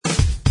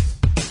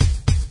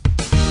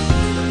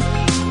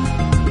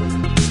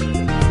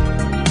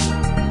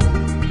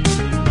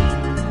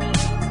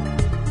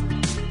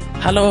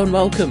Hello and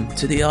welcome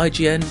to the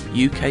IGN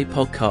UK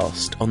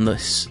podcast on the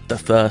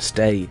first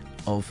day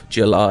of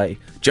July.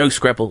 Joe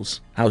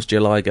Screbbles, how's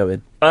July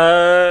going?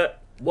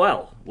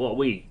 Well, what are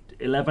we,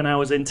 11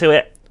 hours into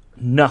it?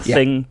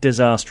 Nothing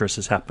disastrous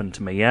has happened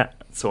to me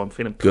yet, so I'm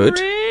feeling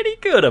pretty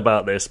good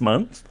about this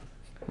month.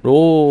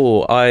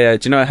 Oh, do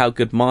you know how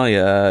good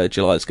my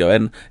July's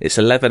going? It's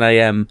 11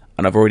 a.m.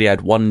 and I've already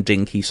had one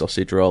dinky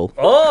sausage roll.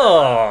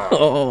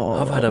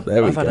 I've had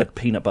a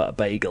peanut butter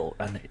bagel,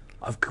 and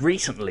I've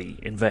recently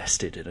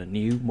invested in a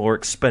new, more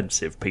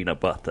expensive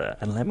peanut butter,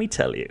 and let me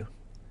tell you,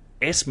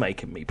 it's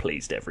making me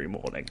pleased every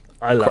morning.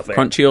 I love it.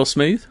 Crunchy or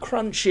smooth?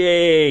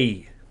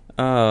 Crunchy!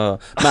 Matt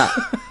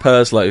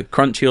Purslow,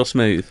 crunchy or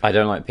smooth? I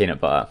don't like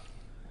peanut butter.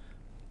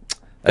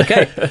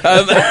 Okay.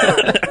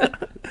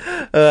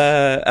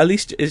 At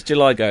least is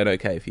July going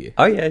okay for you?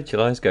 Oh yeah,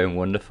 July's going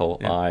wonderful.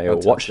 Yeah, I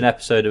fantastic. watched an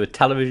episode of a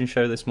television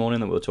show this morning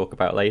that we'll talk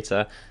about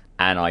later,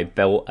 and I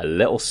built a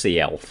little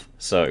sea elf.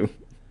 So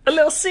A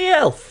little sea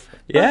elf!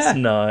 Yeah. That's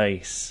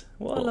nice.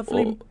 What a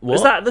lovely... what?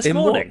 Was that this In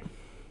morning? what?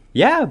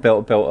 yeah,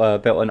 built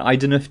an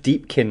Idunuf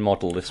Deepkin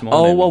model this morning.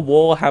 Oh, well,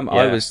 Warhammer.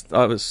 Yeah.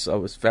 I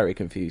was very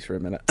confused for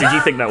a minute. Did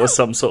you think that was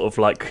some sort of,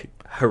 like,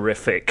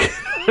 horrific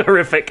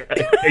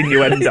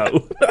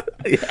innuendo?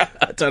 Yeah,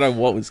 I don't know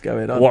what was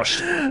going on. Watch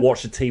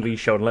a TV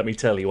show and let me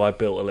tell you, I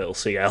built a little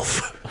sea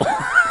elf.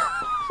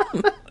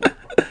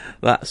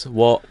 That's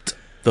what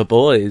the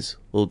boys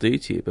will do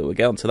to you, but we'll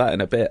get on to that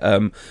in a bit.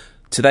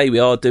 Today we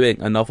are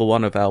doing another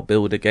one of our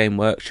Build a Game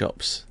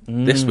workshops.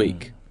 This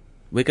week,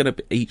 we're going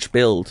to each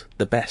build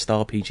the best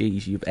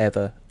RPGs you've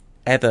ever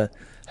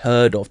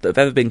heard of, that have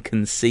ever been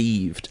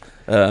conceived.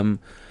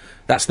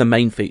 That's the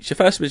main feature.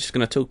 First, we're just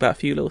going to talk about a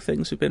few little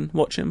things we've been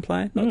watching and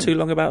playing. Not too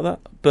long about that.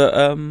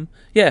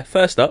 But,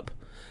 first up,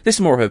 this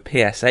is more of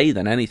a PSA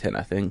than anything,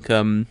 I think.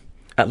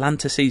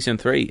 Atlanta Season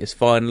 3 is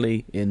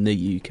finally in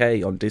the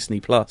UK on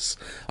Disney+.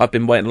 I've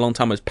been waiting a long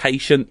time. I was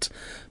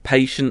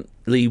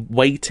patiently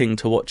waiting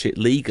to watch it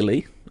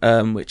legally,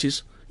 which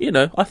is,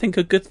 I think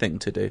a good thing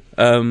to do.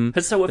 So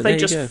have they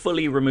just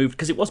fully removed...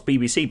 Because it was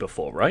BBC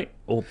before, right?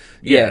 Or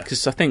Yeah,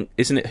 because I think,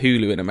 isn't it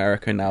Hulu in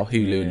America now?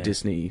 Hulu and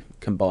Disney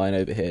combine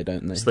over here,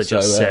 don't they? So they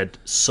just said,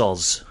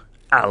 soz,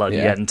 Alan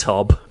yeah.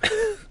 Yentob.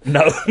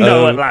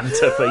 No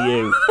Atlanta for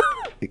you.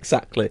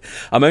 Exactly.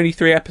 I'm only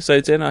 3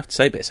 episodes in, I have to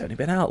say, but it's only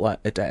been out like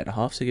a day and a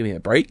half, so give me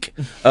a break.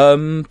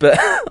 But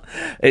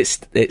it's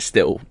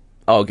still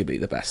arguably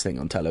the best thing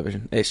on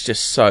television. It's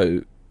just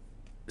so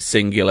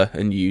singular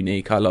and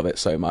unique. I love it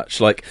so much.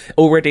 Like,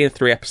 already in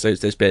 3 episodes,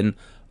 there's been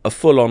a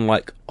full-on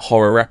like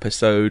horror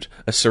episode,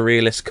 a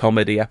surrealist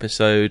comedy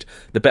episode.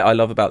 The bit I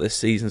love about this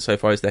season so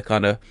far is they're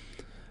kind of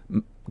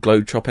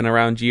globe-tropping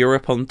around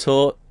Europe on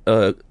tour,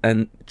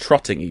 and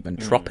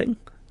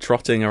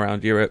trotting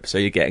around Europe, so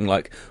you're getting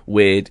like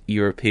weird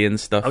European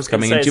stuff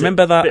coming in. Do you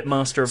remember that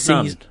Bitmaster of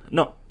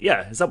None?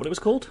 Is that what it was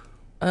called?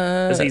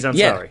 Aziz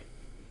Ansari.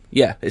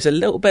 Yeah, it's a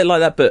little bit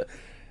like that, but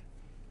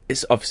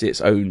it's obviously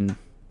its own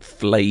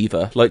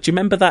flavour. Like, do you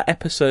remember that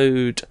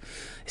episode?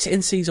 Is it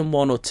in season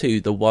 1 or 2?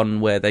 The one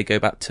where they go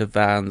back to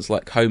Van's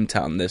like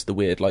hometown. There's the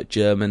weird like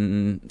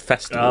German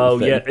festival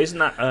thing. Yeah, isn't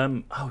that? I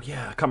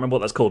can't remember what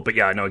that's called, but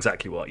yeah, I know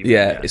exactly what you mean.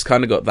 Yeah, it's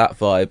kind of got that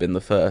vibe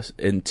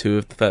in 2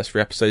 of the first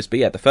 3 episodes. But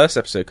yeah, the first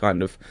episode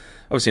kind of,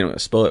 obviously not going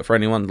to spoil it for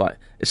anyone. Like,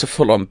 it's a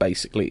full-on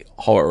basically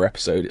horror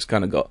episode. It's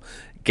kind of got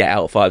Get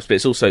Out vibes, but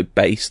it's also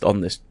based on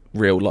this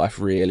real life,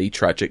 really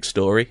tragic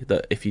story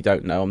that if you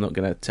don't know, I'm not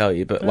going to tell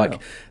you. But like,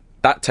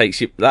 that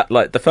takes you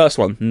like the first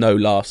one, no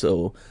laughs at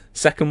all.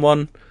 Second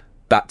one,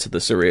 back to the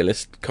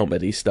surrealist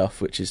comedy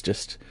stuff, which is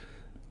just,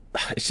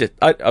 it's just,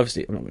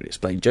 obviously I'm not going to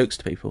explain jokes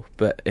to people,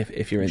 but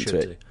if you're into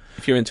it,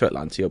 if you're into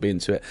Atlanta, you'll be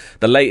into it.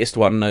 The latest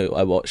one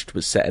I watched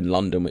was set in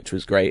London, which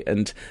was great,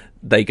 and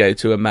they go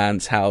to a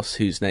man's house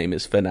whose name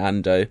is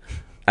Fernando,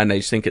 and they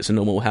just think it's a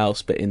normal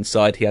house, but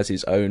inside he has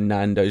his own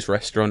Nando's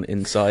restaurant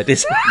inside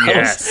his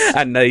house,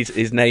 and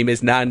his name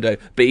is Nando,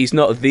 but he's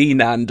not the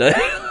Nando.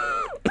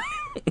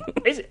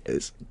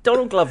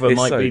 Donald Glover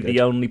might so be good.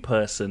 the only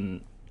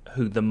person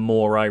who, the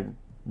more I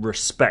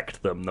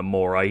respect them, the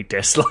more I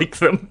dislike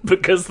them,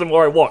 because the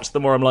more I watch, the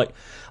more I'm like,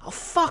 oh,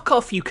 fuck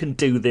off, you can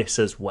do this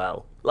as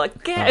well.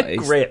 Like, get a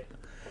grip.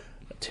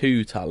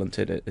 Too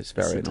talented, it's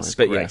very It's a nice.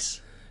 But yeah,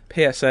 disgrace.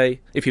 PSA,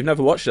 if you've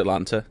never watched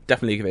Atlanta,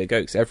 definitely give it a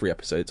go, because every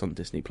episode's on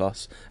Disney+.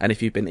 And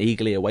if you've been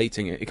eagerly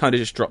awaiting it, it kind of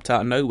just dropped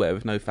out of nowhere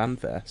with no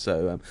fanfare.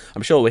 So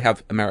I'm sure we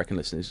have American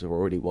listeners who have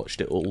already watched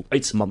it all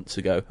months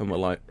ago, and we're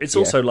like, it's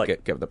also like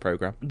get with the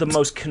programme. The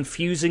most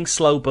confusing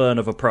slow burn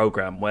of a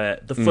program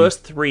where the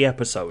first 3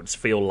 episodes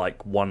feel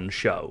like one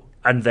show,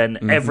 and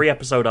then every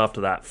episode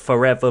after that,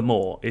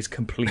 forevermore, is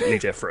completely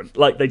different.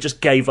 Like, they just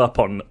gave up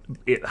on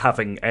it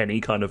having any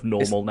kind of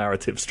normal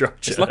narrative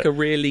structure. It's like a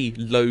really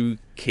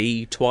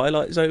low-key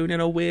Twilight Zone in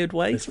a weird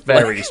way. It's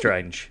very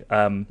strange.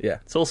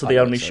 It's also the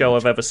love only it so show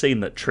much. I've ever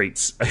seen that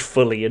treats a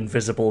fully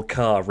invisible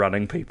car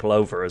running people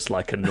over as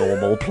like a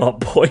normal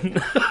plot point.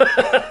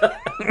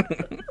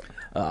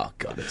 Oh,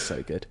 God, it's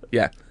so good.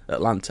 Yeah,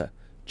 Atlanta.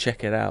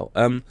 Check it out.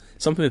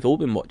 Something we've all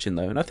been watching,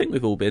 though, and I think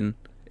we've all been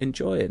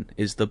enjoying,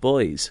 is The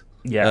Boys.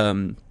 Yeah.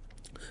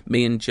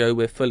 Me and Joe,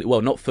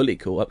 we're not fully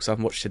caught up because I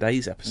haven't watched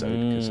today's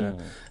episode because I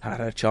hadn't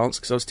had a chance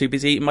because I was too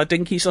busy eating my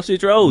dinky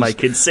sausage rolls.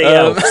 Making sea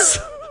elves.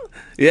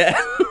 Yeah.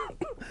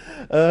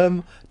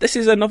 This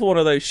is another one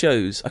of those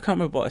shows. I can't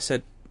remember what I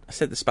said. I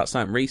said this about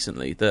something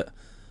recently, that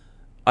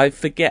I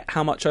forget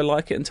how much I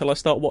like it until I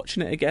start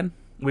watching it again.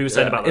 We were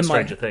saying about the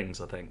Stranger Things,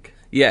 I think.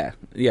 Yeah.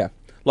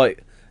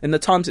 Like, in the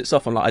times it's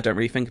off, I'm like, I don't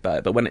really think about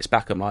it, but when it's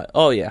back, I'm like,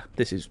 oh yeah,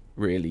 this is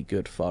really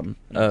good fun.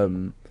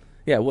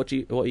 Yeah, what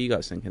are you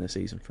guys thinking of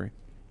season 3?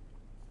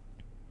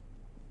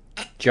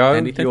 Joe,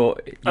 Anything?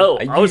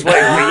 I was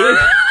waiting for you.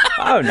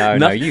 Oh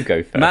no, you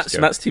go first.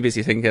 Matt's too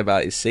busy thinking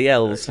about his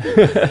CLs.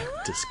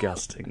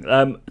 Disgusting.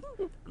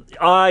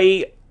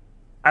 I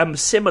am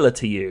similar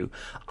to you.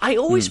 I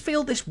always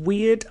feel this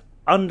weird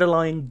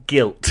underlying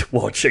guilt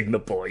watching The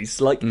Boys.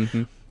 Like,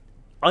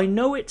 I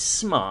know it's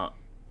smart,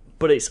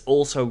 but it's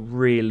also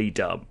really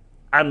dumb.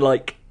 And,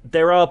 like,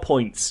 there are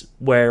points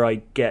where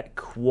I get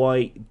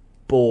quite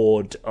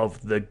bored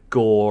of the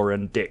gore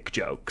and dick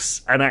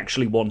jokes and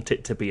actually want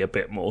it to be a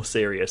bit more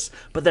serious.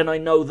 But then I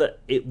know that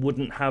it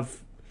wouldn't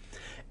have...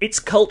 Its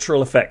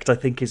cultural effect, I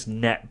think, is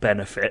net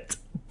benefit,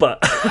 but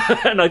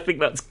and I think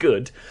that's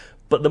good.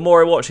 But the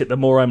more I watch it, the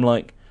more I'm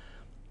like,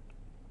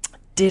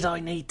 did I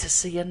need to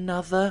see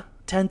another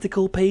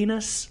tentacle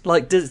penis?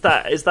 Like, is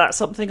that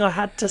something I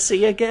had to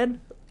see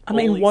again? I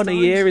mean, one a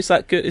year, is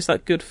that good? Is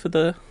that good for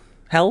the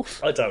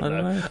health? I don't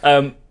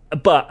know.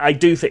 But I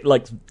do think,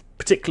 like,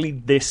 particularly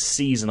this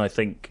season, I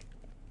think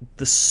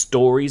the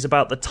story's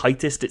about the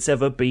tightest it's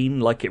ever been.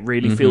 Like, it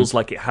really feels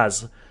like it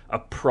has a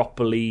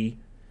properly...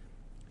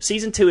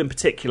 Season 2 in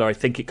particular, I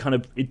think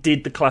it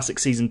did the classic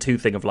Season 2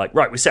 thing of like,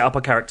 right, we set up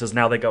our characters,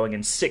 now they're going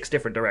in 6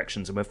 different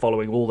directions and we're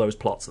following all those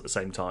plots at the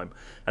same time.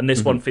 And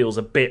this one feels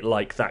a bit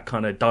like that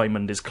kind of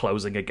diamond is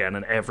closing again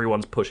and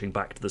everyone's pushing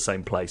back to the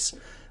same place.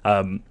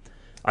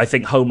 I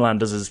think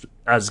Homelander's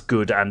as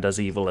good and as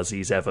evil as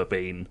he's ever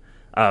been.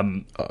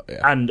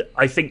 And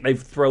I think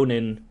they've thrown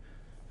in...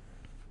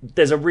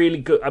 There's a really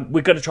good... we're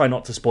going to try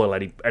not to spoil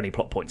any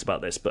plot points about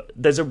this, but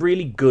there's a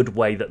really good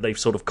way that they've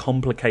sort of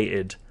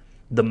complicated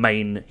the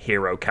main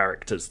hero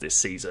characters this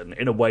season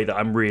in a way that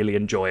I'm really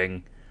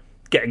enjoying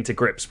getting to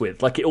grips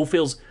with. Like, it all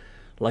feels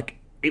like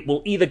it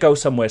will either go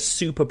somewhere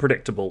super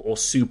predictable or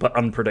super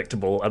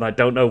unpredictable, and I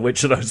don't know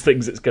which of those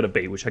things it's going to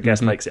be, which I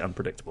guess makes it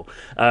unpredictable.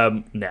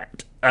 But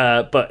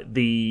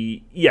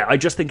I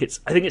just think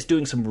it's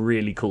doing some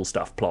really cool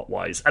stuff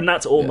plot-wise, and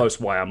that's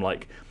almost why I'm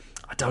like,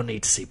 I don't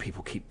need to see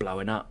people keep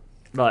blowing up.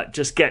 Like,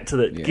 just get to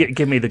the...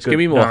 Give me the good... Give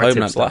me more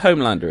Homelander. Stuff. Like,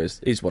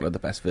 Homelander is one of the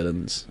best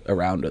villains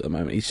around at the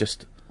moment. He's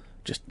just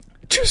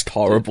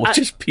horrible,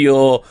 just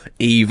pure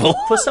evil.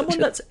 For someone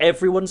that's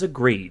everyone's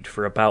agreed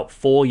for about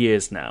 4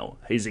 years now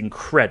is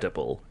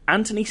incredible.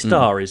 Anthony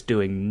Starr is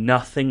doing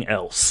nothing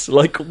else.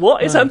 Like,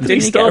 what is Anthony Starr doing?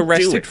 Didn't he get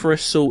arrested doing? for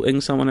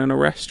assaulting someone in a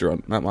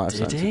restaurant? That might have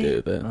something to do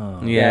with it.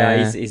 Oh.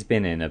 Yeah, he's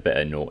been in a bit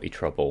of naughty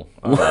trouble.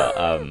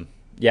 But,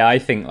 yeah, I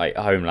think like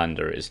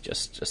Homelander is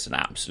just an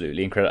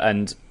absolutely incredible.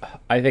 And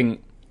I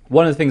think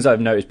one of the things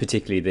I've noticed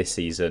particularly this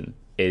season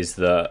is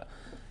that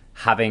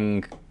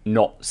having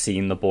not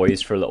seen The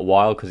Boys for a little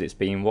while, because it's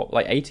been,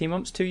 18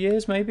 months, 2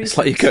 years maybe? It's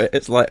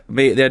like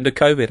me at the end of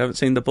COVID. I haven't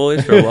seen The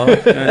Boys for a while.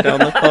 Going down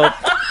the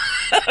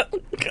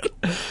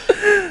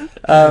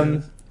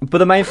pub. But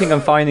the main thing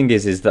I'm finding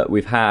is that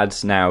we've had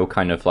now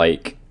kind of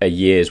like a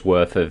year's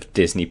worth of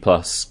Disney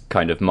Plus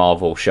kind of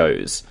Marvel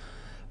shows,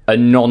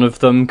 and none of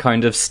them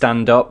kind of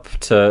stand up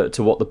to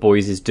what The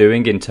Boys is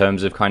doing in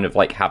terms of kind of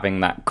like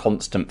having that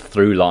constant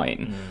through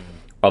line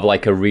of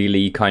like a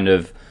really kind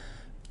of...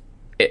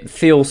 It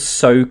feels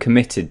so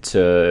committed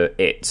to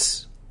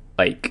it,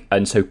 like,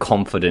 and so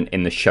confident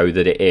in the show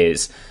that it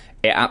is.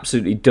 It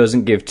absolutely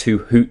doesn't give two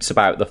hoots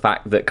about the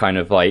fact that kind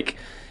of like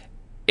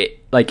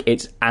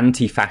its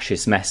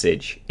anti-fascist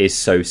message is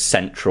so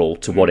central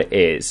to what it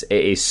is.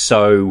 It is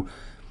so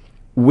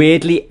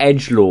weirdly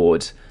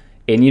edgelord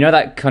in, you know,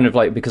 that kind of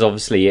like, because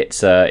obviously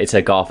it's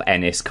a Garth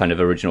Ennis kind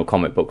of original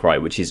comic book,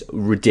 right, which is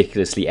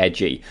ridiculously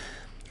edgy.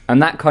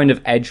 And that kind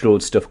of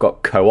edgelord stuff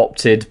got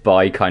co-opted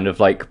by kind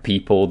of like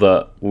people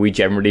that we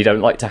generally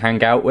don't like to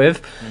hang out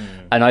with.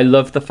 And I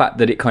love the fact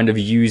that it kind of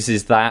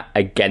uses that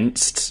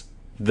against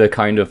the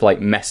kind of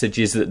like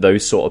messages that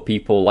those sort of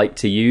people like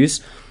to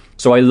use.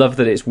 So I love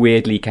that it's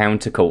weirdly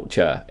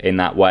counterculture in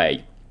that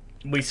way.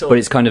 But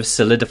it's kind of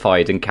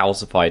solidified and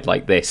calcified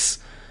like this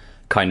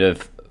kind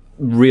of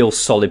real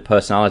solid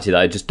personality that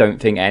I just don't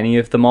think any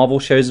of the Marvel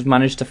shows have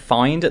managed to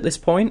find at this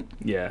point.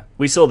 Yeah,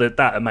 we saw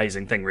that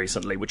amazing thing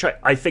recently, which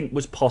I think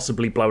was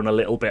possibly blown a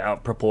little bit out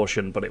of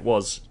proportion, but it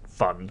was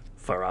fun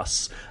for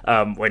us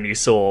when you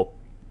saw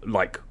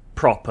like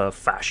proper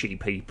fashy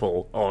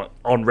people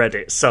on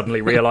Reddit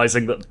suddenly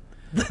realising that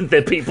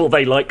the people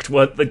they liked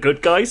weren't the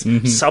good guys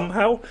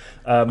somehow.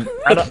 And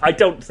I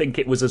don't think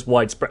it was as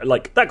widespread.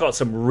 Like, that got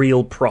some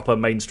real proper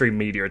mainstream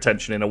media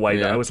attention in a way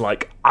that I was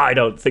like, I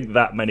don't think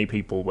that many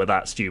people were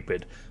that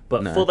stupid.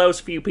 But No. for those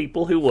few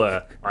people who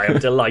were, I am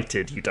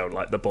delighted you don't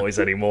like The Boys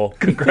anymore.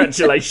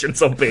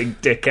 Congratulations on being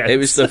dickheads. It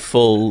was the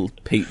full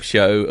Peep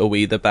Show, are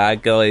we the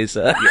bad guys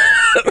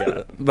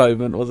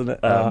moment, wasn't it?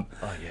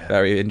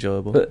 Very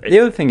enjoyable. But the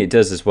other thing it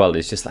does as well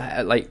is just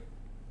like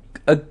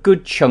a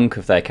good chunk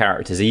of their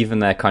characters, even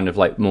their kind of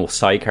like more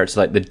side characters,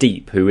 like the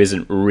Deep, who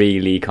isn't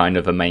really kind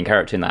of a main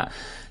character in that,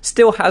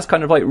 still has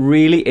kind of like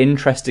really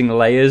interesting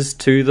layers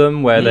to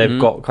them where they've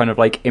got kind of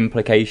like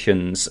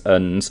implications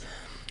and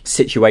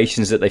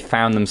situations that they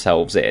found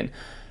themselves in.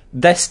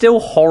 They're still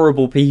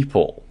horrible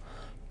people,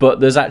 but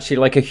there's actually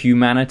like a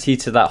humanity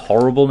to that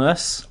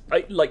horribleness.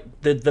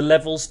 Like the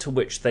levels to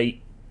which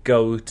they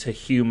go to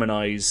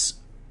humanize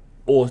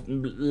or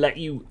let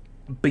you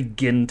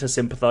begin to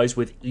sympathize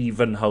with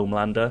even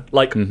Homelander.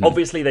 Like,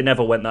 obviously they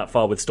never went that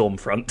far with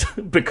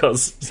Stormfront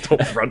because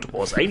Stormfront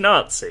was a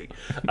Nazi.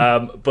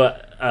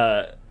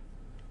 But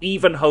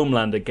even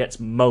Homelander gets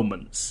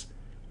moments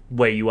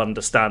where you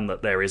understand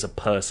that there is a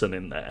person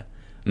in there,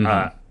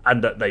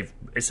 and that they've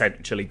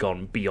essentially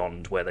gone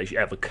beyond where they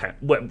ever can,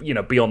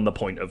 beyond the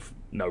point of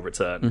no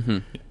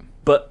return.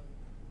 But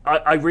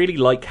I really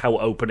like how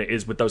open it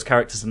is with those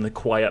characters and the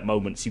quiet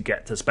moments you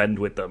get to spend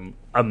with them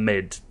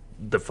amid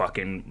the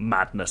fucking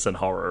madness and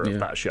horror of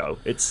that show.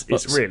 It's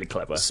really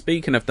clever.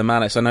 Speaking of the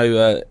madness, I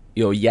know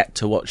you're yet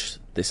to watch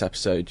this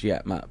episode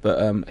yet, Matt, but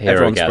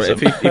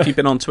if you've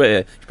been on Twitter,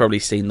 you've probably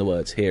seen the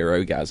words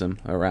 "Herogasm"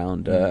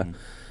 around.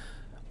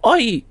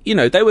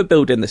 They were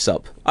building this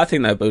up. I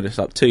think they were building this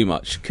up too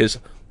much because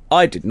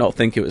I did not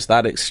think it was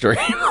that extreme.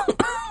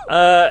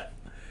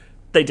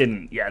 They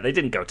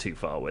didn't go too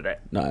far with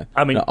it. No.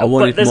 I mean,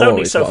 but there's more,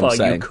 only so far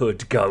you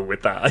could go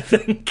with that, I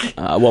think.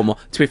 One more.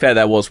 To be fair,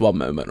 there was one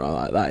moment where I'm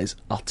like, that is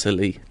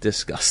utterly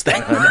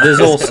disgusting. There's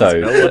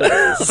also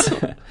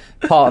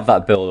part of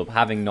that build-up,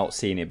 having not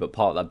seen it, but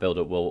part of that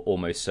build-up will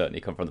almost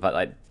certainly come from the fact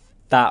that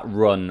that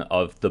run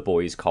of the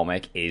Boys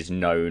comic is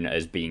known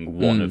as being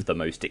one of the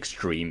most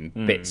extreme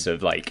bits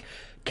of like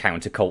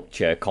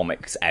counterculture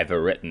comics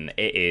ever written.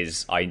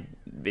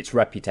 Its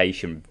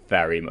reputation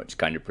very much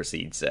kind of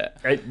precedes it.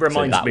 It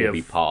reminds so me that of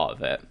will be part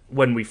of it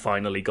when we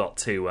finally got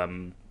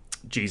to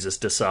Jesus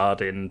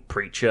Dessard in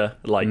Preacher,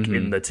 like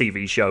in the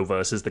TV show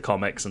versus the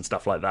comics and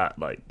stuff like that.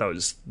 Like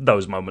those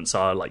moments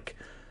are like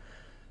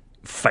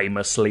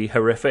famously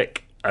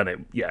horrific,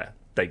 and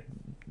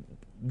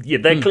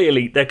they're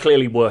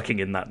clearly working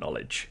in that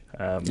knowledge.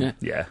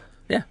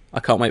 Yeah, I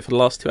can't wait for the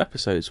last 2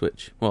 episodes,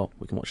 which, well,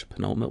 we can watch the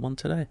penultimate one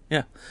today.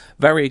 Yeah,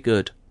 very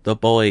good. The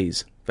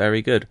Boys,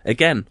 very good.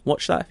 Again,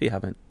 watch that if you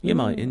haven't. You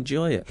might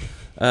enjoy it.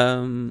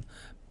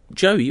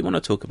 Joe, you want to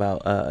talk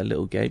about a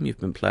little game you've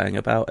been playing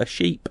about a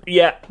sheep?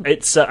 Yeah,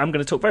 it's. I'm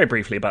going to talk very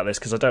briefly about this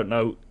because I don't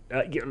know.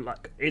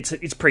 It's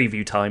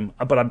preview time,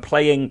 but I'm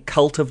playing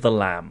Cult of the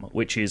Lamb,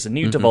 which is a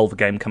new Devolver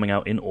game coming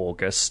out in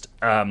August.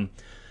 It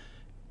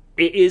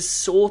is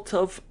sort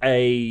of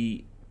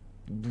a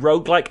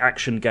roguelike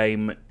action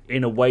game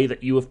in a way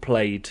that you have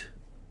played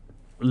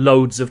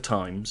loads of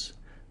times,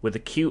 with a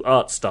cute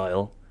art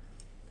style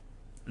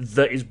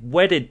that is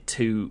wedded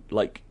to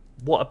like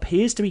what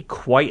appears to be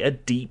quite a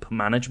deep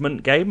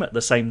management game at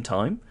the same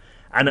time.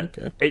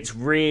 And it's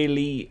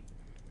really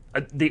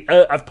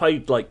I've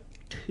played like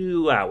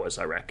 2 hours,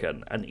 I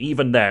reckon, and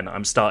even then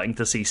I'm starting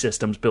to see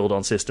systems build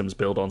on systems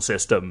build on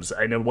systems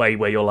in a way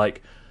where you're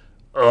like,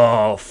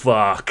 oh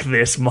fuck,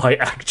 this might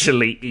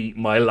actually eat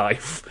my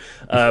life.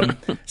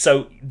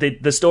 So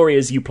the story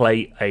is you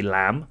play a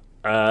lamb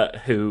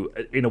who,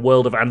 in a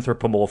world of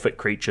anthropomorphic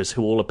creatures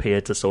who all appear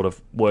to sort of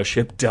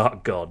worship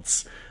dark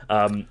gods,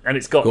 and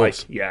it's got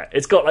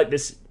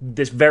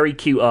this very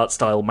cute art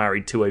style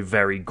married to a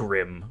very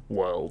grim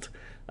world.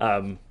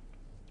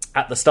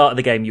 At the start of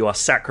the game, you are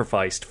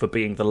sacrificed for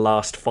being the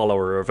last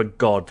follower of a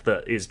god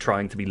that is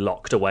trying to be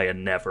locked away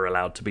and never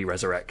allowed to be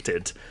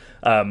resurrected.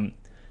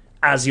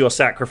 As you're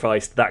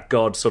sacrificed, that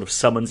god sort of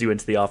summons you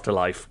into the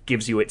afterlife,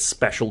 gives you its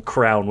special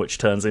crown, which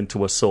turns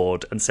into a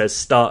sword, and says,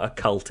 start a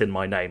cult in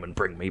my name and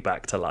bring me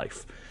back to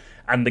life.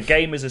 And the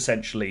game is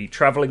essentially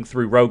travelling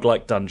through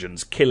roguelike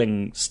dungeons,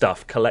 killing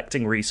stuff,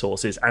 collecting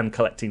resources, and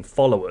collecting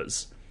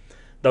followers.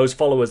 Those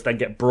followers then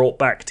get brought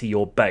back to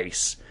your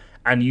base,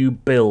 and you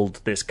build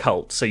this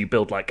cult. So you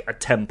build like a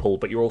temple,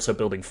 but you're also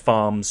building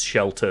farms,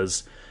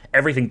 shelters,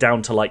 everything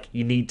down to like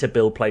you need to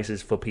build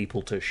places for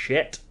people to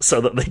shit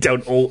so that they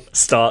don't all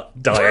start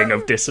dying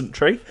of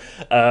dysentery.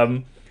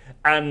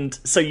 And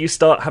so you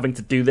start having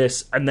to do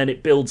this, and then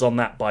it builds on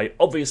that by,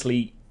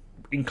 obviously,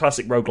 in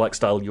classic roguelike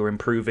style, you're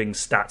improving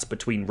stats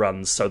between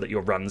runs so that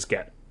your runs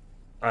get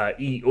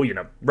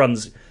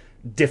runs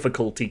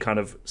difficulty kind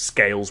of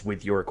scales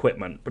with your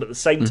equipment. But at the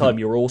same time,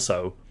 you're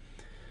also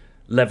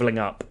leveling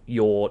up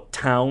your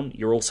town.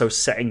 You're also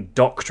setting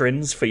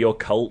doctrines for your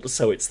cult.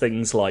 So it's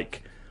things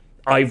like,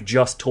 I've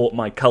just taught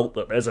my cult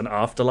that there's an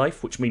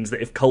afterlife, which means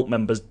that if cult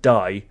members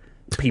die,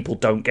 people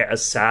don't get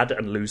as sad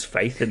and lose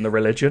faith in the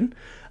religion.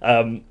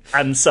 And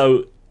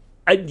so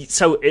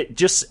it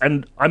just,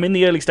 and I'm in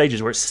the early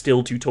stages where it's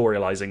still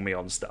tutorializing me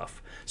on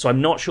stuff. So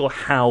I'm not sure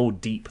how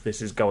deep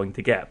this is going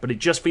to get, but it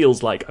just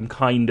feels like I'm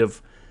kind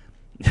of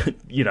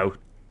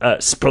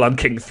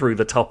Splunking through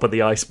the top of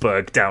the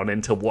iceberg down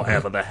into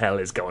whatever the hell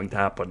is going to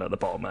happen at the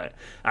bottom of it.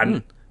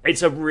 And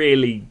it's a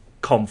really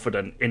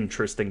confident,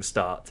 interesting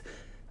start.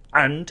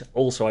 And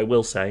also, I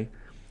will say,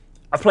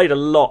 I've played a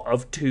lot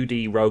of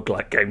 2D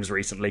roguelike games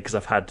recently because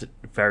I've had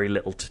very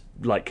little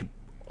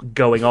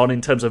going on in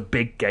terms of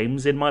big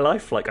games in my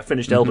life. Like, I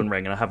finished Elden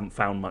Ring and I haven't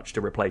found much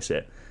to replace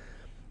it.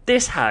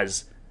 This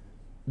has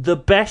the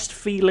best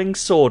feeling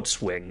sword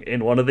swing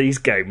in one of these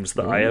games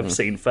that I have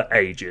seen for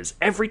ages.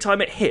 Every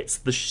time it hits,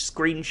 the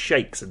screen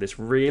shakes in this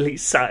really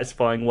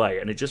satisfying way,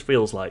 and it just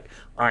feels like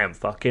I am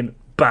fucking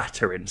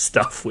battering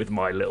stuff with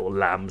my little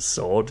lamb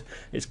sword.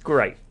 It's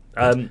great.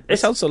 It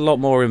sounds a lot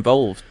more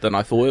involved than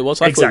I thought it was.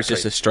 I thought it was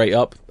just a straight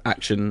up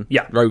action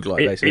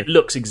roguelike, basically. It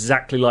looks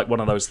exactly like one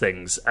of those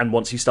things, and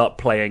once you start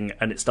playing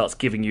and it starts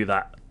giving you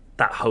that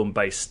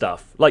home-based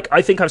stuff. Like,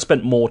 I think I've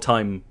spent more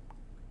time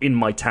in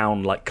my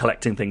town, like,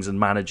 collecting things and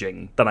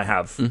managing than I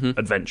have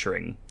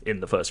adventuring in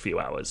the first few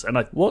hours, and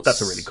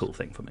that's a really cool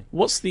thing for me.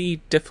 What's the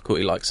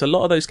difficulty like? So a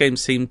lot of those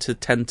games seem to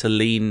tend to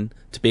lean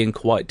to being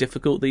quite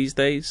difficult these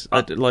days.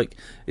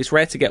 It's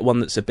rare to get one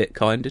that's a bit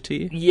kinder to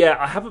you. Yeah,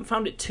 I haven't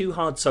found it too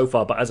hard so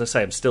far, but as I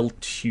say, I'm still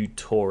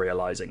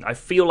tutorializing. I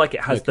feel like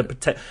it has the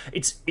potential.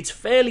 It's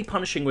fairly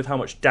punishing with how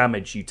much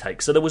damage you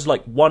take. So there was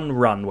like one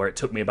run where it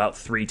took me about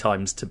 3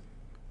 times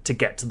to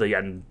get to the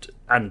end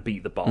and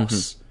beat the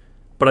boss.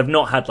 But I've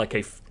not had like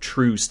a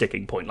true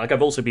sticking point. Like,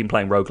 I've also been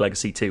playing Rogue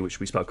Legacy 2, which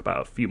we spoke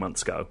about a few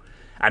months ago.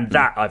 And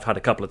that I've had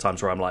a couple of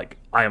times where I'm like,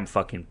 I am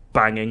fucking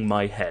banging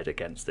my head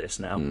against this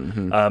now.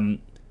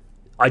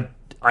 I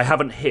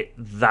haven't hit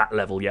that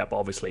level yet, but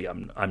obviously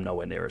I'm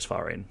nowhere near as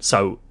far in.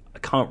 So I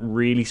can't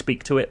really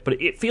speak to it, but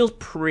it feels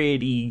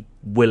pretty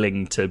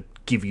willing to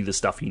give you the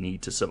stuff you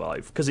need to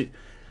survive. Because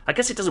I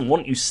guess it doesn't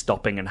want you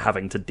stopping and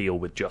having to deal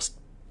with just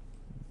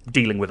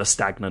dealing with a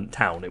stagnant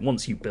town. It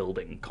wants you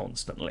building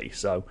constantly.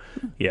 So,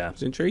 yeah.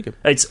 It's intriguing.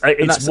 It's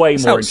way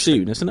more interesting.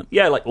 Soon, isn't it?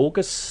 Yeah, like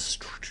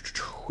August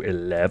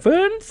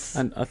 11th?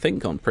 And I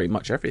think on pretty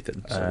much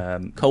everything.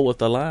 So. Call of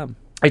the Lamb.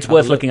 It's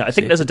worth looking at. I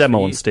think there's a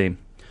demo on Steam.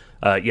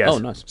 Yes. Oh,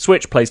 nice.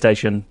 Switch,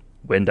 PlayStation,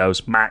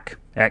 Windows, Mac,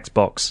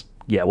 Xbox.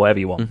 Yeah, whatever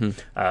you want.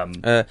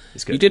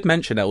 It's good. You did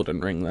mention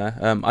Elden Ring there.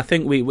 I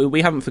think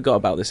we haven't forgot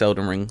about this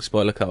Elden Ring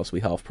spoiler cast we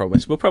half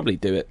promised. We'll probably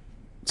do it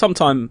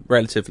sometime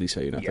relatively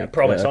soon, I think.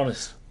 Promise,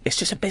 honest. It's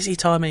just a busy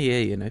time of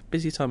year,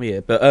 Busy time of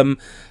year. But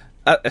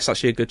it's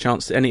actually a good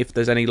chance to, if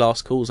there's any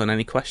last calls on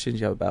any questions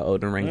you have about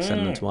Elden Ring,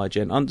 send them to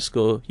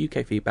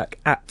IGN_UK feedback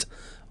 @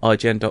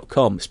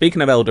 IGN.com.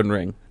 Speaking of Elden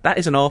Ring, that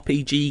is an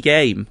RPG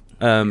game.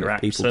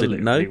 People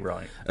didn't know.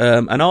 Right.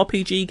 An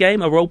RPG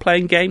game, a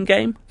role-playing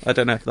game. I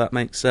don't know if that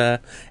makes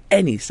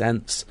any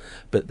sense,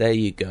 but there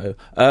you go.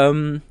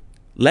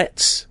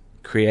 Let's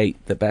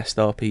create the best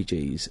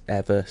RPGs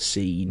ever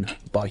seen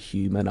by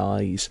human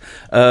eyes.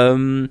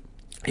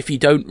 If you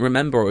don't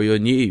remember or you're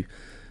new,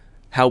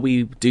 how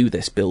we do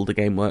this Build a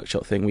Game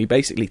Workshop thing, we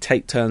basically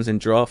take turns in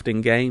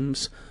drafting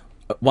games.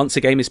 Once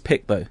a game is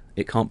picked, though,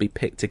 it can't be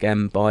picked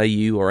again by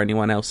you or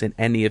anyone else in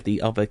any of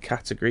the other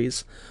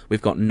categories.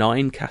 We've got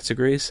 9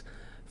 categories.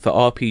 For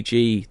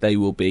RPG, they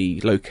will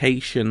be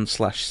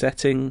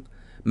location/setting,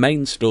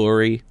 main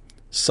story,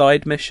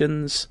 side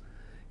missions,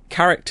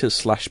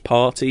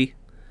 characters/party,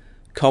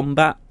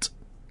 combat,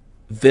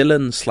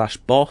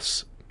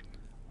 villain/boss,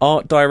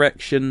 art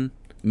direction,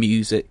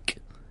 music,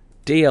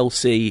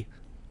 DLC,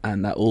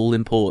 and that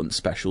all-important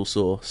special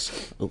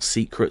sauce, or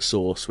secret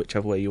sauce,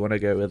 whichever way you want to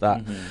go with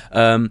that.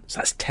 So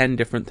that's 10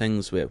 different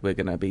things we're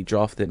going to be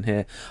drafting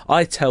here.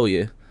 I tell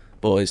you,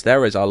 boys,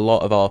 there is a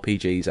lot of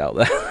RPGs out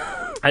there.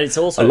 And it's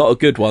also a lot of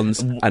good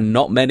ones, and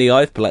not many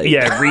I've played.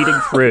 Yeah, reading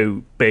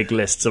through big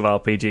lists of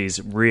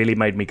RPGs really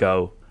made me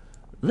go,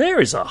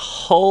 there is a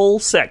whole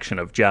section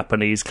of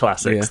Japanese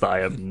classics that I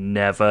have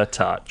never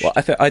touched. Well,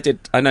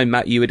 I know,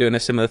 Matt, you were doing a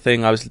similar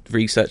thing. I was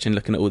researching,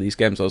 looking at all these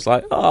games. I was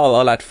like,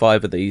 I'll add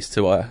 5 of these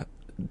to a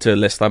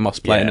list I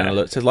must play. And then I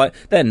looked at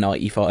they're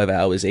 95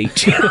 hours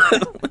each.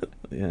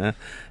 Yeah,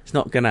 it's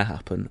not going to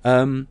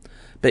happen.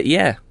 But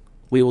yeah,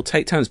 we will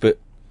take turns. But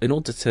in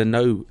order to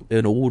know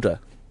in order,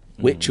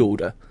 which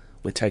order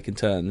we're taking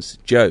turns,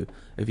 Joe,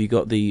 have you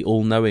got the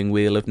all-knowing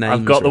wheel of names?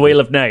 I've got the wheel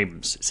of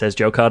names. It says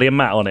Joe Cardi and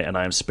Matt on it, and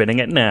I am spinning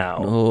it now.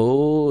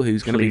 Oh,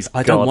 who's going to be...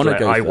 I don't want to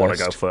go first. I want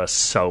to go first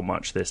so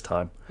much this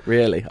time.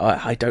 Really?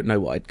 I don't know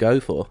what I'd go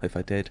for if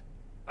I did.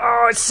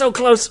 Oh, it's so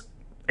close.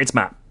 It's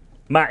Matt.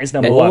 Matt is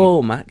number 1.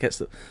 Oh, Matt gets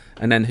the...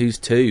 And then who's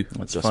 2?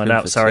 Let's find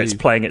out. Sorry, it's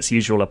playing its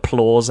usual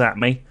applause at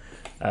me.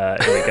 Here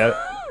we go.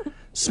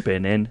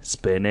 Spinning.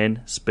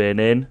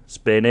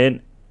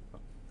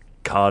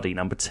 Cardi,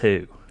 number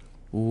 2.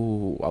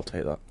 Ooh, I'll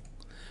take that.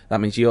 That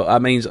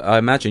means I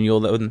imagine you're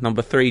the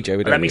number 3, Joe.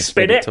 Let me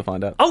spin it to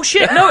find out. Oh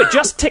shit! No, it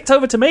just ticked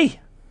over to me.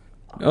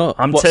 Oh,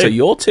 I'm 2. So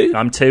you're 2?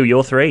 I'm 2.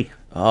 You're 3.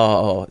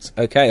 Oh, it's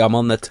okay. I'm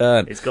on the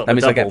turn. It's got that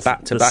means doubles. I get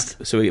back to back.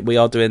 So we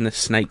are doing this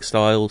snake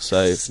style. So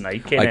I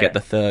get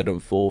the 3rd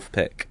and 4th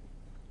pick,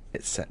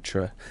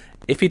 etc.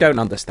 If you don't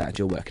understand,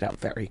 you'll work it out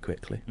very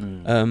quickly.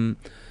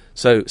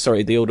 So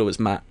sorry, the order was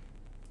Matt,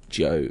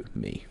 Joe,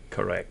 me.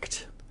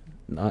 Correct.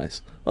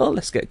 Nice. Well,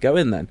 let's get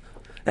going then.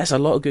 There's a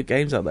lot of good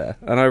games out there,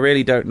 and I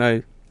really don't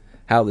know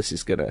how this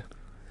is gonna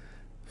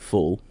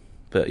fall.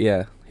 But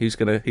yeah, who's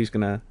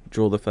gonna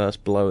draw the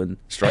first blow and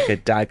strike a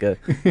dagger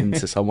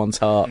into someone's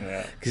heart?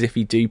 Because if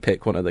you do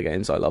pick one of the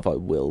games I love, I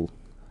will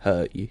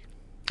hurt you.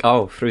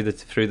 Oh, through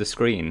the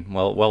screen.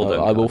 Well done.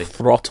 I will Cardi.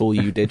 throttle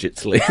you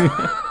digitally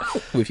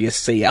with your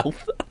sea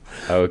elf.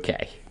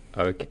 Okay.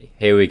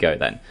 Here we go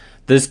then.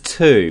 There's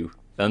two,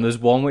 and there's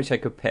one which I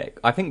could pick.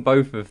 I think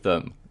both of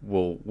them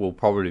will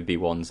probably be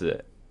ones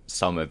that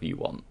some of you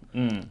want.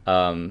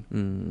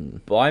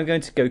 But I'm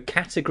going to go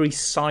category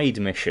side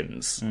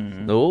missions.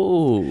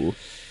 Oh,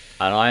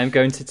 And I am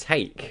going to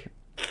take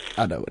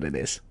I know what it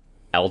is.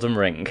 Elden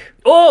Ring.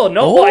 Oh,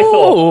 not what I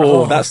thought.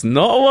 Oh, that's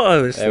not what I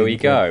was There we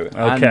thinking. go.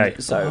 Okay.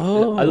 And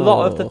so a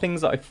lot of the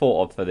things that I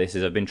thought of for this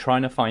is I've been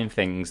trying to find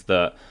things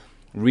that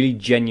really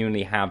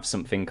genuinely have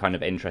something kind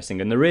of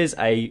interesting. And there is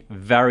a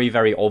very,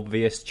 very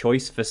obvious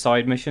choice for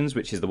side missions,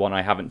 which is the one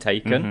I haven't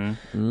taken,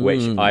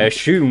 which I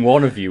assume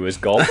one of you has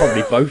got,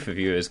 probably both of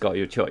you has got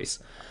your choice.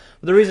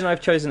 But the reason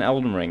I've chosen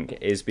Elden Ring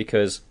is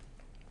because...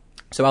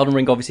 So Elden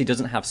Ring obviously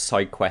doesn't have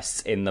side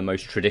quests in the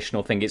most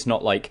traditional thing. It's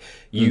not like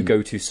you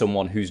go to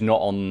someone who's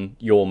not on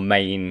your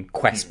main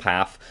quest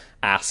path,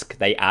 ask,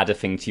 they add a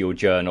thing to your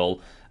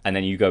journal, and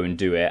then you go and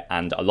do it.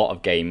 And a lot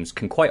of games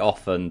can quite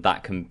often,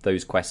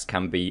 those quests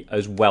can be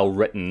as well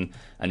written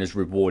and as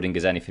rewarding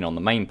as anything on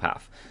the main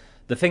path.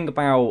 The thing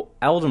about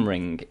Elden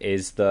Ring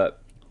is that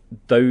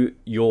though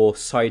your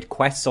side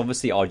quests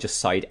obviously are just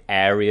side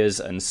areas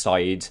and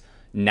side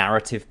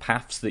narrative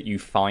paths that you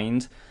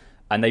find,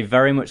 and they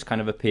very much kind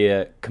of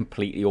appear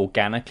completely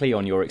organically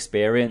on your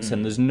experience,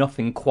 and there's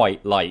nothing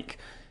quite like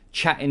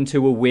chatting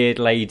to a weird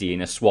lady in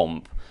a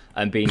swamp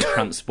and being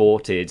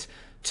transported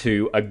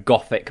to a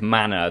gothic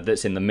manor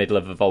that's in the middle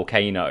of a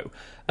volcano.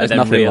 There's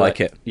nothing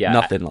like it. Yeah,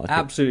 nothing like it.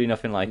 Absolutely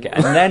nothing like it.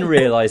 And then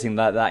realising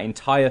that that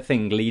entire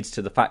thing leads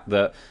to the fact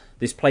that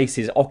this place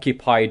is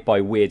occupied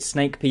by weird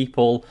snake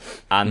people,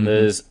 and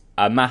there's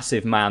a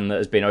massive man that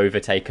has been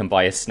overtaken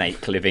by a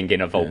snake living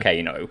in a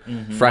volcano.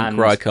 Frank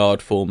Rijkaard,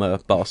 former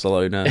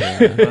Barcelona.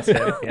 That's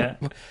it, yeah.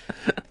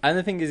 And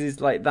the thing is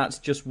like that's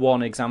just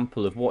one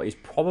example of what is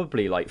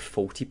probably like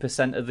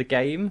 40% of the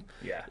game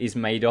is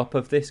made up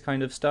of this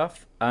kind of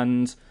stuff.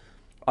 And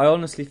I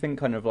honestly think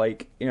kind of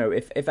like, you know,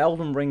 if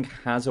Elden Ring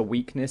has a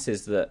weakness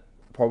is that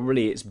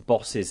probably its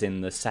bosses in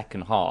the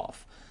second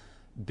half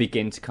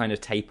begin to kind of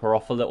taper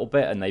off a little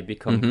bit, and they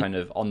become kind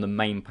of on the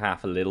main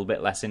path a little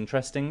bit less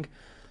interesting.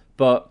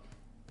 But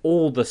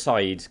all the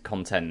side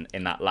content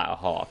in that latter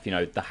half, you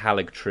know, the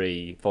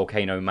Haligtree,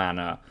 Volcano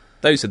Manor,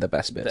 Those are the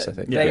best bits, I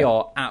think. they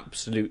are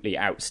absolutely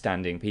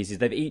outstanding pieces.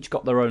 They've each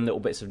got their own little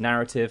bits of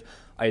narrative.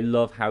 I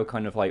love how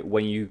kind of like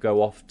when you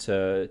go off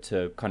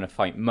to kind of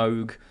fight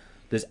Moog,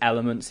 there's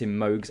elements in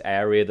Moog's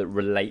area that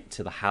relate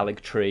to the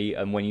Haligtree,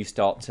 and when you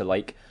start to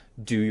like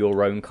do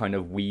your own kind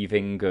of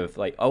weaving of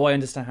like, oh, I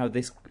understand how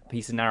this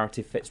piece of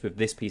narrative fits with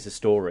this piece of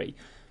story.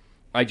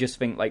 I just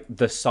think like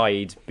the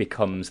side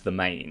becomes the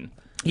main.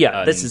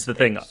 Yeah, this is the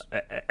thing.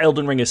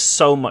 Elden Ring is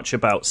so much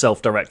about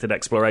self-directed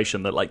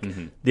exploration that, like,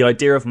 the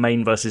idea of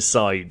main versus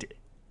side,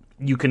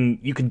 you can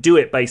do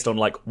it based on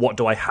like, what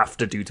do I have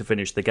to do to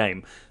finish the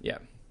game? Yeah.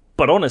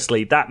 But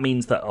honestly, that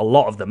means that a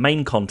lot of the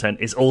main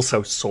content is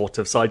also sort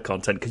of side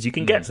content, because you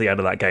can get to the end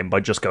of that game by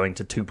just going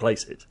to two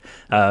places.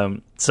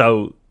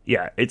 So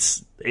yeah,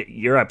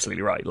 you're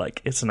absolutely right.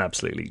 Like, it's an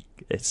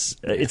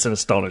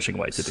astonishing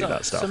way to do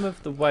that stuff. Some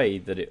of the way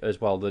that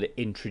it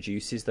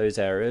introduces those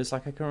areas,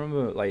 like I can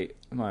remember, like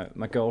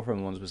my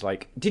girlfriend once was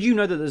like, "Did you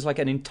know that there's like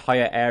an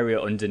entire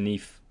area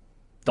underneath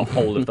the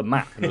whole of the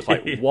map?" And I was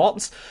like,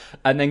 "What?"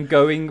 And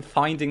then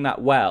finding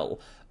that well,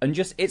 and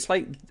just it's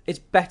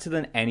better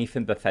than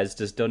anything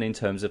Bethesda's done in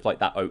terms of like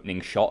that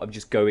opening shot of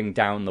just going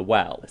down the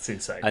well. It's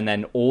insane. And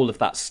then all of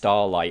that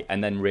starlight,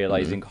 and then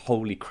realizing,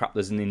 holy crap,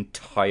 there's an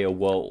entire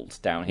world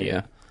down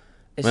here.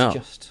 It's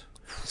just.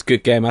 It's a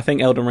good game. I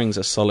think Elden Ring's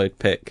a solid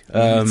pick.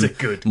 It's a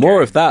good More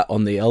game. of that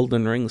on the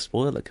Elden Ring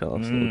spoiler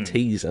cast, little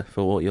teaser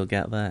for what you'll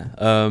get there.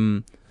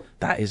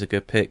 That is a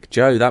good pick.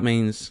 Joe, that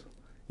means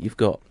you've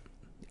got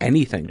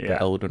anything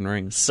but Elden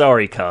Ring.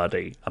 Sorry,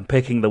 Cardi, I'm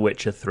picking The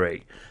Witcher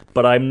 3,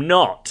 but I'm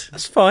not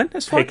That's fine.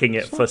 picking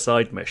it for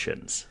side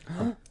missions.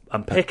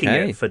 I'm picking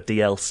it for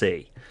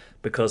DLC,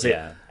 because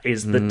it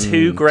is the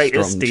two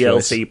greatest strong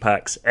DLC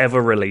packs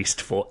ever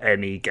released for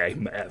any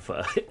game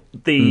ever.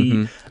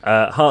 The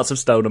Hearts of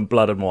Stone and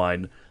Blood and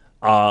Wine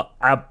are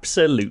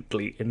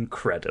absolutely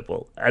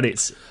incredible, and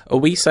it's. Are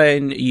we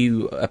saying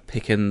you are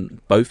picking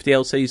both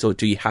DLCs, or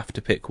do you have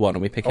to pick one? Are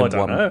we picking I don't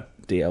one know.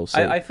 DLC?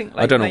 I think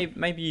like, I don't know.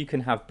 maybe you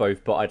can have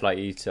both, but I'd like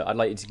you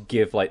to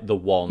give like the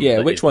one. Yeah,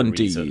 that which is the one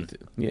do reason.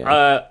 you?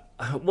 Yeah.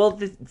 Well,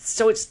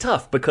 so it's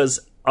tough because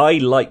I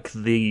like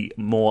the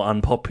more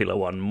unpopular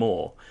one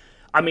more.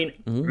 I mean,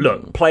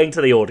 look, playing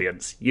to the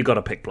audience, you got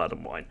to pick Blood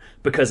and Wine,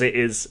 because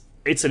it's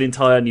an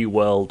entire new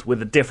world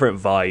with a different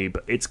vibe.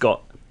 It's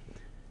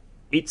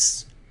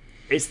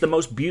the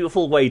most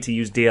beautiful way to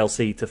use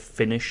DLC to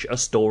finish a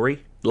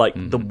story. Like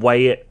the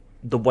way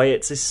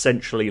it's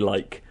essentially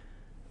like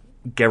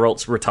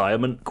Geralt's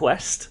retirement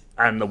quest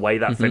and the way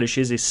that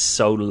finishes is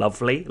so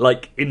lovely.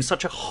 Like, in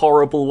such a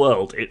horrible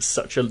world, it's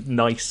such a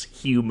nice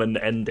human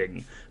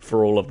ending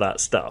for all of that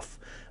stuff.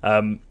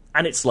 And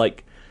it's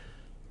like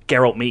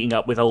Geralt meeting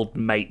up with old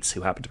mates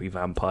who happen to be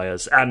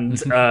vampires, and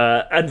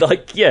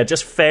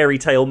just fairy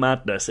tale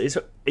madness.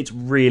 It's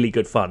really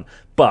good fun.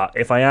 But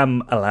if I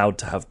am allowed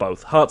to have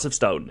both, Hearts of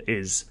Stone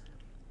is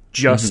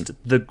just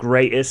the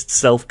greatest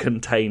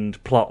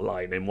self-contained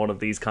plotline in one of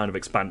these kind of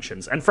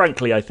expansions. And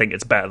frankly, I think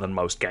it's better than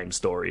most game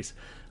stories.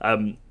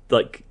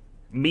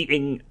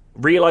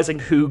 Realising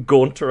who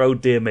Gaunter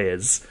O'Dim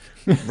is,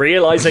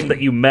 realising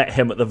that you met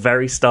him at the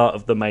very start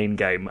of the main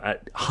game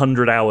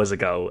 100 hours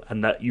ago,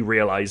 and that you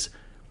realise...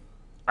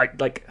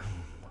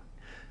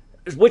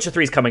 Witcher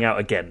 3 is coming out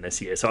again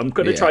this year, so I'm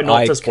going to try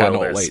not to spoil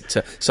this.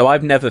 So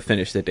I've never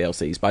finished the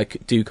DLCs, but I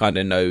do kind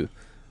of know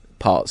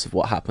parts of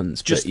what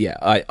happens.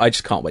 I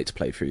just can't wait to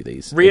play through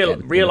these.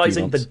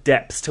 Realising the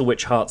depths to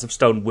which Hearts of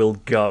Stone will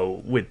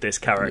go with this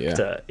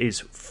character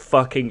is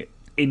fucking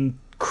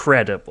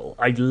incredible.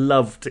 I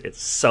loved it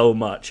so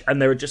much.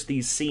 And there are just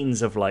these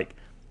scenes of, like,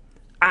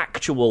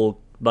 actual,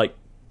 like,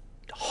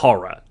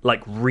 horror,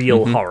 like,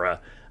 real horror.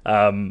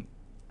 And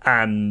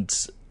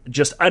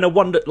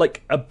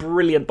a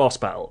brilliant boss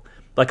battle.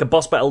 Like, a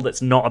boss battle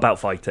that's not about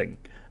fighting,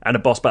 and a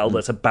boss battle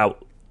that's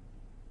about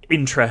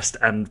interest,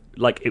 and,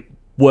 like, it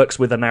works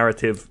with a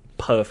narrative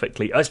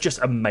perfectly. It's just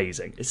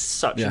amazing. It's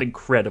such an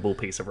incredible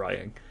piece of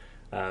writing.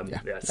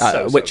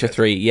 Witcher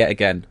 3, yet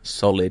again,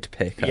 solid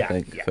pick, I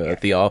think, for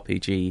the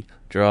RPG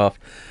draft.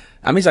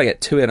 That means I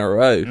get 2 in a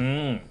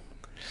row.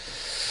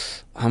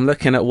 I'm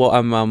looking at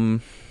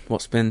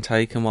what's been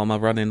taken, what am I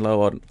running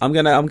low on. I'm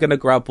gonna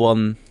grab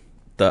one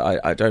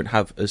that I don't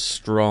have as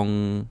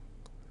strong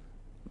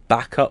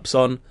backups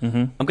on.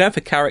 I'm going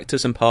for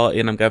characters and party,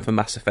 and I'm going for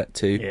Mass Effect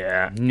 2.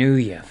 Yeah. New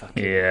Year,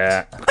 fucking.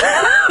 Yeah.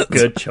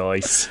 Good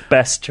choice.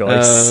 Best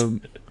choice.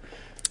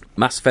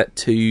 Mass Effect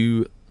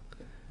 2,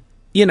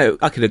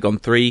 I could have gone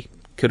 3,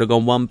 could have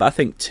gone 1, but I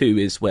think 2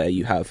 is where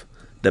you have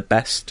the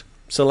best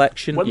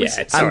selection.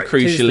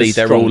 Crucially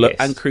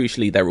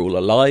they're all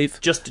alive.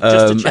 Just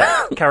to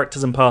check,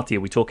 characters and party,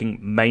 are we talking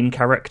main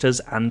characters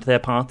and their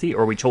party,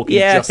 or are we talking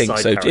just I think side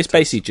so. characters? It's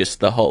basically just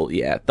the whole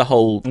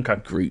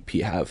group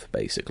you have,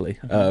 basically.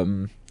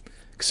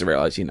 Because I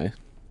realise,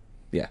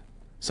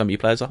 some of you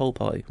play as a whole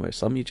party, whereas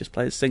some you just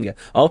play as a singer.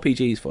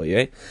 RPGs for you,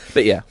 eh?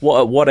 But yeah,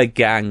 what a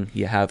gang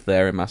you have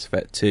there in Mass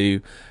Effect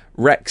 2.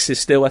 Rex is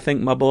still, I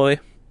think, my boy,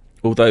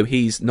 although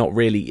he's not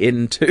really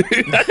into.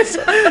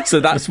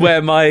 So that's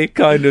where my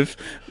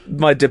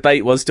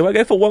debate was. Do I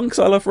go for 1 because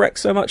I love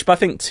Rex so much? But I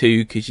think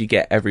 2 because you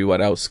get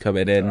everyone else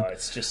coming in.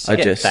 It's just you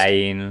get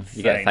Thane,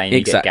 you get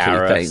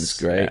Garrus. Thane's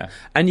great. Yeah.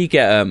 And you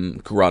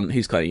get Grunt,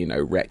 who's kind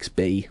of, Rex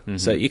B.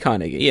 So you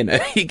kind of, you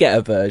get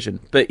a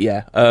version. But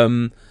yeah,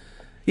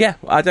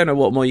 I don't know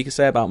what more you can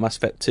say about Mass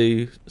Effect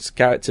 2's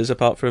characters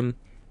apart from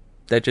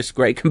they're just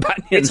great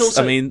companions.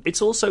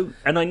 It's also,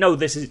 and I know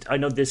this is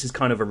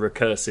kind of a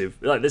recursive,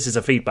 like, this is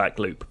a feedback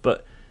loop,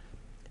 but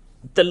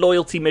the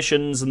loyalty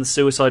missions and the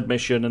suicide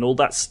mission and all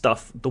that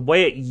stuff, the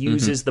way it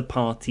uses the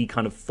party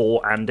kind of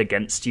for and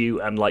against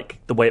you, and like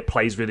the way it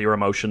plays with your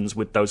emotions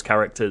with those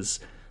characters,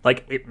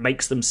 like, it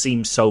makes them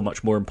seem so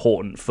much more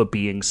important for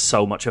being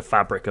so much a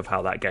fabric of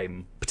how that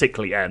game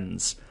particularly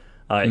ends.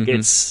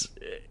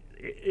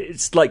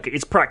 It's like,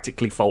 it's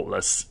practically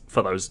faultless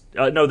for those.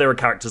 I know there are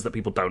characters that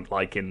people don't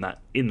like in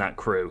that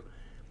crew,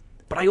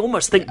 but I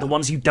almost think the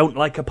ones you don't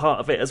like are part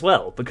of it as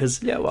well,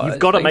 because you've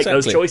got to make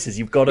those choices.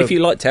 You've got to. If you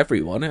liked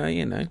everyone,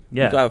 you've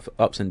got to have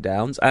ups and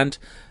downs, and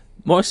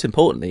most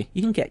importantly,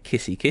 you can get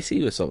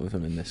kissy with some of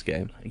them in this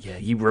game. Yeah,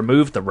 you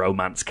removed the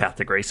romance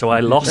category, so I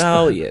lost.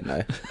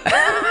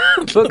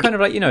 But kind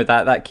of like,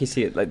 that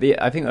kissy, like,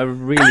 I think a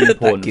really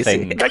important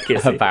thing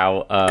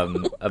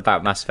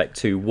about Mass Effect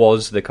 2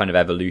 was the kind of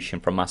evolution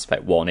from Mass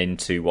Effect 1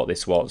 into what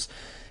this was.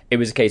 It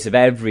was a case of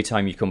every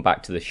time you come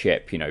back to the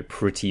ship,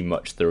 pretty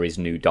much there is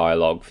new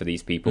dialogue for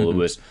these people. It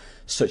was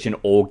such an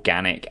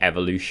organic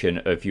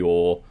evolution of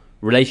your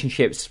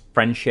relationships,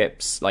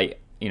 friendships, like,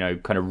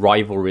 kind of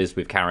rivalries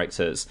with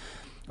characters.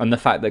 And the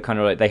fact that kind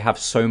of like they have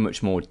so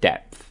much more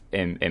depth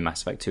in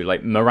Mass Effect 2.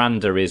 Like,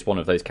 Miranda is one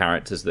of those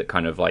characters that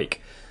kind of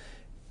like,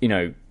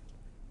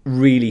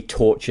 really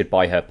tortured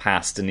by her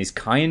past and is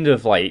kind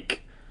of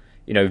like,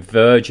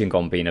 verging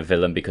on being a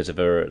villain because of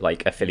her,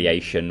 like,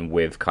 affiliation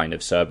with kind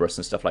of Cerberus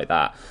and stuff like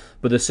that.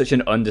 But there's such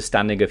an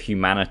understanding of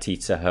humanity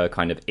to her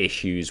kind of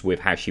issues with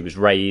how she was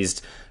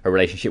raised, her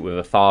relationship with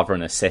her father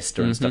and her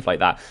sister and stuff like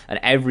that. And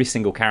every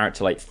single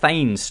character, like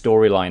Thane's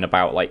storyline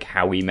about, like,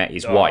 how he met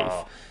his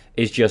wife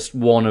is just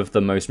one of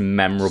the most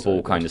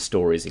memorable kind of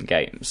stories in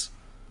games.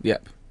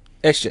 Yep.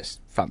 It's just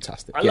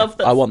fantastic. I love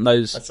that. I want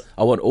those.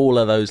 I want all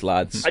of those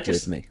lads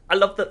with me. I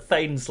love that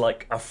Thane's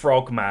like a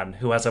frogman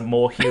who has a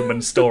more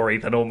human story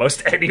than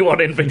almost anyone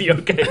in video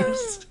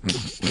games.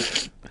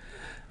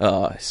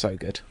 Oh, it's so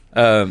good.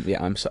 I'm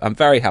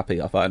very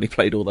happy I finally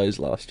played all those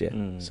last year,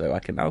 so I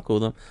can now call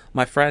them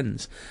my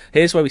friends.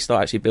 Here's where we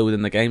start actually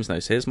building the games now.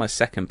 So here's my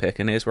second pick,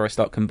 and here's where I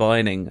start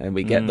combining, and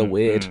we get the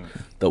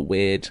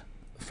weird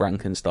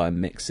Frankenstein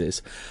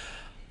mixes.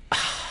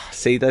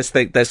 See,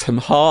 there's some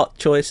heart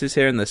choices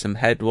here, and there's some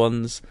head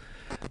ones.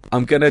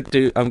 I'm gonna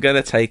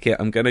take it.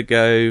 I'm gonna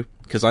go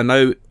because I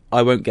know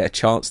I won't get a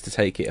chance to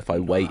take it if I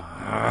wait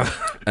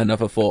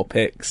another 4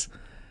 picks.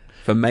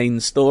 For main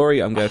story,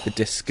 I'm going for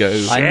Disco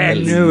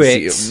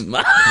Elysium.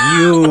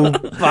 You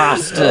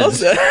bastard.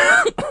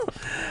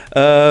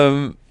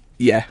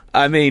 Yeah,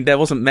 I mean, there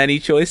wasn't many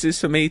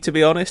choices for me, to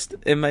be honest,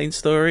 in main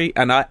story,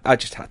 and I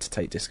just had to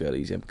take Disco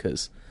Elysium,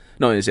 because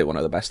not only is it one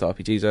of the best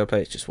RPGs I've ever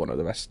played, it's just one of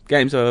the best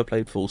games I've ever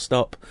played, full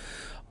stop.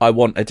 I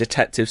want a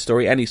detective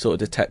story. Any sort of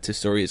detective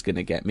story is going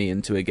to get me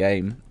into a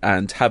game,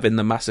 and having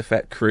the Mass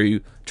Effect crew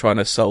trying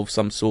to solve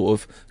some sort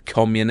of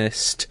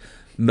communist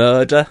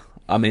murder,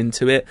 I'm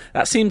into it.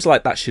 That seems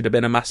like that should have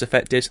been a Mass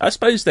Effect DLC. I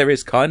suppose there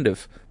is kind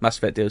of Mass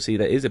Effect DLC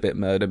that is a bit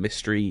murder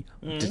mystery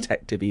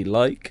detective-y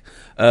like.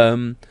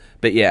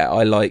 But yeah,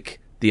 I like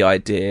the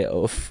idea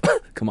of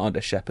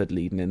Commander Shepard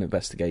leading an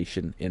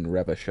investigation in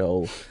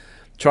Revachol,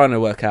 trying to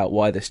work out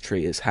why this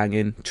tree is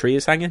hanging.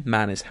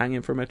 Man is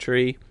hanging from a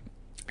tree.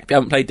 If you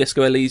haven't played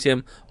Disco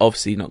Elysium,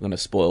 obviously not going to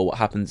spoil what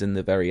happens in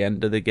the very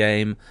end of the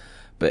game,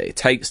 but it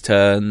takes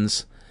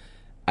turns,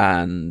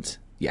 and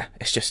yeah,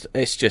 it's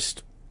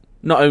just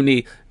not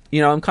only,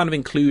 I'm kind of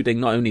including,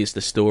 not only is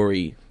the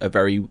story a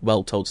very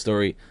well told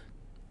story,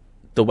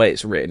 the way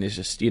it's written is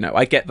just,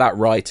 I get that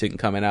writing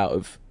coming out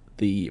of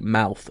the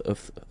mouth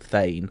of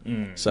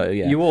Thane. So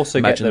yeah, you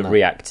also get the that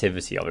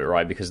reactivity of it,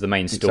 right? Because the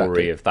main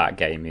story of that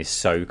game is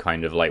so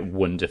kind of like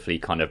wonderfully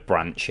kind of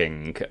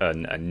branching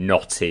and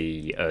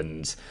knotty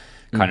and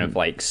kind of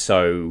like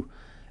so.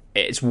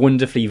 It's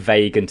wonderfully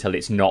vague until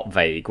it's not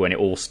vague, when it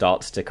all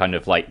starts to kind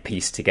of like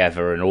piece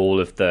together and all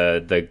of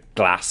the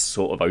glass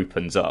sort of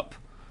opens up.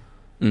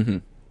 Mm-hmm.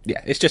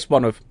 Yeah, it's just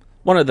one of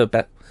the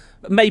best,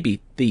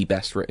 maybe the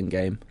best written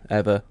game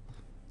ever.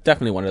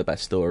 Definitely one of the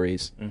best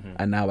stories.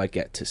 And now I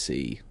get to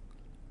see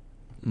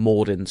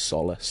Mordin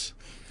Solace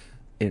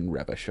in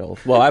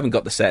Revachol. Well, I haven't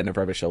got the setting of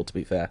Revachol, to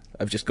be fair.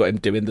 I've just got him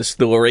doing the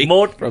story.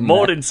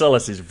 Mordin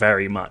Solace is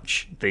very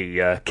much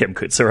the Kim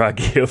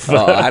Kutsuragi of...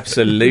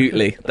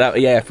 absolutely.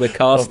 If we're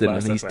casting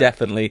him, he's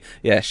definitely...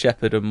 Yeah,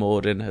 Shepard and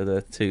Mordin are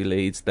the 2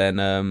 leads. Then,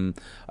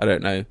 I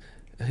don't know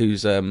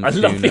who's... I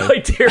love the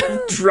idea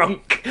of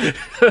drunk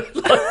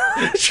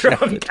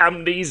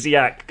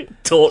amnesiac,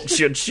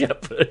 tortured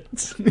Shepard.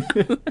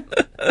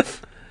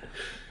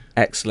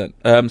 Excellent.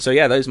 So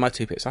yeah, those are my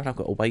 2 picks. I've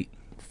got to wait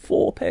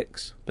 4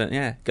 picks, but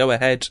yeah, go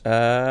ahead,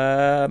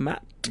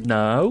 Matt.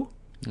 No,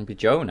 it'll be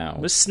Joe now.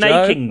 We're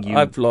snaking, Joe, you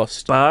I've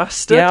lost,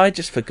 bastard. Yeah, I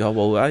just forgot.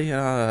 Well,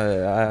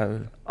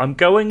 I'm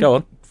going go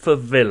on. for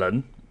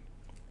villain.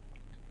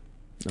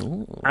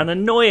 Ooh. And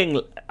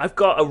annoyingly, I've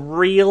got a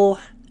real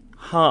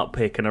heart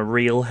pick and a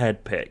real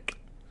head pick.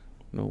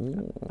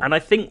 Ooh. And I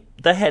think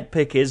the head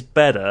pick is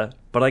better,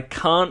 but I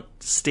can't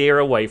steer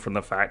away from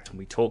the fact, and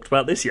we talked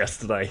about this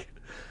yesterday,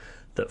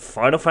 that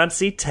Final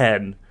Fantasy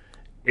X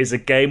is a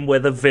game where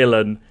the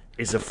villain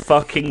is a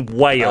fucking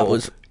whale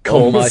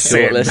called my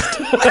Sin.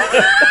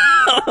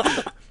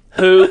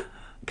 Who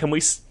can we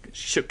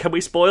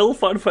spoil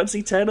Final Fantasy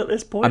X at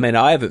this point? I mean,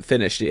 I haven't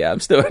finished it yet. I'm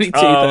still only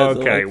 2/3 of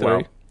the way through.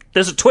 Well,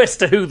 there's a twist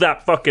to who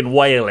that fucking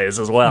whale is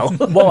as well.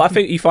 Well, I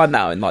think you find that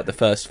out in like the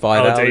first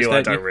 5 hours. Do you?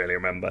 I don't don't really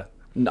remember.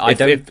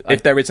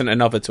 If there isn't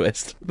another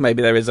twist,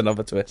 maybe there is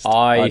another twist.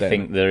 I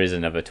think there is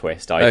another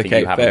twist. I think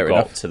you haven't got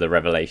enough. to the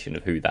revelation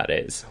of who that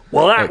is.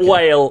 Well, that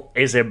whale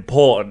is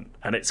important,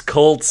 and it's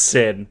called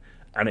Sin,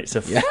 and it's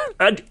a...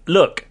 And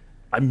look,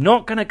 I'm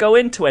not going to go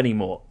into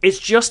anymore. It's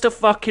just a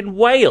fucking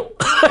whale.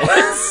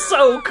 It's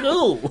so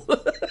cool.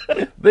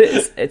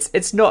 But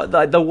it's not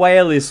like the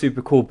whale is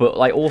super cool, but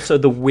like also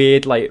the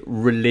weird like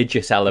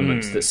religious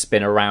elements that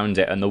spin around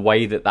it, and the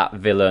way that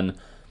villain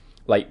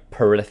like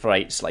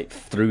proliferates like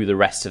through the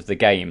rest of the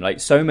game. Like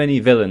so many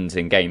villains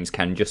in games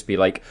can just be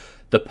like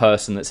the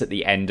person that's at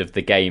the end of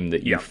the game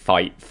that you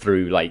fight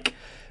through like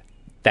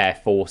their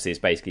forces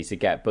basically to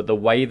get. But the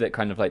way that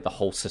kind of like the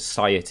whole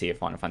society of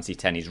Final Fantasy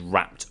X is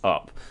wrapped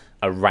up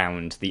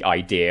around the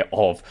idea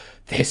of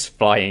this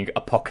flying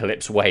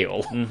apocalypse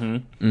whale.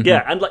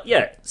 Yeah, and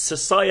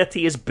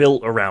society is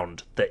built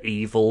around the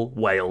evil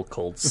whale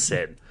called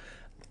Sin.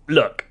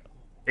 Look,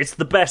 it's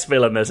the best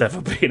villain there's ever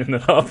been in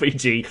an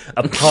RPG,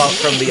 apart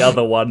from the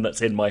other one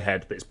that's in my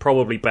head that's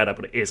probably better,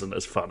 but it isn't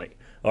as funny.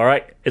 All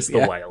right? It's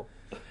the whale.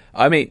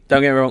 I mean,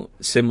 don't get me wrong,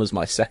 Sin was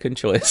my second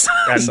choice.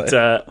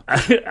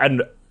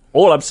 And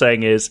all I'm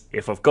saying is,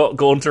 if I've got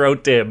Gauntero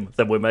Dim,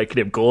 then we're making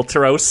him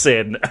Gauntero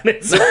Sin, and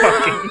it's a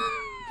fucking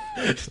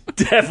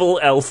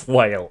devil elf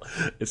whale.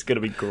 It's going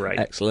to be great.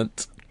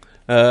 Excellent.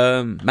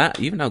 Matt,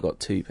 you've now got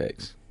 2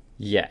 picks.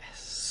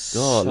 Yes.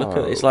 God, look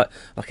at it. It's like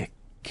a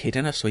kid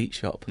in a sweet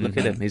shop. Look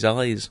at him, his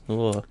eyes.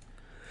 Oh.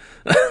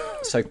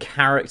 So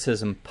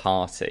characters and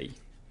party.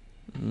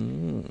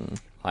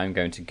 I'm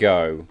going to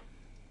go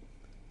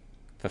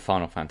for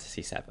Final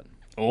Fantasy VII.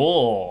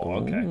 Oh,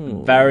 okay.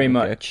 Very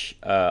much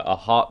a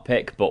heart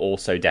pick, but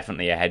also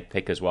definitely a head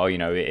pick as well. You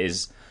know, it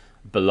is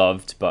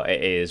beloved, but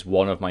it is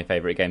one of my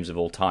favourite games of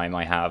all time.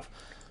 I have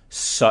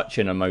such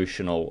an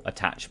emotional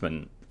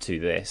attachment to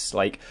this.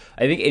 Like,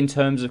 I think in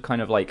terms of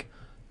kind of like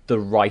the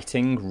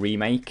writing,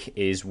 Remake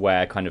is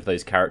where kind of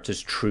those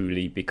characters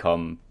truly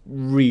become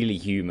really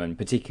human,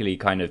 particularly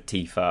kind of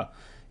Tifa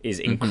is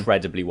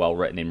incredibly well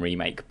written in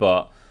Remake,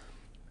 but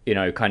you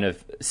know, kind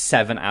of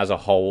 7 as a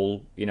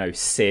whole, you know,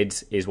 Sid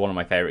is one of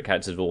my favourite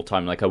characters of all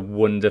time, like a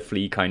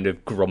wonderfully kind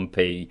of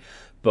grumpy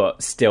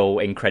but still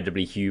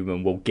incredibly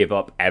human, will give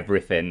up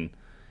everything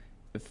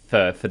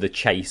for the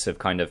chase of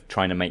kind of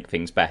trying to make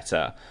things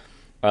better.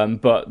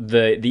 But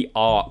the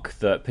arc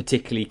that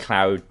particularly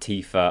Cloud,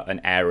 Tifa,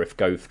 and Aerith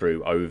go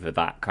through over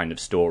that kind of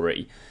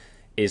story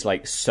is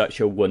like such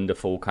a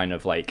wonderful kind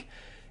of like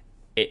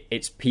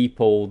it's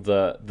people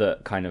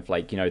that kind of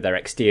like, you know, their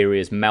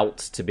exteriors melt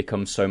to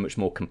become so much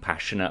more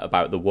compassionate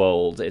about the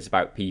world. It's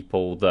about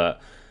people that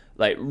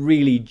like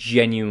really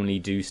genuinely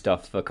do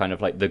stuff for kind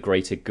of like the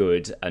greater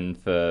good and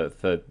for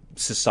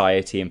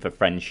society and for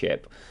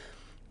friendship.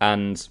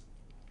 And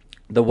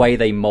the way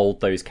they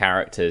mold those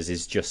characters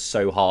is just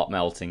so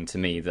heart-melting to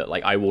me that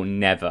like I will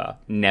never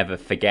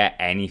forget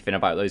anything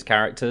about those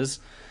characters.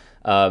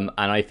 And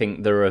I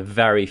think there are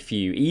very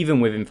few, even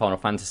within Final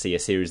Fantasy, a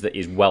series that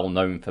is well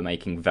known for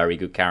making very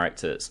good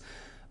characters.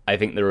 I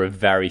think there are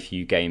very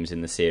few games in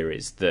the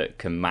series that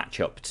can match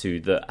up to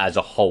the, as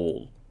a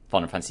whole,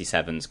 Final Fantasy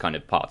VII's kind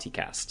of party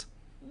cast.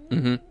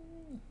 Mm-hmm.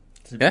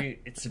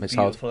 It's a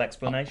beautiful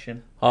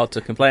explanation. Hard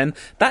to complain.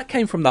 That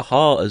came from the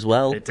heart as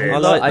well. It did. I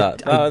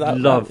like that. I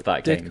love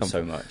that did game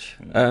so much.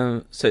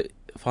 So,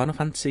 Final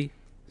Fantasy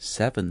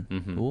VII.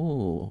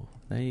 Ooh,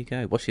 there you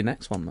go. What's your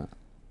next one, Matt?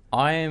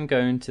 I am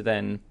going to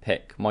then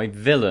pick my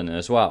villain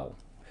as well,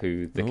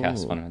 who the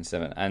cast Ooh. Final Fantasy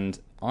VII, and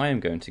I am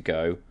going to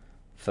go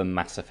for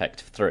Mass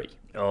Effect 3.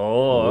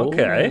 Oh,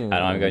 okay. And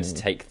I'm going to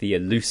take the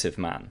Elusive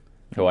Man,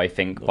 who I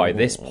think by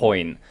this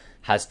point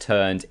has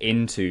turned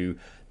into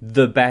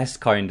the best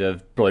kind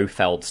of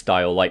Blofeld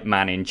style, like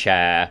man in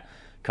chair,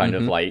 kind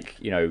of like,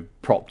 you know,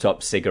 propped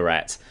up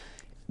cigarette.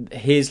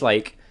 His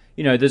like,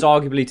 you know, there's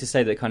arguably to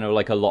say that kind of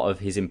like a lot of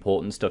his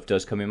important stuff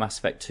does come in Mass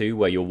Effect 2,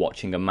 where you're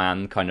watching a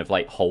man kind of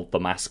like hold the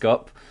mask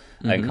up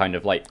and kind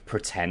of like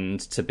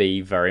pretend to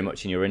be very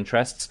much in your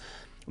interests.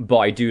 But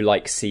I do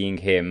like seeing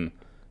him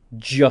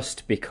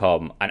just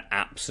become an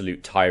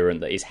absolute tyrant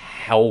that is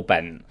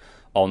hell-bent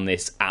on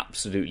this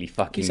absolutely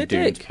fucking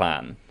doomed dick.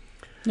 plan.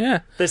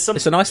 Yeah, There's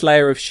it's a nice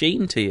layer of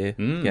sheen to your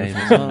game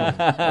as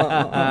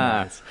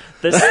well.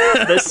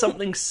 There's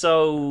something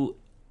so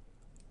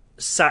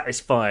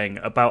satisfying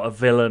about a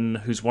villain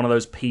who's one of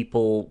those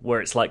people where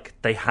it's like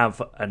they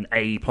have an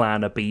A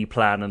plan, a B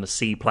plan, and a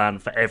C plan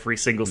for every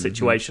single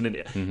situation. And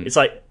it's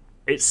like,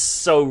 it's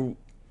so...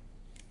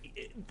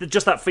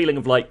 just that feeling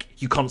of like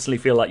you constantly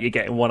feel like you're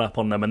getting one up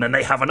on them, and then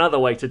they have another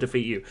way to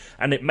defeat you,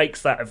 and it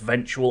makes that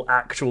eventual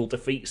actual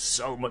defeat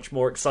so much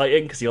more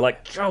exciting because you're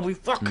like, oh, we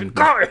fucking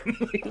got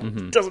him. He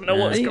doesn't know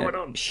what's going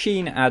on.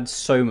 Sheen adds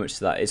so much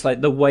to that. It's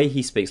like the way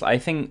he speaks. Like, I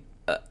think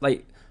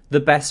like the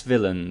best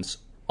villains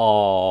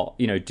are,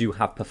 you know, do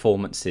have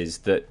performances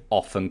that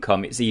often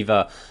come. It's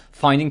either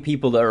finding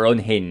people that are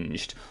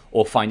unhinged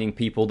or finding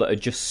people that are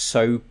just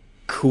so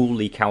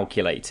coolly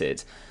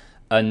calculated.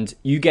 And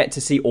you get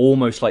to see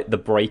almost like the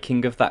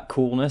breaking of that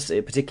coolness,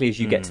 particularly as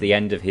you get to the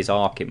end of his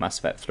arc in Mass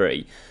Effect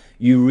 3.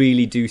 You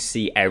really do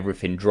see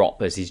everything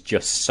drop as he's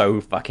just so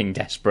fucking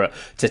desperate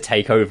to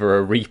take over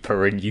a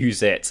Reaper and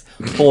use it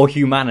for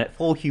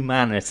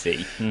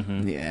humanity.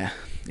 Yeah,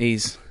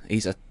 he's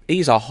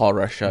a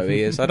horror show.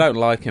 He is. I don't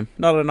like him.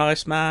 Not a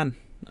nice man.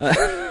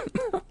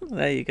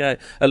 There you go.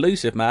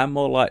 Elusive man,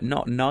 more like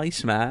not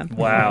nice man.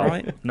 Wow,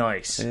 Right?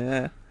 nice.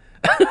 Yeah.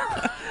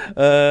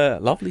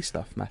 Lovely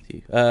stuff,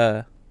 Matthew.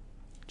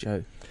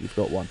 Joe, you've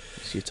got one.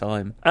 It's your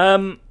time.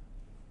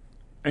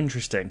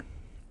 Interesting.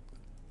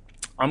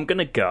 I'm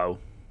gonna go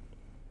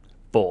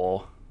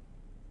for...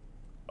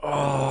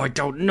 oh, I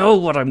don't know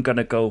what I'm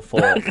gonna go for.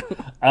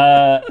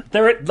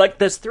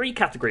 There's 3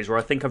 categories where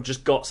I think I've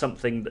just got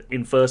something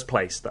in first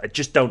place that I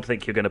just don't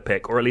think you're gonna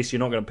pick, or at least you're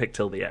not gonna pick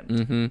till the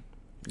end.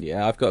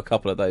 Yeah, I've got a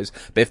couple of those,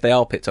 but if they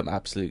are picked, I'm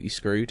absolutely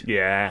screwed.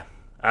 Yeah.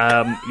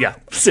 Yeah,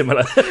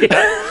 similar.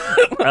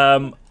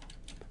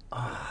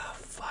 Oh,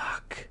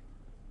 fuck.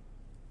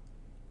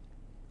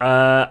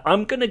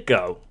 I'm gonna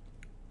go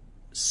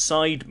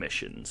side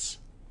missions.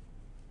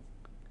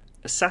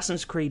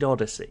 Assassin's Creed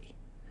Odyssey.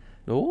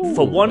 Ooh,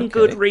 For one okay.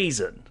 good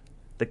reason.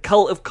 The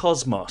Cult of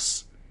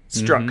Cosmos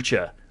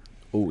structure.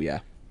 Oh, yeah.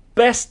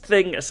 Best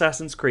thing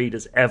Assassin's Creed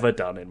has ever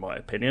done, in my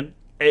opinion.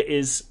 It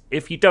is,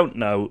 if you don't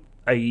know,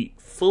 a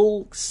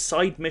full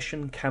side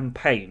mission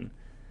campaign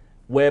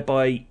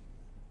whereby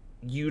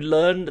you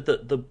learn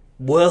that the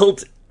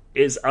world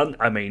is...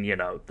 I mean, you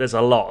know, there's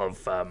a lot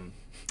of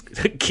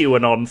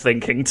QAnon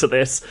thinking to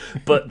this,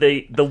 but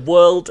the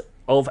world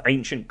of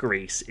ancient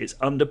Greece is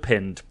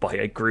underpinned by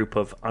a group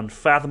of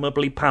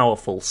unfathomably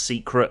powerful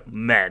secret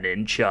men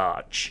in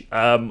charge.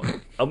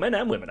 Men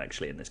and women,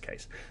 actually, in this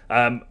case.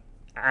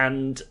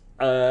 and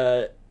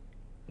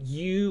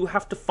you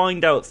have to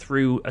find out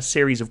through a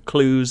series of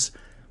clues,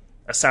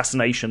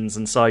 assassinations,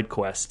 and side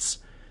quests,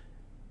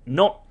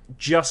 not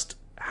just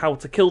how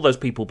to kill those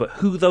people, but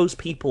who those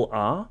people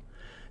are.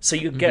 So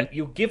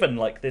you're given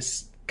like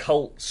this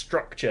cult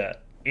structure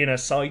in a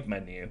side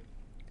menu,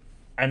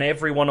 and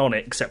everyone on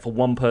it, except for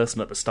one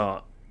person at the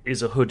start,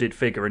 is a hooded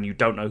figure, and you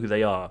don't know who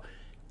they are.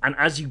 And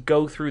as you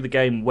go through the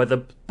game,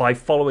 whether by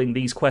following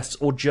these quests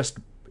or just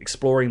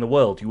exploring the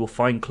world, you will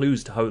find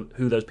clues to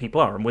who those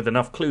people are. And with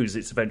enough clues,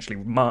 it's eventually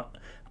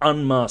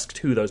unmasked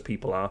who those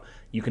people are.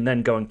 You can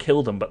then go and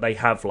kill them, but they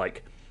have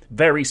like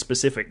very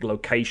specific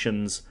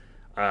locations,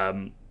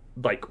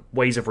 like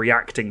ways of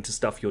reacting to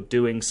stuff you're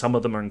doing. Some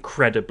of them are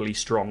incredibly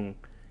strong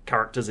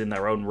characters in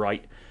their own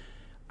right.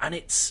 And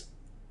it's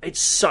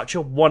such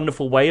a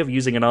wonderful way of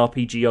using an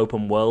RPG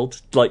open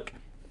world. Like,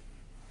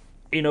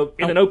 in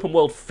an open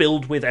world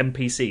filled with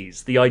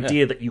NPCs, the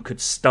idea that you could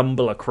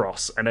stumble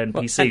across an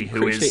NPC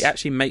who is... It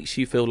actually makes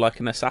you feel like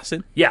an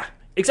assassin. Yeah,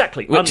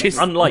 exactly.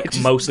 Unlike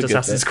most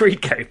Assassin's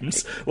Creed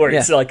games, where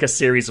it's like a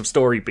series of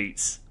story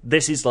beats.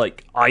 This is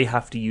like, I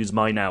have to use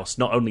my nous,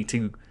 not only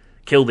to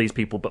kill these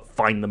people, but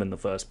find them in the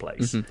first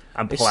place. And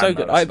plan It's so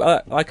good.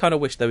 those. I kind of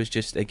wish there was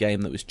just a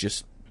game that was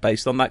just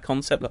based on that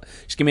concept. Like,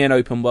 just give me an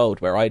open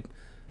world where I'm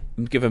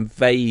given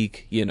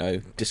vague,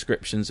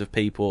 descriptions of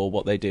people or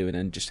what they do, and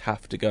then just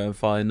have to go and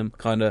find them.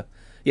 Kind of,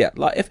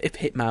 like if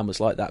Hitman was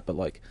like that, but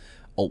like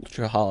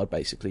ultra hard.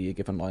 Basically, you're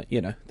given like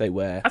they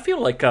wear. I feel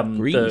like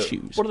green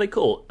shoes. What are they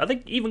called? Are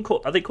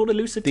they called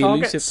elusive the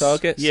targets? Elusive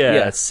targets.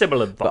 Yeah,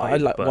 similar vibe.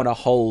 But I want a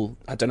whole.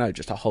 I don't know,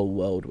 just a whole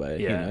world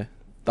where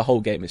the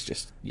whole game is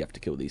just you have to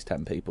kill these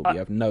 10 people. But you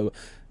have no.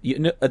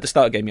 At the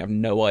start of the game, you have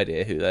no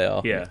idea who they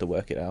are. Yeah. You have to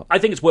work it out. I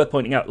think it's worth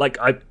pointing out. Like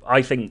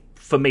I think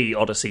for me,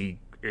 Odyssey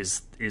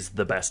is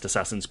the best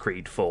Assassin's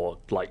Creed for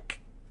like.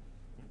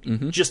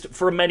 Just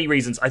for many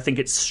reasons. I think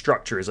its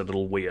structure is a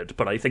little weird,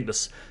 but I think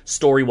this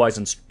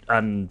story-wise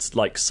and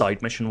like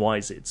side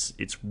mission-wise,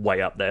 it's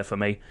way up there for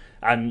me.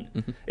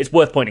 And it's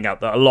worth pointing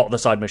out that a lot of the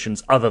side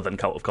missions, other than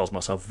Cult of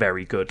Cosmos, are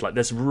very good. Like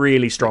there's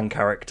really strong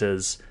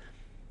characters.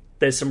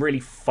 There's some really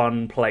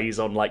fun plays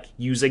on like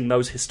using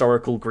those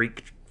historical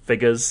Greek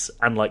figures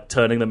and like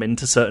turning them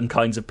into certain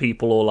kinds of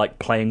people, or like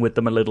playing with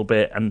them a little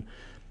bit. And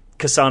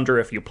Cassandra,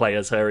 if you play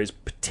as her, is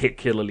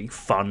particularly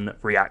fun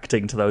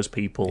reacting to those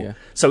people. Yeah.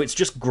 So it's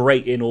just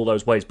great in all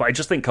those ways. But I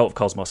just think Cult of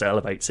Cosmos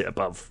elevates it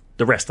above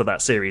the rest of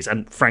that series,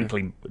 and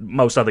frankly,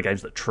 most other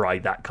games that try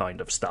that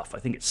kind of stuff. I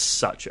think it's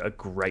such a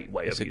great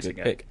way of using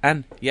it. Pick.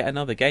 And yet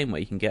another game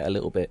where you can get a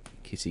little bit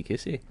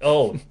kissy.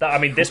 Oh,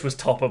 this was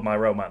top of my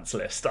romance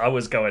list. I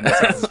was going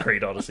Assassin's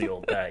Creed Odyssey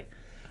all day.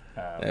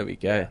 There we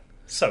go.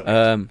 So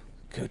good.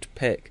 Good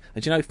pick.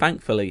 And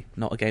thankfully,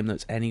 not a game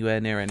that's anywhere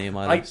near any of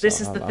my lists.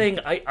 This is the thing.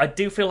 I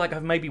do feel like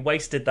I've maybe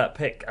wasted that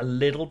pick a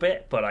little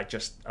bit, but I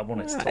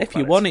wanted to talk about it. If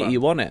you want it, you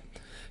want it.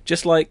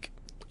 Just like,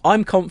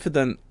 I'm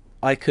confident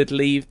I could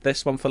leave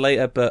this one for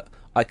later, but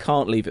I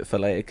can't leave it for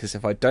later, because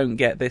if I don't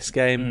get this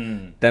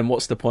game, then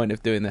what's the point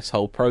of doing this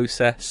whole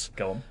process?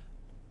 Go on.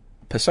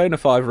 Persona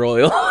 5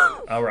 Royal.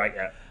 All right,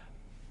 yeah.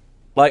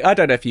 Like, I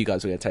don't know if you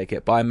guys are going to take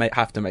it, but I may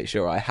have to make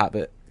sure I have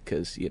it,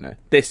 because,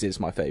 this is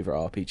my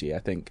favourite RPG, I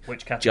think.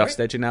 Which category? Just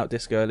edging out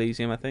Disco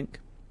Elysium, I think.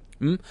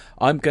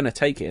 I'm going to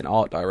take it in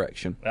art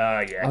direction.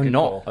 Yeah. Oh, good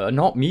call.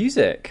 not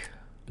music.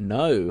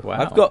 No.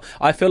 Wow.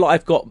 I feel like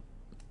I've got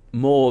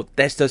more...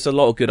 There's a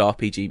lot of good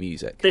RPG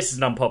music. This is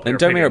an unpopular And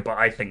don't opinion, me- but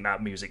I think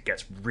that music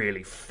gets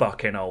really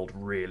fucking old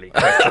really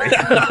quickly.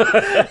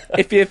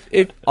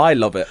 If I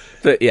love it.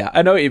 But yeah,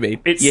 I know what you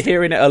mean. It's- You're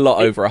hearing it a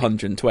lot over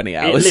 120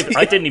 hours.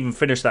 I didn't even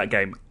finish that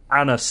game.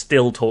 Anna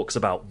still talks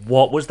about,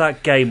 what was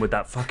that game with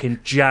that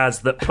fucking jazz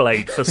that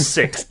played for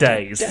 6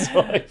 days?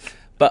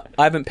 But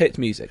I haven't picked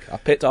music. I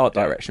picked art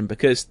direction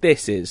because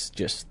this is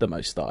just the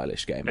most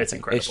stylish game. I It's think.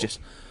 incredible. It's just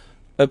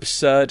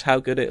absurd how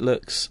good it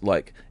looks.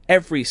 Like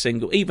every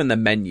single, even the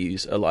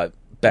menus are like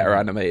better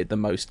animated than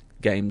most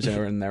games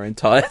are in their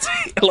entirety.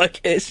 Like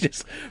it's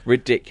just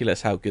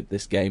ridiculous how good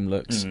this game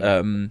looks.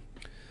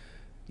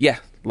 Yeah,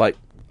 like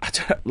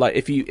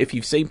if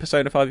you've seen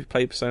Persona 5, you've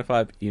played Persona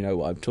 5, you know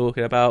what I'm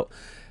talking about.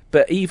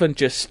 But even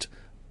just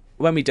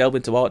when we delve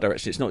into art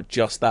direction, it's not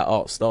just that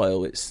art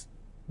style. It's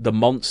the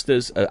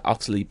monsters are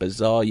utterly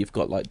bizarre. You've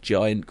got like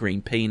giant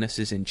green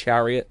penises in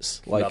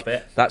chariots. Like Love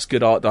it. that's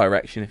good art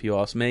direction, if you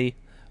ask me.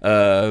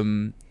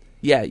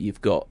 Yeah, you've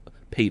got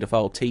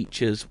paedophile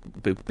teachers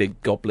with big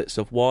goblets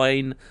of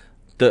wine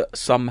that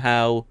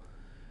somehow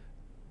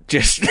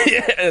just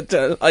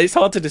it's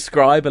hard to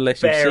describe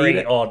unless you've seen Very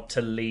it. odd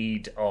to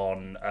lead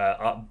on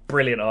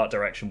brilliant art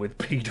direction with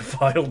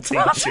paedophile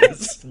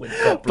teachers. With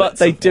goblets But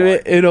they of do wine.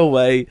 it in a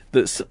way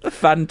that's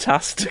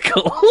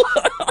fantastical.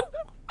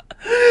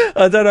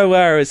 I don't know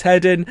where I was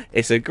heading.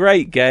 It's a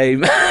great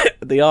game.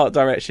 The art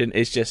direction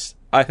is just,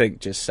 I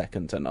think, just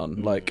second to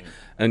none. Like,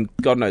 and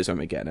God knows when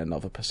we're getting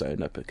another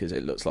Persona, because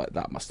it looks like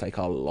that must take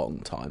a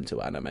long time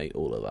to animate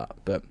all of that.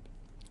 But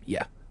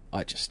yeah,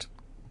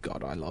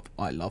 God,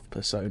 I love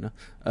Persona.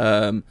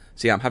 So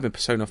yeah, I'm having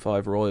Persona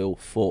 5 Royal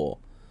for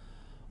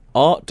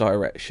art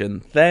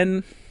direction,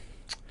 then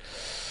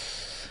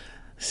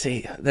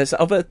see,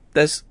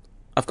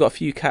 I've got a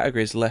few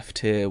categories left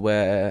here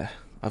where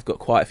I've got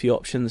quite a few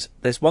options.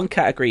 There's one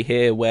category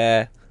here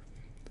where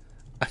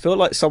I feel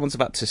like someone's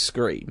about to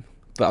scream,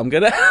 but I'm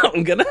gonna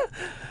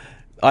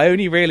I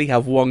only really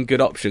have one good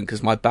option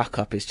because my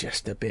backup is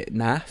just a bit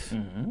naff.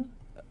 Mm-hmm.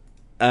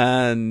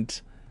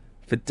 And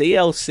for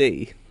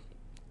DLC,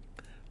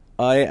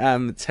 I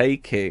am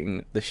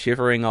taking the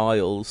Shivering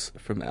Isles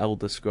from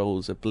Elder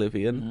Scrolls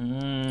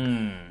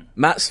Oblivion.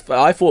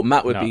 I thought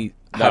Matt would be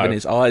having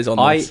his eyes on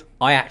this.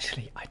 I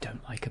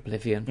don't like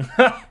Oblivion.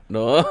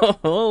 No,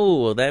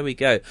 well, there we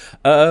go.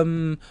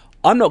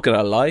 I'm not going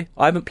to lie,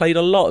 I haven't played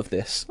a lot of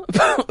this,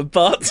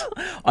 but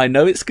I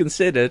know it's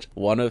considered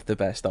one of the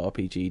best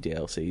RPG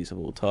DLCs of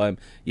all time.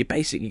 You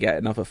basically get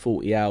another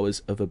 40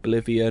 hours of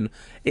Oblivion.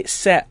 It's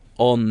set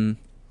on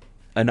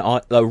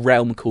a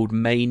realm called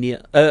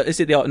Mania. It's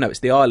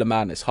the Isle of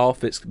Madness. Half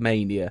of it's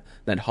Mania,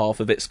 then half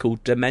of it's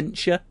called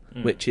Dementia,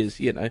 which is,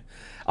 a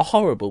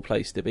horrible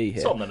place to be here.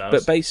 It's on the nose.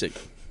 But basic.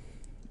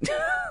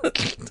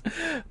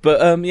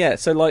 But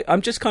so like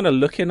I'm just kind of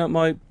looking at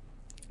my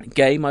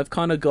game. I've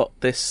kind of got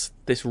this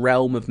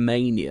realm of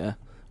Mania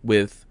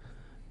with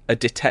a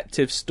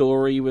detective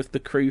story with the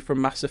crew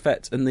from Mass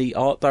Effect and the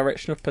art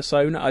direction of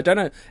Persona. I don't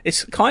know.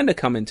 It's kind of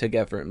coming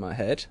together in my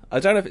head.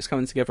 I don't know if it's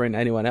coming together in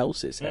anyone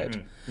else's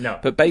head. No.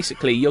 But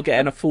basically, you're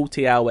getting a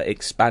 40-hour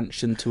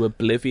expansion to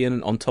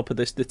Oblivion on top of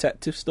this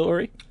detective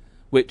story,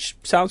 which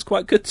sounds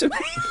quite good to me.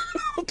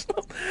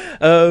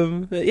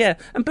 But yeah,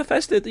 and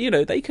Bethesda,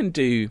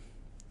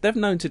 they're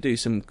known to do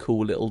some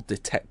cool little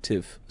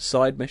detective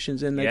side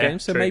missions in their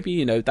games, so true.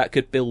 maybe that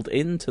could build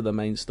into the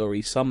main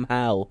story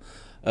somehow.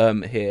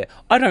 Here,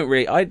 I'm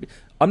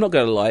not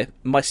going to lie,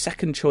 my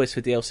second choice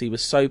for DLC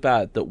was so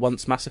bad that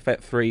once Mass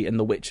Effect 3 and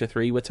The Witcher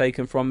 3 were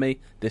taken from me,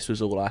 this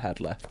was all I had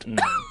left.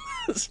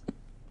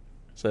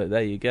 So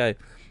there you go.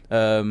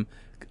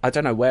 I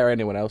don't know where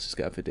anyone else is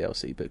going for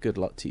DLC, but good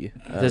luck to you.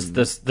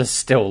 There's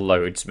still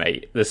loads,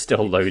 mate. There's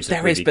still loads.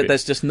 There is, but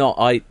there's just none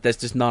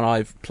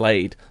I've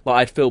played. Like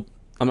I'd feel.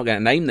 I'm not going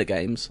to name the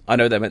games. I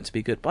know they're meant to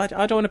be good, but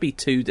I don't want to be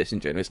too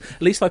disingenuous.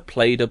 At least I've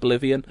played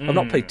Oblivion. I've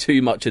not played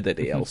too much of the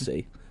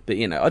DLC. But,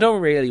 I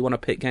don't really want to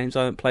pick games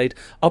I haven't played.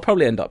 I'll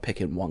probably end up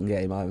picking one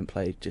game I haven't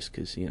played just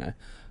because,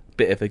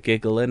 bit of a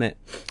giggle in it.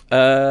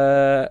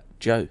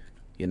 Joe,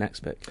 your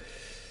next pick.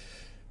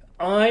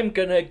 I'm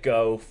going to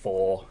go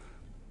for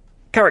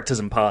Characters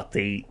and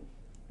Party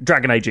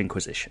Dragon Age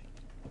Inquisition.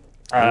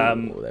 There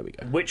we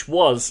go. Which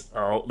was...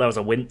 Oh, that was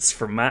a wince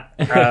from Matt.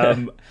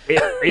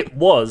 It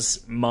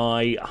was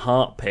my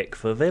heart pick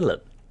for villain.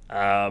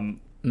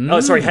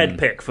 Head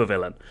pick for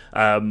villain.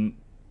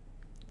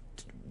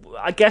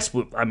 I guess,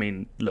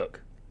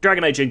 look,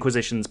 Dragon Age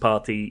Inquisition's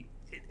party,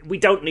 we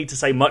don't need to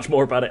say much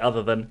more about it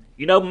other than,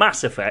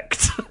 Mass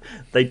Effect.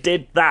 They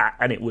did that,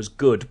 and it was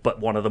good,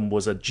 but one of them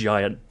was a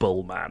giant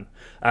bull man.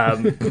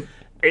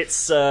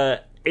 It's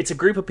a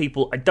group of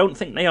people, I don't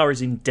think they are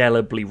as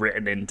indelibly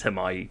written into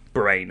my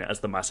brain as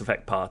the Mass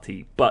Effect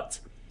party, but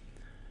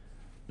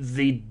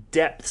the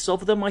depths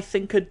of them, I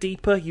think, are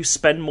deeper. You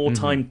spend more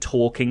time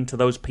talking to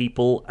those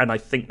people, and I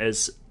think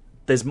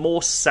there's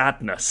more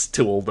sadness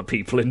to all the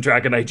people in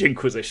Dragon Age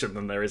Inquisition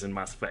than there is in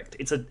Mass Effect.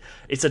 It's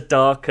a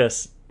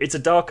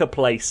darker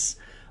place,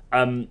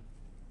 and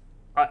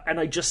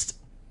I just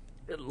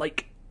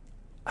like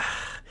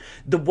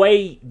the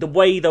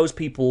way those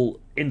people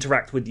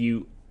interact with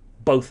you,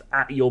 both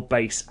at your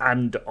base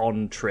and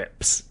on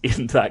trips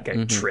in that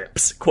game.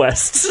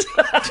 Quests.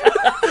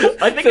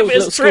 I think of it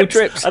as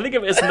trips. I think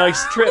of it as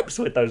nice trips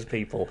with those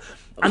people,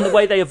 and the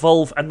way they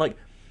evolve, and like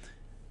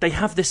they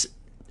have this.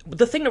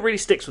 The thing that really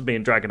sticks with me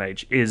in Dragon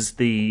Age is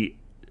the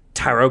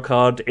tarot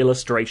card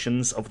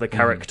illustrations of the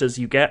characters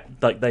you get.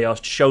 Like, they are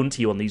shown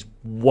to you on these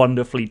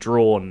wonderfully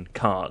drawn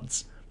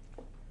cards.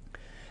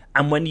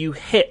 And when you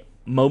hit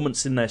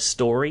moments in their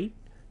story,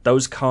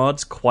 those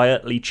cards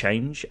quietly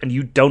change, and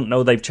you don't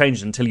know they've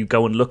changed until you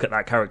go and look at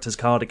that character's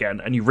card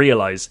again, and you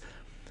realise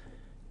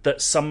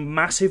that some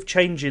massive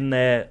change in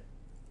their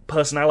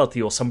personality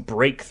or some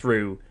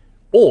breakthrough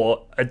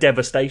or a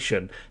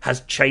devastation has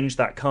changed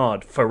that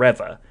card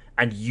forever.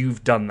 And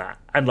you've done that,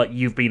 and like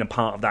you've been a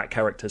part of that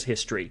character's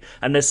history.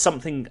 And there's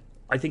something,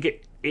 I think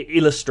it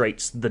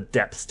illustrates the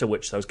depths to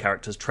which those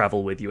characters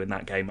travel with you in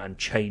that game and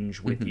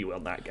change with you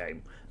on that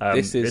game.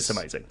 It's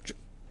amazing.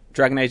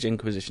 Dragon Age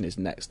Inquisition is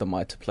next on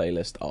my to-play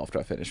list after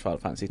I finish Final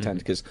Fantasy X,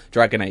 because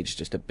Dragon Age is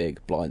just a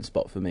big blind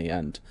spot for me,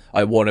 and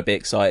I want to be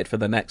excited for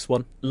the next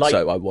one.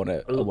 So I want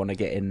to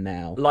get in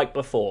now. Like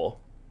before,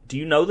 do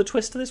you know the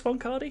twist to this one,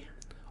 Cardi?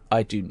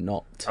 I do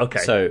not. Okay.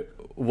 So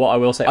what I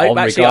will say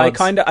I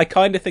kind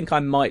of think I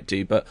might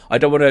do, but I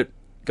don't want to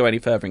go any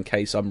further in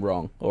case I'm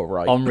wrong or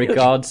right. On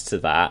regards to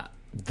that,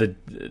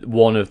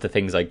 one of the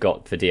things I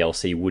got for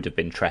DLC would have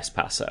been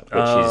Trespasser,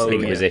 which is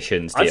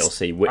Inquisition's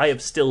DLC. Which I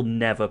have still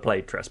never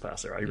played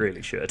Trespasser. I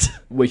really should.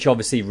 Which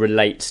obviously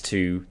relates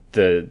to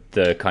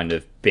the kind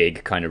of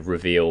big kind of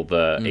reveal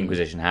that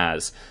Inquisition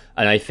has,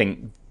 and I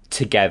think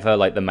together,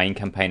 like the main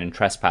campaign and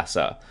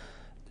Trespasser,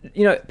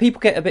 you know, people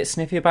get a bit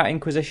sniffy about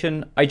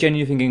Inquisition. I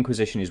genuinely think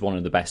Inquisition is one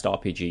of the best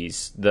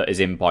RPGs that is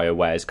in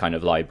BioWare's kind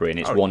of library, and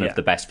it's one of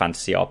the best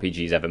fantasy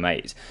RPGs ever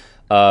made.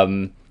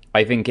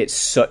 I think it's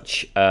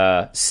such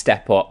a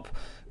step up.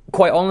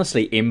 Quite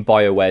honestly, in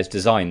BioWare's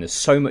design, there's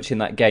so much in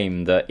that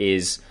game that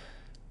is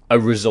a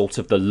result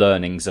of the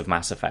learnings of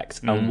Mass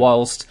Effect. And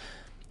whilst,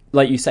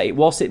 like you say,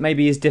 whilst it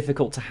maybe is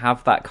difficult to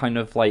have that kind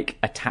of like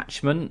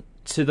attachment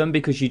to them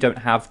because you don't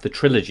have the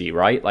trilogy,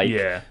 right? Like,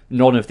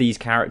 none of these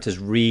characters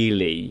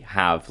really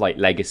have like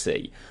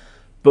legacy.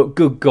 But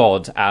good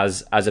God,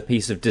 as a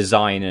piece of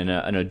design and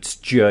a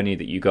journey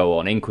that you go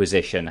on,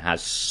 Inquisition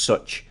has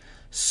such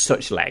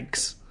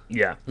legs.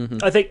 Yeah,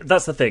 I think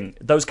that's the thing.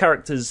 Those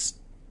characters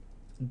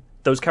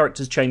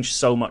change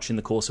so much in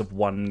the course of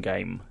one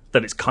game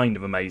that it's kind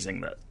of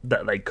amazing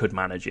that they could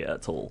manage it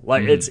at all.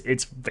 Like it's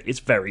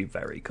very,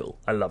 very cool.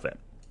 I love it.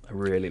 I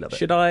really love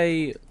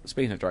it.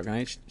 Speaking of Dragon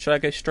Age, should I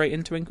go straight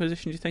into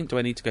Inquisition, do you think? Do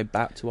I need to go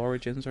back to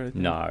Origins or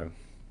anything? No.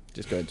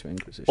 Just go into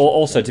Inquisition.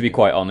 Also, to be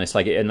quite honest,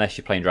 like unless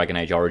you're playing Dragon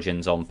Age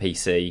Origins on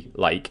PC,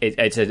 like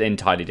it's an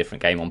entirely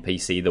different game on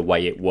PC. The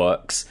way it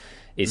works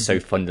is so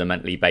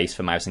fundamentally based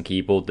for mouse and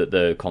keyboard that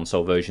the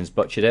console versions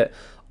butchered it.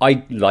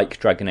 I like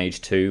Dragon Age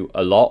 2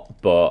 a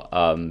lot, but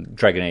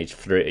Dragon Age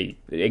 3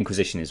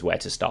 Inquisition is where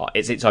to start.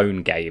 It's its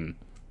own game.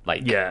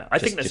 Like, I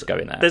think just go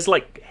in there. There's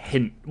like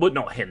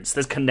not hints.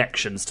 There's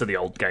connections to the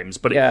old games,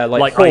 but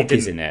like Hawk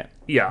is in it.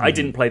 Yeah, I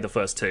didn't play the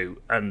first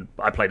two, and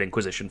I played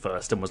Inquisition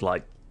first, and was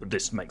like,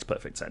 "This makes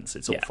perfect sense.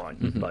 It's all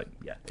fine." Like,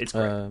 it's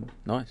great.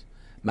 Nice,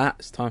 Matt.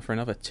 It's time for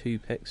another 2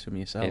 picks from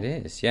yourself. It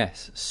is,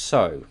 yes.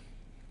 So,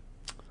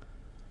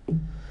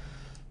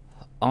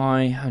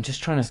 I'm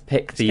just trying to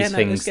pick these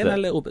things. It's getting a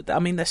little bit. I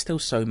mean, there's still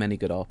so many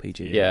good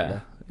RPGs. Yeah,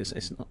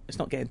 it's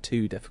not getting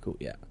too difficult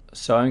yet.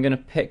 So I'm going to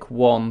pick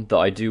one that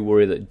I do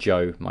worry that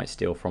Joe might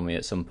steal from me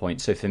at some point.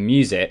 So for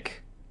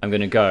music, I'm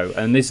going to go.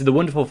 And this is the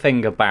wonderful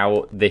thing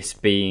about this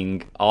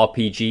being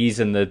RPGs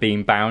and there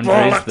being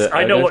boundaries.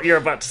 I know what you're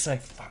about to say.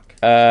 Fuck.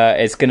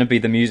 It's going to be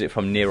the music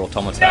from Nier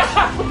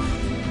Automata.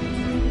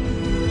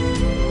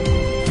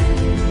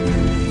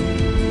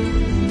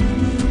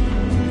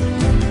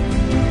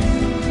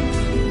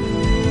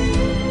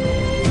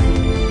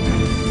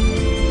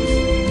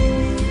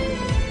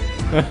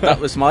 That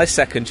was my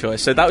second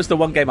choice. So that was the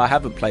one game I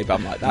haven't played, but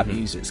I'm like, that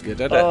music's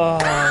good, isn't it?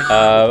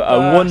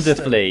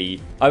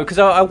 Wonderfully. Because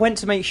I went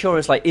to make sure,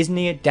 it's like, is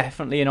Nier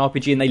definitely an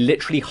RPG? And they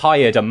literally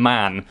hired a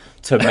man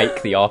to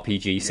make the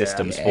RPG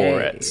systems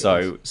for it.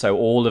 So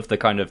all of the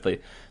kind of the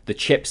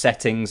chip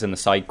settings and the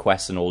side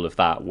quests and all of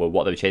that were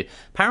what they were changing.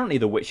 Apparently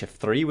The Witcher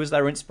 3 was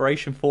their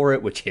inspiration for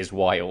it, which is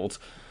wild.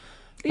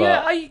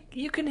 But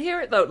you can hear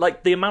it though,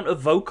 like the amount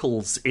of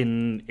vocals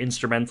in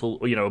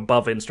instrumental,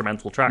 above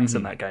instrumental tracks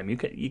in that game.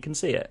 You can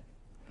see it.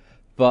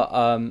 But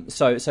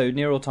so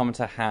Nier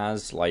Automata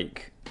has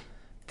like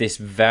this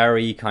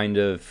very kind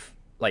of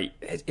like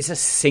it's a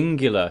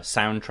singular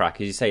soundtrack,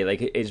 as you say.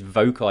 Like it's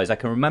vocalized. I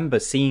can remember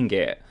seeing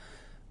it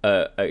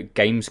at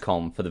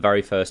Gamescom for the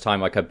very first time.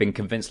 Like I've been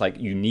convinced, like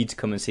you need to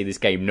come and see this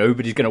game.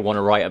 Nobody's going to want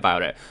to write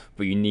about it,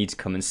 but you need to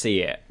come and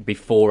see it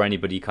before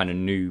anybody kind of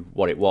knew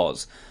what it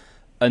was.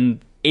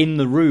 And in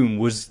the room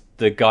was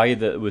the guy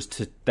that was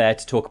there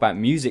to talk about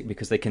music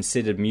because they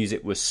considered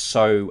music was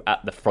so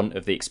at the front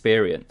of the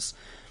experience.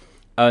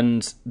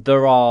 And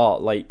there are,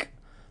 like,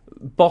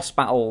 boss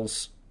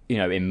battles,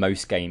 in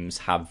most games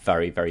have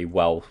very, very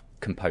well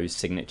composed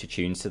signature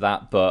tunes to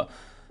that, but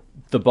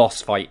the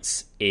boss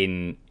fights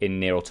in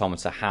Nier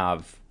Automata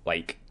have,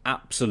 like,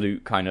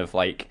 absolute kind of,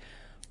 like,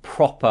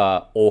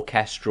 proper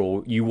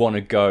orchestral, you want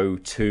to go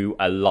to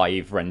a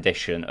live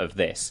rendition of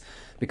this.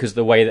 Because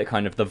the way that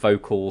kind of the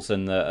vocals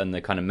and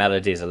the kind of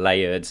melodies are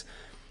layered,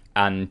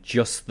 and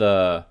just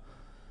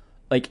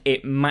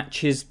it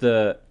matches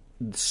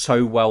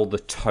so well the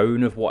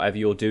tone of whatever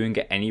you're doing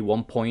at any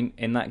one point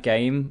in that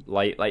game.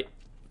 Like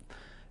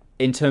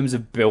in terms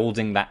of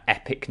building that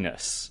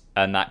epicness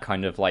and that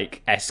kind of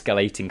like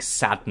escalating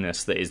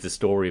sadness that is the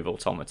story of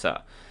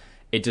Automata,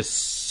 it does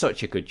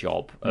such a good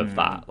job of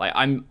that. Like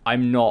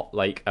I'm not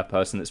like a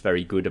person that's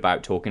very good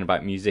about talking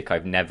about music.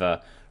 I've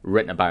never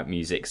written about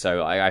music,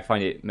 so I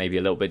find it maybe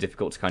a little bit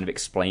difficult to kind of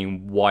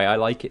explain why I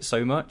like it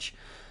so much.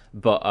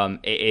 But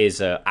it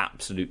is a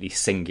absolutely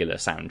singular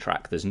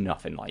soundtrack. There's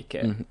nothing like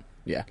it. Mm-hmm.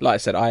 Yeah, like I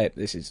said,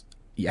 this is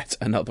yet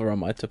another on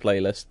my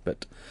playlist,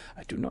 but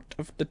I do not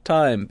have the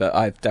time. But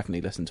I've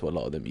definitely listened to a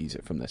lot of the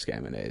music from this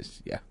game, and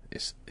it's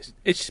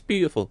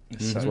beautiful.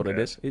 That's what it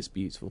is. It's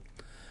beautiful.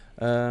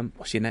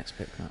 What's your next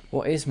pick, Matt?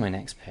 What is my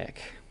next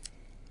pick?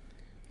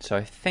 So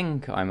I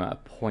think I'm at a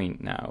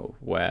point now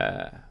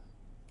where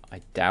I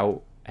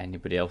doubt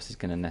anybody else is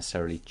going to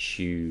necessarily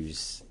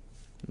choose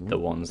the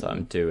ones that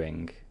I'm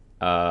doing.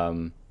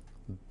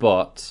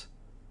 But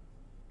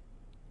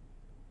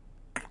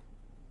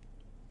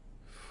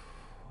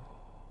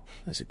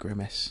there's a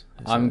grimace.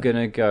 I'm going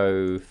to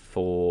go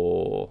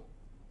for...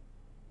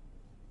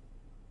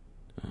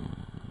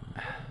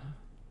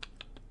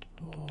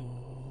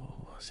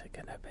 what's it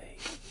going to be?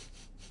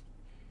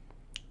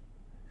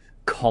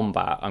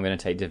 combat, I'm going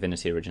to take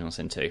Divinity Original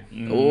Sin 2.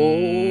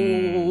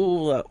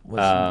 Oh,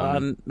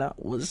 that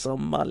was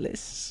on my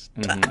list.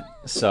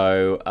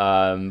 So,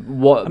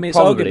 what? I mean, it's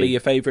probably, arguably your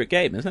favourite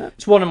game, isn't it?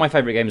 It's one of my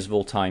favourite games of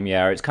all time.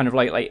 Yeah, it's kind of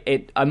like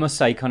it. I must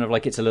say, kind of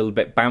like it's a little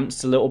bit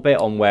bounced a little bit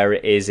on where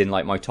it is in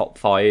like my top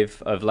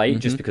 5 of late,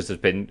 just because there's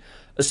been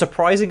a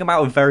surprising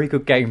amount of very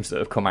good games that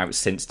have come out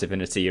since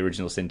Divinity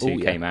Original Sin 2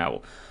 came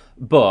out.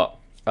 But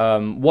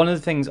one of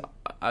the things,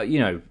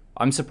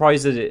 I'm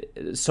surprised that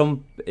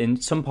in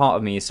some part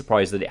of me is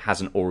surprised that it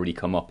hasn't already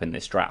come up in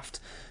this draft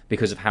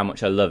because of how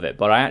much I love it.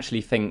 But I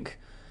actually think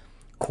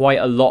quite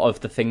a lot of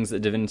the things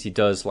that Divinity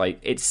does, like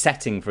its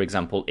setting, for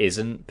example,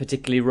 isn't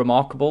particularly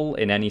remarkable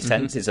in any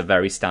sense. It's a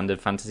very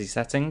standard fantasy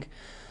setting.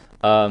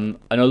 And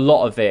a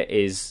lot of it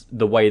is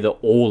the way that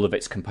all of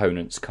its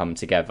components come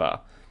together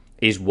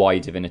is why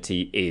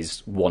Divinity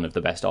is one of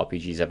the best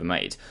RPGs ever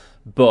made.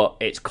 But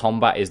its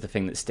combat is the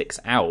thing that sticks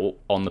out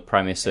on the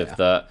premise of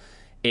that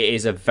it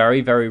is a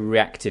very, very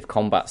reactive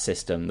combat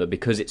system that,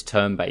 because it's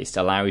turn-based,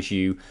 allows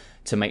you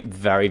to make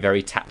very,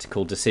 very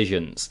tactical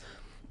decisions.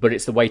 But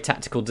it's the way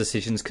tactical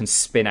decisions can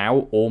spin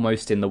out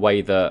almost in the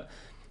way that...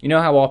 You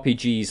know how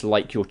RPGs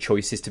like your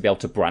choices to be able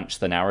to branch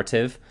the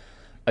narrative?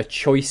 A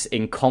choice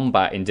in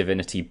combat in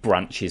Divinity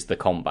branches the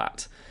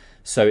combat.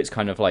 So it's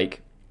kind of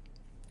like...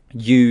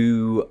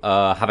 You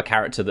have a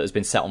character that has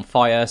been set on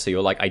fire, so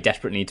you're like, I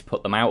desperately need to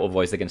put them out,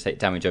 otherwise they're going to take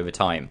damage over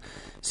time.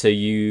 So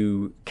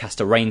you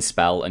cast a rain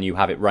spell and you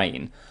have it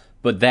rain.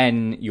 But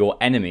then your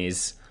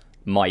enemies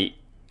might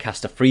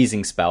cast a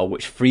freezing spell,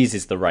 which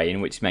freezes the rain,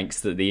 which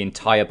makes that the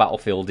entire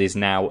battlefield is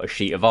now a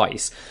sheet of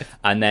ice.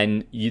 And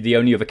then the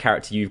only other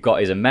character you've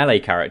got is a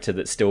melee character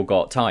that's still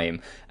got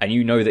time. And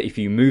you know that if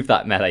you move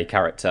that melee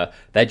character,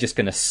 they're just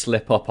going to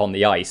slip up on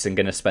the ice and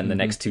going to spend the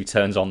next 2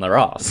 turns on their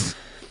ass.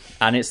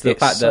 And it's the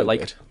fact that,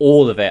 like, good.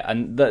 All of it,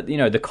 and that,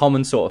 the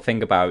common sort of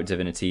thing about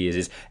Divinity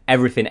is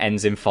everything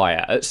ends in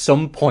fire. At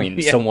some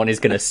point, someone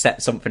is going to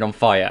set something on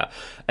fire,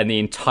 and the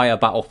entire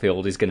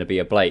battlefield is going to be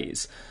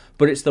ablaze.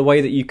 But it's the way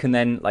that you can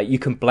then, like, you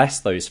can bless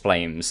those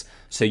flames,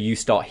 so you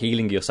start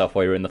healing yourself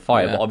while you're in the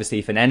fire. But obviously,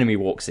 if an enemy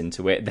walks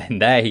into it, then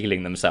they're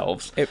healing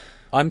themselves.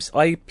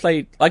 I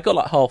got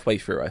like halfway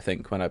through, I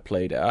think, when I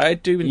played it. I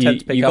do intend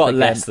to pick up. You got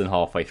less than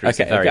halfway through.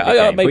 Okay, it's a very good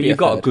game, but you've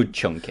got a good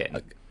chunk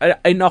in.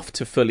 Enough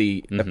to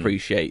fully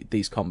appreciate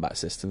these combat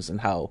systems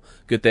and how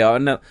good they are.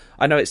 And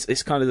I know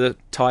it's kind of the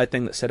tired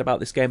thing that's said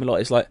about this game a lot.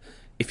 It's like,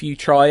 if you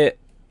try it,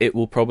 it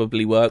will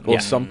probably work, or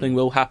something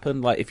will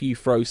happen. Like, if you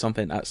throw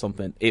something at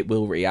something, it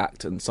will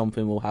react and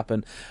something will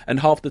happen. And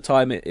half the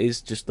time it is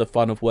just the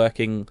fun of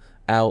working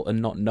out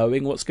and not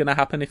knowing what's going to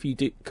happen if you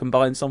do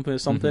combine something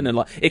with something. And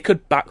like, it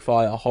could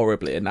backfire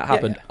horribly, and that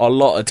happened a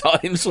lot of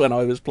times when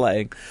I was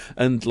playing.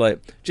 And like,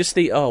 just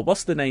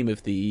what's the name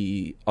of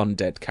the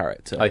undead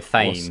character? Oh,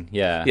 Thane.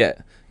 Yeah,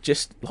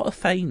 just a lot of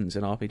Thanes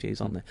in RPGs,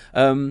 aren't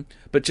there?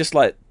 But just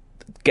like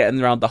getting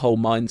around the whole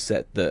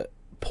mindset that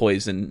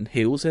poison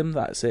heals him,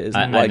 that's it,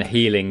 isn't it? And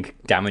healing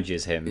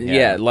damages him.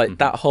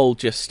 That whole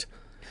just...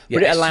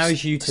 But it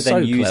allows you to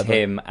then use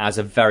him as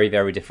a very,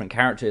 very different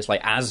character. It's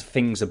like, as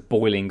things are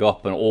boiling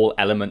up and all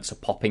elements are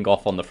popping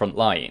off on the front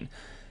line,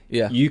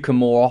 you can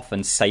more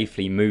often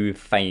safely move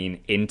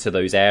Thane into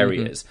those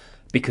areas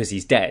because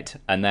he's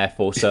dead, and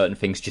therefore certain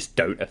things just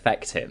don't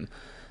affect him.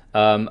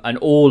 And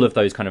all of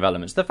those kind of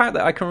elements. The fact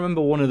that I can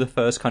remember one of the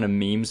first kind of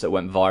memes that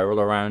went viral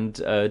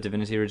around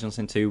Divinity Original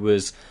Sin 2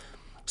 was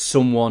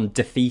someone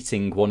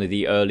defeating one of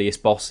the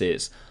earliest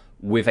bosses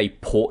with a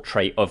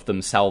portrait of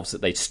themselves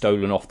that they'd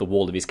stolen off the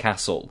wall of his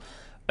castle,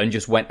 and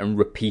just went and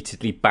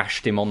repeatedly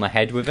bashed him on the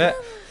head with it.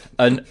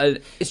 And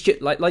it's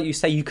just like you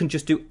say, you can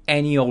just do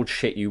any old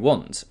shit you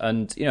want.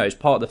 And it's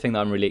part of the thing that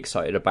I'm really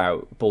excited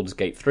about Baldur's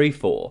Gate 3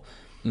 for,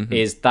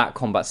 is that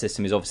combat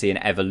system is obviously an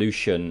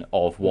evolution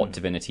of what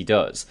Divinity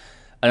does.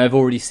 And I've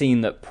already seen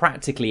that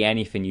practically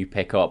anything you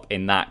pick up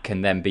in that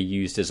can then be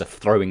used as a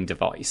throwing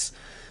device.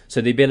 So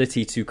the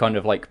ability to kind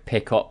of like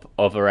pick up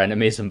other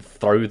enemies and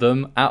throw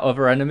them at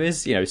other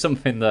enemies,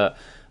 something that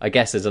I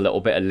guess is a little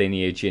bit of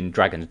lineage in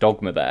Dragon's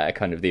Dogma there,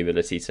 kind of the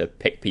ability to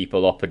pick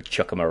people up and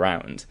chuck them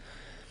around.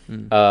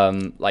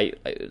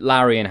 Like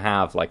Larian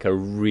have like a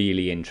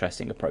really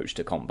interesting approach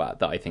to combat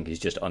that I think is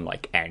just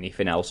unlike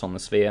anything else on the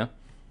Sphere.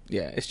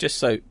 Yeah, it's just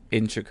so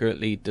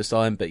intricately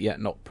designed, but yet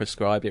not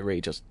prescribed. It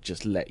really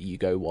just let you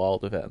go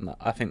wild with it, and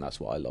I think that's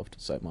what I loved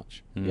so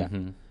much. Yeah.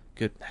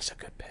 Good. That's a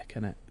good pick,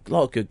 isn't it? A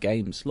lot of good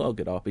games, a lot of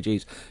good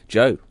RPGs.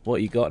 Joe,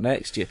 what you got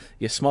next?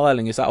 You're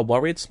smiling. Is that a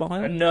worried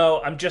smile?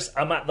 No, I'm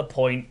at the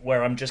point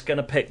where I'm just going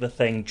to pick the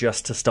thing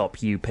just to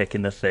stop you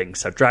picking the thing.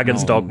 So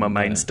Dragon's Dogma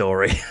main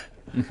story.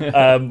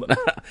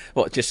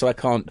 What, just so I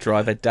can't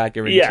drive a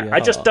dagger into your heart? I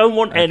just don't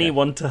want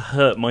anyone to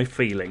hurt my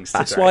feelings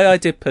That's why I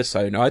did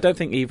Persona. I don't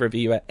think either of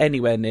you are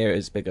anywhere near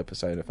as big a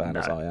Persona fan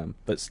as I am,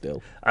 but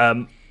still.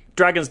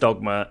 Dragon's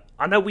Dogma,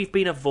 I know we've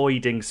been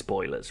avoiding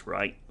spoilers,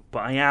 right?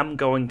 But I am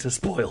going to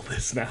spoil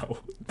this now,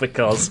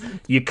 because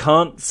you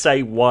can't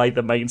say why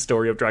the main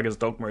story of Dragon's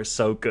Dogma is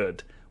so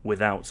good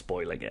without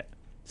spoiling it.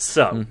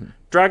 So,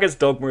 Dragon's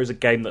Dogma is a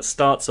game that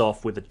starts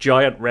off with a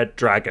giant red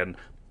dragon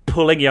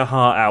pulling your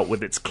heart out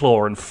with its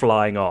claw and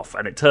flying off,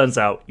 and it turns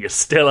out you're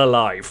still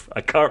alive.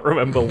 I can't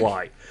remember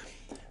why.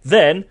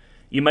 Then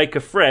you make a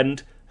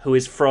friend who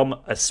is from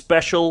a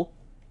special,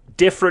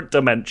 different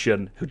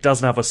dimension who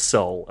doesn't have a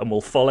soul and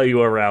will follow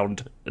you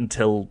around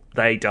until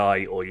they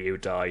die or you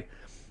die.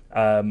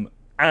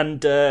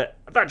 And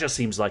that just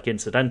seems like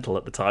incidental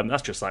at the time.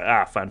 That's just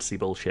like, fantasy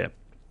bullshit.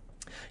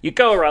 You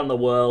go around the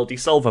world, you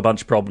solve a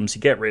bunch of problems,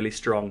 you get really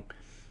strong.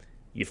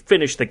 You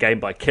finish the game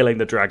by killing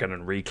the dragon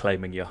and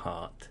reclaiming your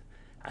heart.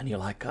 And you're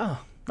like,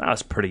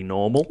 that's pretty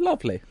normal.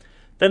 Lovely.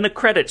 Then the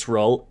credits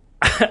roll,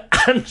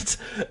 and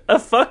a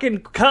fucking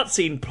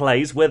cutscene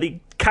plays where the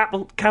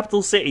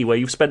capital city, where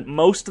you've spent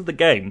most of the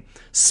game,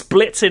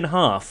 splits in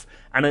half,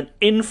 and an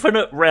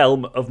infinite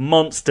realm of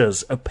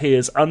monsters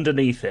appears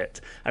underneath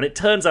it. And it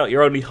turns out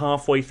you're only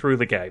halfway through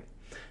the game.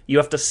 You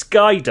have to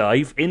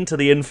skydive into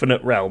the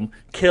infinite realm,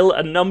 kill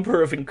a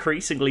number of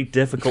increasingly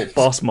difficult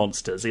boss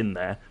monsters in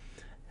there,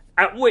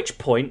 at which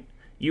point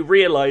you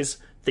realise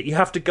that you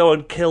have to go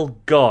and kill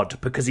God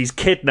because he's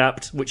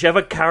kidnapped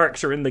whichever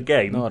character in the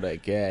game Not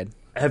again.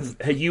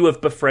 you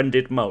have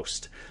befriended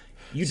most.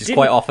 Which is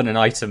quite often an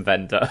item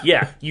vendor.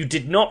 Yeah, you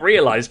did not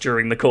realise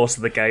during the course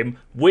of the game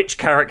which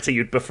character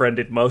you'd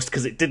befriended most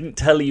because it didn't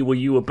tell you where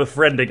you were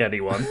befriending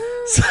anyone.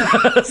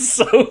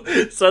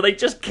 So they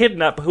just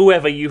kidnap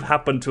whoever you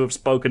happen to have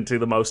spoken to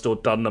the most or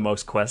done the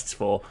most quests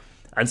for.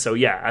 And so,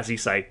 yeah, as you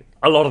say,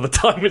 a lot of the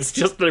time it's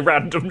just a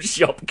random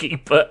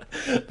shopkeeper.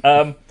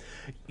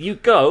 You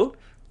go,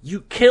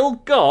 you kill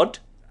God,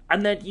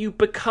 and then you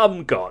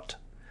become God.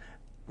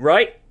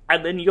 Right?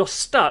 And then you're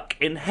stuck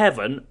in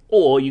heaven,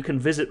 or you can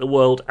visit the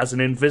world as an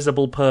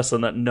invisible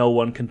person that no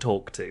one can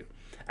talk to.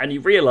 And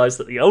you realise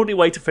that the only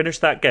way to finish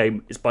that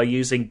game is by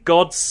using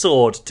God's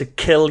sword to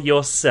kill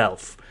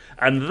yourself.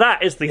 And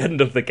that is the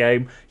end of the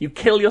game. You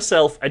kill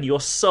yourself and your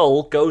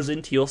soul goes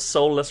into your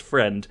soulless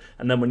friend.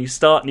 And then when you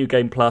start New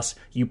Game Plus,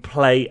 you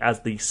play as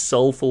the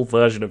soulful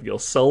version of your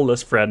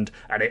soulless friend.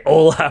 And it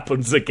all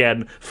happens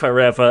again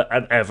forever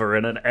and ever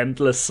in an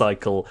endless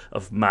cycle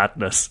of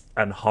madness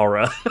and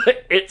horror.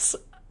 It's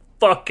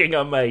fucking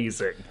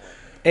amazing.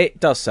 It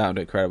does sound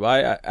incredible.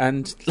 I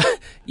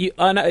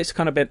know it's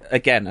kind of been,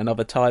 again,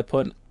 another tie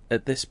point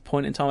at this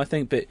point in time, I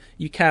think. But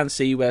you can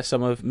see where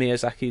some of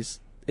Miyazaki's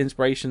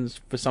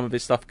inspirations for some of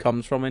his stuff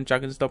comes from in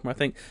Dragon's Dogma, I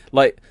think.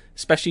 Like,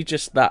 especially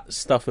just that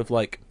stuff of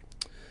like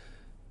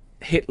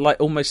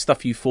almost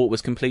stuff you thought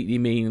was completely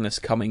meaningless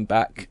coming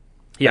back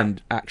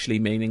and actually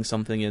meaning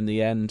something in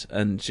the end,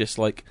 and just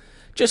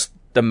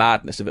the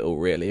madness of it all,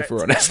 really, if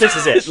we're honest. This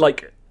is it.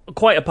 Like,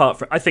 quite apart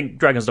from, I think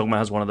Dragon's Dogma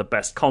has one of the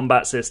best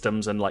combat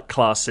systems and like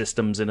class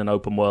systems in an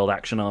open world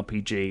action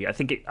RPG. I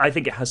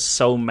think it has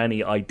so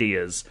many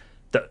ideas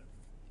that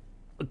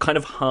kind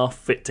of half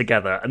fit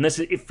together, and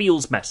it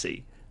feels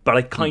messy. But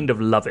I kind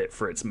of love it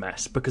for its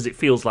mess, because it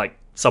feels like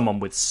someone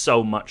with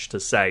so much to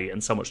say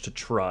and so much to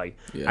try,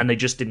 and they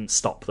just didn't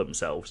stop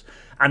themselves.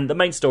 And the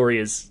main story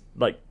is,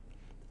 like,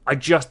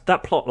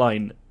 that plot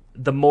line,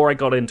 the more I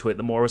got into it,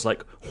 the more I was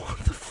like, what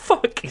the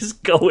fuck is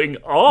going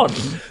on?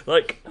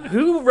 Like,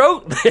 who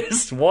wrote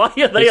this? Why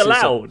are they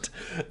allowed?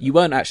 You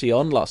weren't actually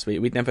on last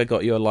week. We'd never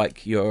got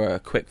your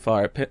quick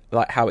fire,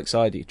 like, how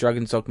excited you.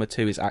 Dragon's Dogma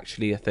 2 is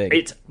actually a thing.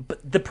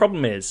 But the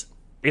problem is,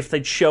 if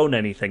they'd shown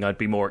anything, I'd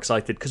be more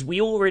excited, because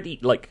we already,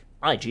 like,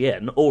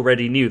 IGN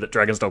already knew that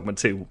Dragon's Dogma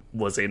 2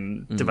 was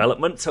in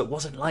development, so it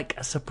wasn't, like,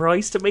 a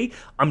surprise to me.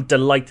 I'm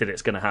delighted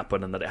it's going to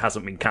happen and that it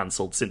hasn't been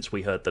cancelled since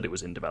we heard that it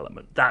was in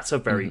development. That's a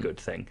very good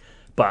thing.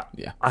 But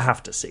I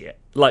have to see it.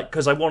 Like,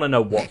 because I want to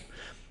know what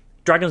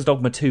Dragon's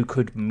Dogma 2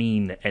 could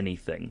mean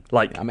anything.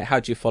 Like, I mean, how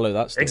do you follow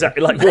that story?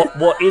 Exactly. Like,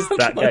 what is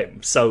that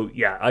game? So,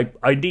 yeah,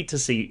 I need to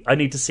see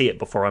it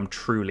before I'm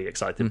truly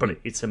excited, but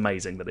it's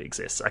amazing that it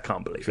exists. I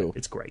can't believe it.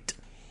 It's great.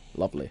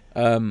 Lovely.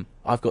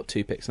 I've got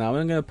 2 picks now.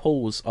 I'm going to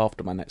pause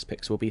after my next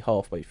pick, so we'll be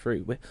halfway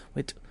through.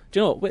 Do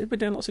you know what? We're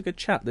doing lots of good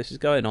chat. This is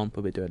going on,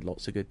 but we're doing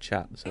lots of good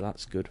chat, so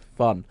that's good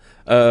fun.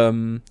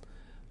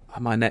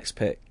 My next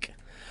pick.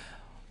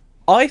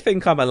 I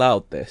think I'm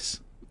allowed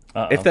this.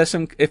 Uh-oh. If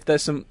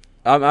there's some,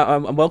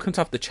 I'm welcome to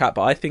have the chat,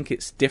 but I think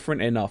it's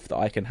different enough that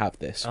I can have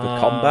this for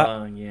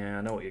combat. Yeah,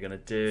 I know what you're going to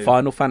do.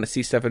 Final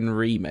Fantasy VII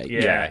Remake.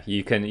 Yeah,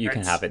 you can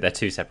have it. They're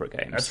 2 separate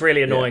games. That's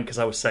really annoying, because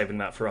I was saving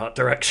that for art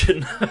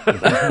direction.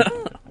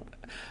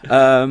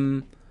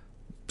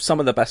 Some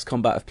of the best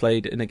combat I've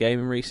played in a game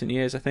in recent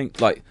years, I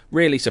think. Like,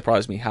 really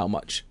surprised me how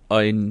much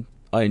I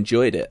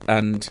enjoyed it,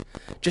 and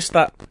just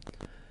that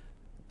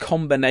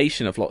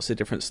combination of lots of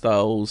different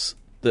styles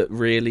that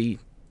really,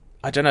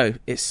 I don't know,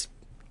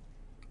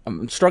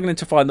 I'm struggling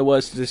to find the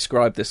words to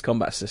describe this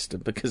combat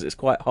system, because it's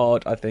quite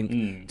hard, I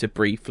think, to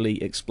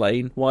briefly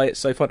explain why it's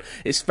so fun.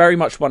 It's very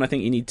much one I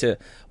think you need to...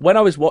 When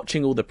I was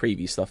watching all the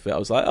preview stuff, I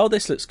was like, oh,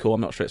 this looks cool,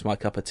 I'm not sure it's my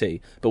cup of tea.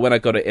 But when I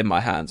got it in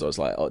my hands, I was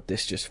like, oh,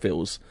 this just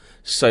feels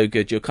so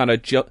good. You're kind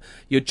of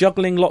you're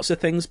juggling lots of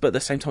things, but at the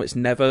same time, it's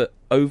never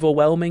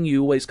overwhelming.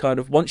 You always kind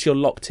of, once you're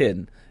locked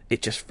in,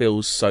 it just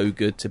feels so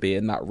good to be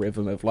in that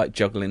rhythm of like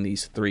juggling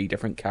these 3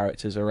 different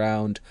characters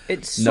around.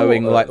 It's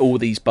knowing like all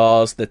these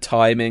bars, the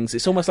timings.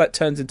 It's almost like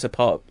turns into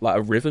part like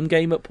a rhythm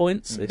game at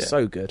points. It's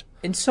so good.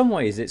 In some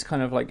ways, it's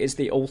kind of like it's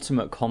the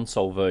ultimate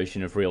console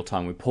version of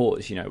real-time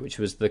reports, which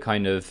was the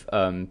kind of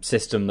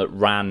system that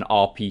ran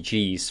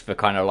RPGs for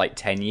kind of like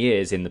 10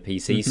 years in the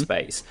PC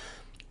space.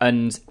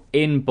 And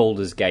in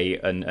Baldur's Gate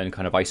and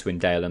kind of Icewind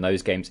Dale and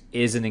those games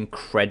is an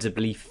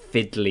incredibly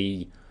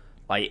fiddly,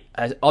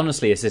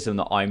 honestly, a system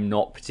that I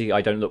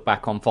don't look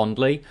back on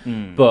fondly.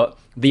 But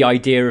the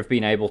idea of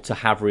being able to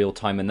have real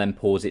time and then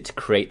pause it to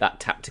create that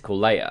tactical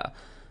layer,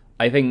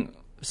 I think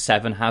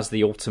 7 has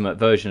the ultimate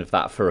version of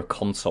that for a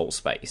console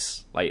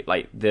space.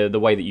 Like the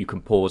way that you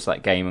can pause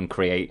that game and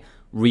create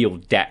real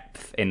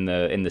depth in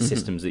the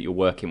systems that you're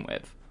working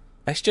with.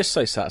 It's just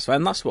so satisfying.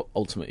 And that's what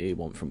ultimately you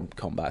want from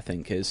combat, I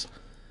think, is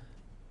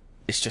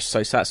it's just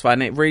so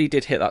satisfying. It really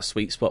did hit that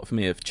sweet spot for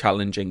me of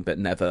challenging but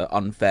never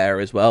unfair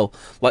as well.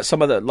 Like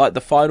some of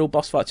the final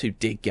boss fights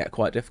did get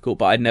quite difficult,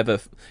 but I never,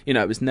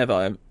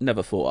 I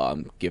never thought,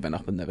 I'm giving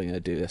up and never going to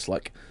do this.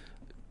 Like,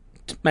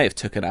 it may have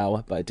took an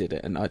hour, but I did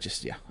it, and I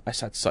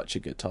had such a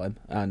good time,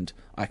 and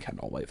I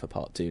cannot wait for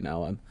part 2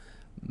 now. I'm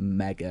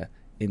mega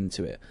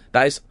into it.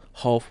 That is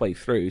halfway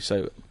through,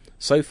 so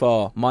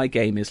far my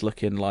game is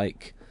looking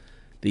like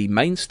the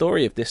main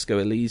story of Disco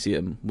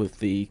Elysium with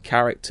the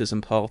characters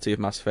and party of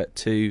Mass Effect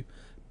 2,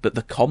 but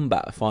the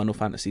combat of Final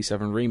Fantasy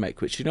VII Remake,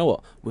 which, you know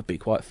what, would be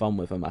quite fun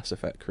with a Mass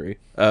Effect crew.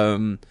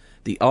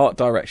 The art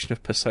direction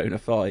of Persona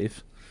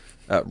 5,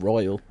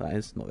 Royal, that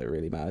is, not that it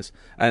really matters.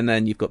 And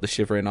then you've got the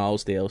Shivering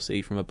Isles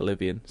DLC from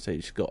Oblivion, so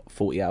you've got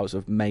 40 hours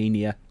of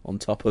mania on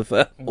top of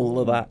all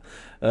of that.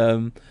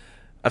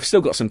 I've still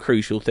got some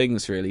crucial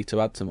things, really,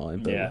 to add to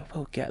mine, but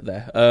we'll get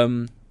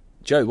there.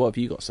 Joe, what have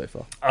you got so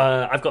far?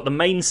 I've got the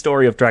main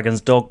story of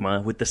Dragon's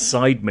Dogma with the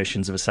side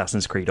missions of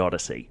Assassin's Creed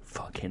Odyssey.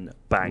 Fucking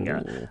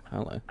banger. Ooh,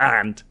 hello.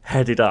 And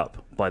headed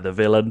up by the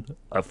villain,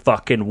 a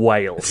fucking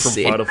whale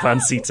from Final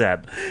Fantasy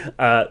X.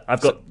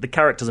 I've got the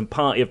characters and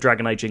party of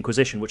Dragon Age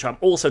Inquisition, which I'm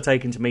also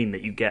taking to mean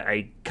that you get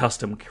a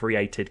custom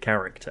created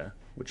character,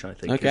 which I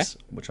think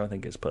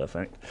is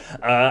perfect.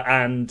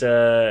 And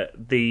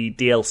the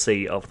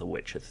DLC of The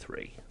Witcher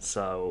 3.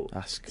 So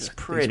that's good. It's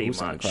pretty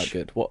much quite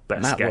good. What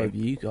best Matt, game. what have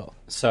you got?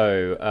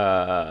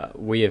 So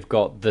we have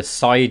got the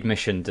side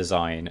mission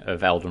design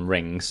of Elden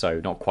Ring.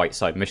 So not quite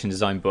side mission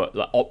design, but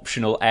the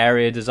optional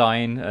area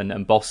design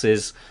and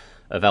bosses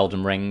of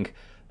Elden Ring.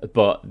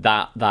 But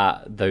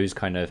those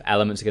kind of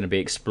elements are going to be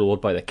explored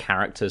by the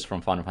characters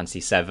from Final Fantasy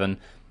VII,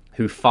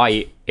 who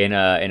fight in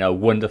a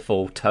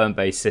wonderful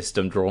turn-based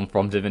system drawn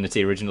from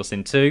Divinity Original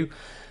Sin 2.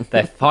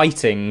 They're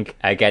fighting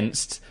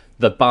against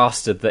the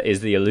bastard that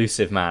is the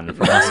Elusive Man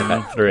from Mass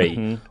Effect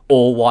 3,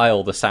 all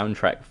while the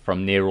soundtrack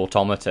from Nier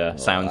Automata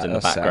sounds in the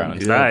background.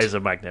 That is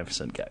a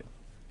magnificent game.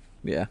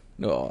 Yeah.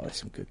 Oh, there's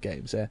some good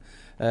games there.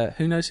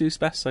 Who knows who's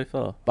best so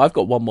far? But I've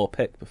got one more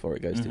pick before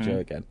it goes to Joe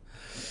again.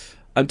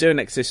 I'm doing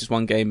it because this is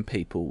one game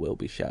people will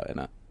be shouting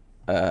at.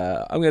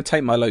 I'm going to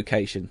take my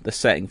location, the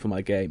setting for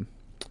my game.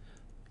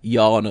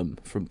 Yharnam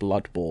from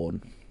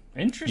Bloodborne.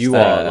 Interesting. You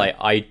are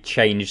I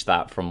changed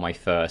that from my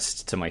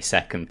first to my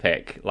second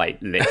pick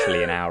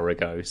literally an hour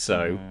ago.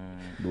 So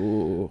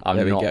Ooh, I'm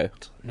there we go.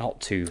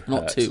 Not too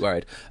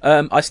worried.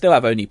 I still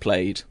have only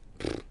played.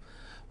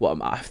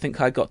 I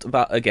think I got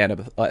about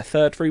a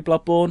third through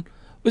Bloodborne.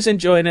 Was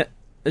enjoying it.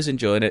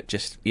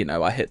 Just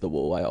I hit the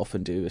wall. I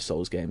often do with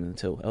Souls games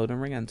until Elden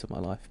Ring entered my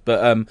life.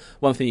 But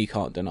one thing you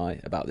can't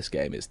deny about this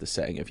game is the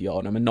setting of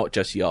Yharnam, and not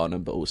just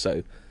Yharnam, but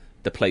also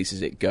the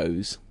places it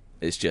goes.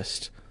 It's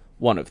just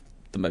one of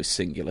the most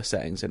singular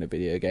settings in a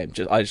video game.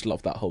 I just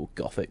love that whole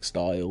gothic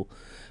style,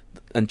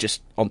 and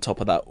just on top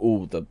of that,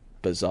 all the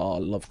bizarre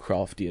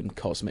Lovecraftian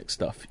cosmic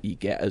stuff you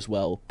get as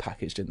well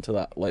packaged into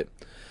that.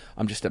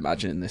 I'm just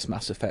imagining this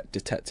Mass Effect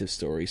detective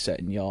story set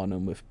in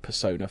Yharnam with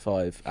Persona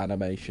 5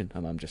 animation,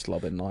 and I'm just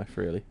loving life,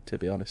 really, to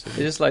be honest with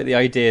you. It's just like the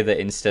idea that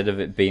instead of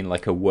it being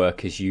like a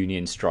workers'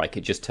 union strike,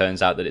 it just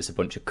turns out that it's a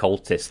bunch of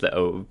cultists that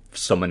are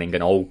summoning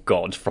an old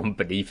god from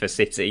beneath a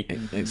city.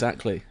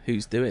 Exactly.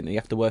 Who's doing it? You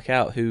have to work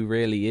out who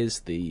really is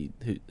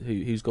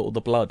who's got all the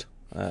blood.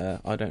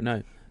 I don't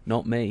know.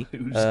 Not me.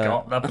 Who's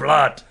got the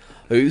blood?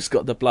 Who's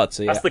got the blood?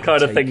 So that's the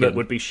kind of thing that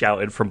would be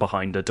shouted from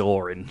behind a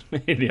door in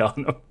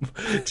Yharnam.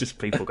 Just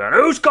people going,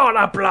 "Who's got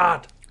the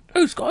blood?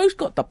 Who's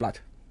got the blood?"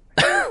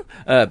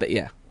 But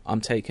yeah,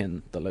 I'm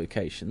taking the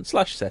location /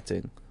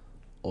 setting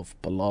of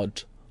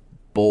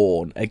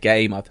Bloodborne, a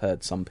game I've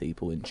heard some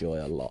people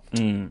enjoy a lot.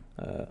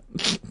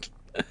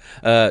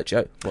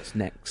 Joe, what's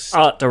next?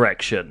 Art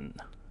direction.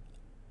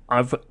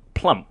 I've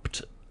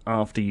plumped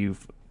after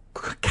you've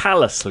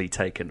callously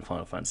taken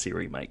Final Fantasy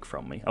Remake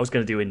from me. I was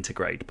going to do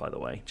Intergrade, by the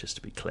way, just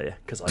to be clear,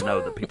 because I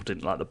know that people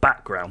didn't like the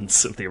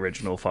backgrounds of the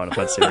original Final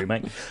Fantasy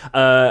Remake.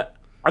 I'm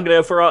going to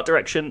go for art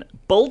direction,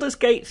 Baldur's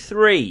Gate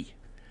 3.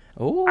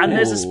 Ooh. And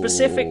there's a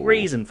specific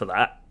reason for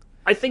that.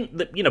 I think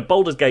that,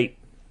 Baldur's Gate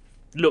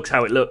looks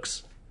how it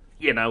looks.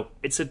 you know,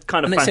 it's a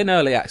kind of And it's in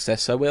early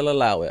access, so we'll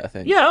allow it, I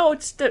think. yeah, oh,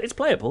 it's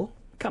playable.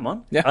 Come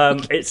on. Yeah.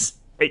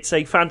 It's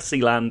a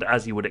fantasy land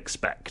as you would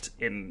expect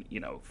in, you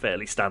know,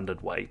 fairly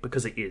standard way,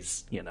 because it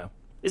is, you know.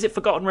 Is it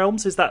Forgotten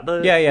Realms? Is that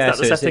the Yeah, is that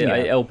the so setting? Yeah.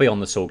 it'll be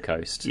on the Sword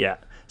Coast. Yeah.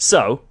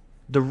 So,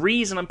 the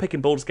reason I'm picking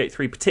Baldur's Gate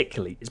 3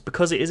 particularly is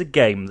because it is a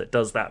game that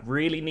does that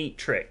really neat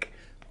trick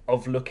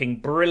of looking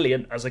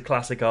brilliant as a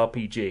classic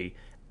RPG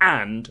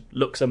and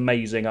looks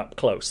amazing up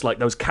close. Like,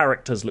 those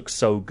characters look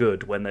so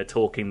good when they're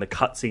talking, the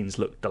cutscenes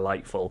look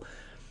delightful.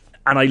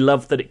 And I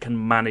love that it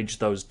can manage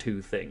those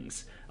two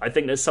things. I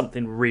think there's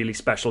something really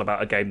special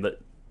about a game that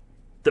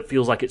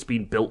feels like it's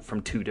been built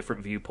from two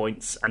different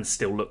viewpoints and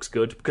still looks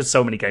good, because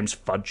so many games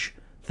fudge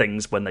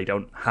things when they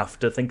don't have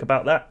to think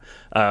about that.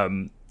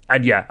 And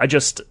yeah, I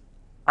just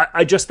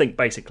think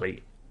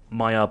basically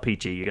my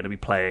RPG you're going to be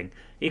playing,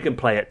 you can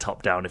play it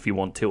top down if you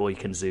want to, or you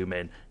can zoom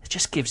in. It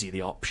just gives you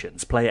the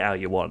options. Play it how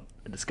you want,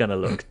 and it's going to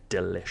look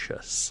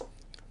delicious.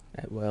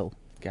 Well,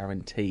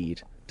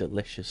 guaranteed.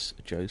 Delicious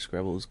Joe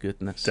Scrabbles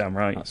goodness. Damn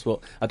right. That's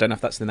what. I don't know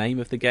if that's the name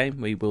of the game.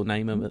 We will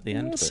name them at the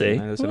end. We'll but, see. you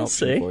know, there's an We'll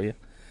option see. for you.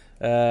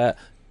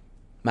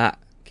 Matt,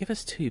 give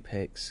us 2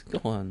 picks.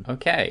 Go on.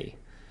 Okay.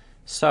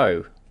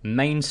 So,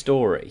 main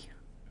story.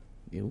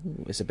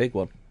 Ooh, it's a big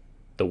one.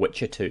 The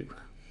Witcher 2.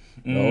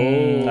 I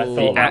The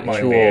thought that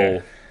might be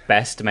actual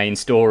best main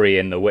story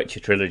in the Witcher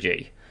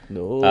trilogy.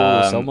 No,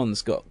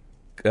 someone's got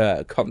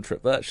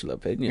controversial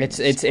opinions.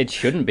 It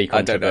shouldn't be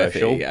I don't know if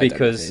controversial it-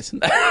 because I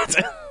don't know if it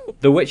is.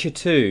 The Witcher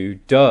 2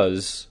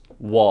 does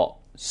what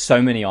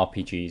so many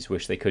RPGs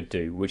wish they could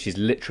do, which is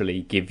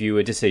literally give you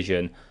a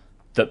decision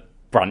that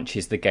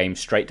branches the game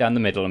straight down the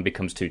middle and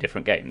becomes 2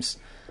 different games.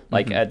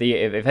 Like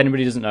if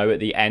anybody doesn't know, at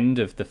the end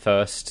of the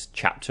first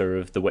chapter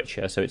of The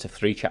Witcher, so it's a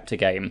 3-chapter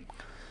game,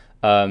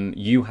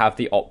 you have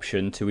the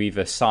option to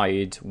either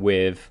side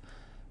with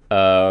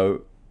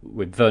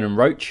Vernon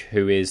Roach,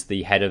 who is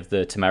the head of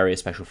the Temeria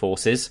Special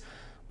Forces,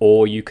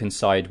 or you can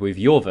side with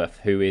Yorveth,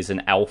 who is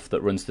an elf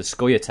that runs the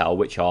Scoia'tael,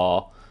 which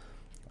are,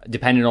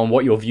 depending on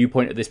what your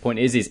viewpoint at this point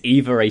is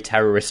either a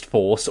terrorist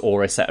force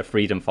or a set of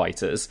freedom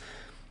fighters.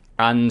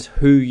 And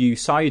who you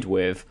side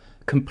with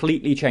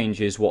completely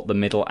changes what the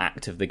middle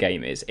act of the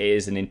game is. It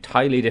is an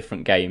entirely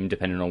different game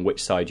depending on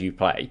which side you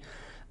play.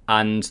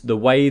 And the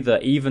way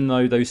that, even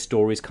though those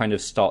stories kind of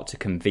start to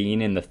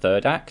convene in the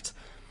third act,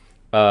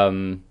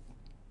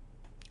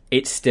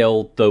 it's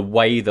still the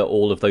way that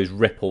all of those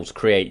ripples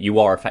create. You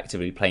are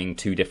effectively playing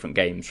 2 different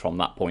games from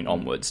that point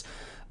onwards.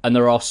 And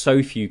there are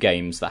so few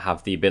games that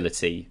have the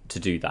ability to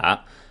do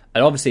that.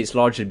 And obviously it's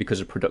largely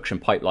because of production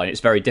pipeline. It's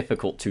very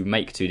difficult to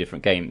make 2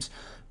 different games.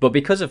 But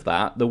because of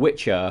that, The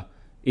Witcher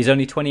is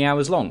only 20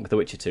 hours long, The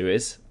Witcher 2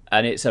 is.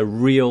 And it's a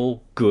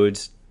real good,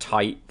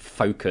 tight,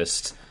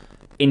 focused,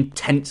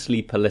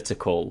 intensely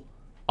political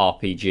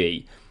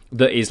RPG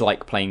that is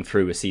like playing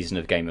through a season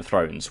of Game of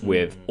Thrones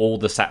with all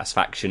the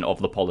satisfaction of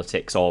the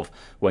politics of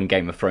when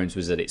Game of Thrones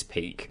was at its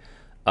peak.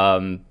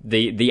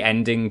 The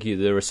ending,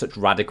 there are such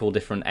radical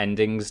different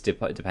endings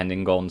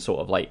depending on sort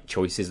of like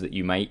choices that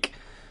you make.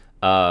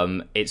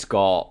 It's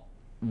got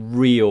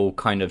real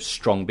kind of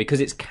strong, because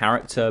its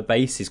character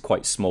base is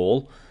quite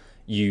small.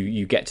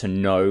 You get to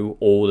know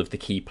all of the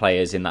key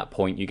players in that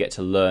point. You get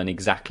to learn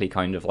exactly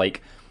kind of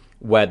like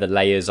where the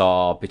layers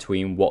are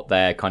between what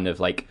their kind of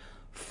like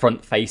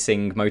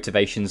front-facing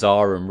motivations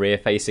are and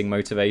rear-facing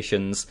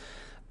motivations,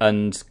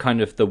 and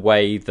kind of the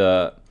way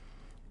that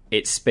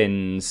it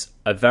spins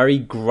a very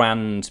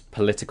grand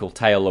political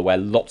tale where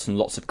lots and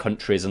lots of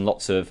countries and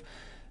lots of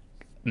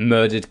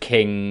murdered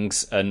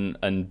kings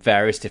and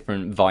various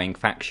different vying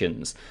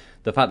factions.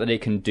 The fact that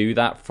it can do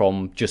that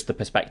from just the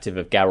perspective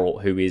of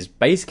Geralt, who is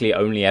basically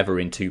only ever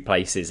in 2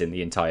 places in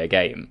the entire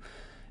game,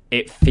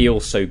 it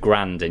feels so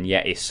grand and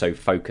yet is so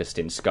focused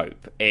in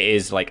scope. It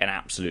is like an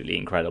absolutely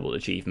incredible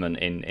achievement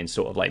in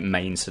sort of like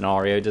main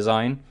scenario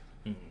design.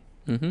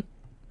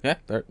 Yeah,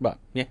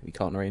 you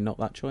can't really knock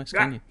that choice,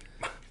 can you?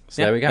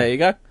 So there we go. There you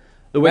go.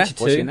 The Witcher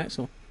 2. What's your next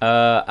one?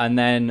 And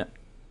then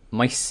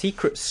my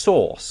secret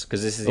sauce,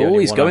 because this is the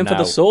only He's one going I'm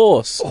for the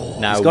sauce.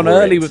 now He's gone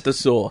worried. early with the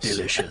sauce.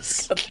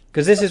 Delicious.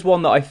 Because this is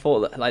one that I thought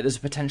that, like, there's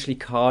potentially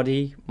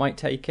Cardi might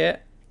take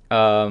it.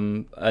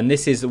 And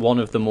this is one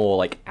of the more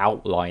like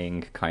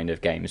outlying kind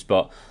of games,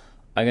 but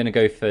I'm going to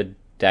go for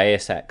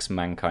Deus Ex: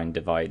 Mankind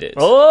Divided.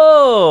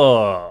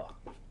 Oh,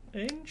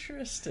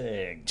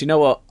 interesting. Do you know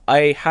what?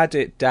 I had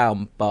it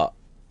down, but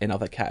in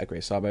other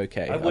categories, so I'm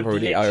okay. I I've would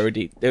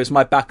already. It was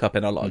my backup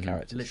in a lot of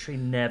characters. Literally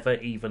never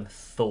even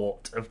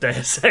thought of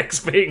Deus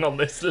Ex being on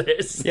this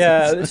list.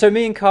 Yeah, so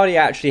me and Cardi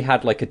actually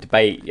had like a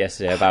debate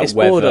yesterday about It's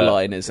whether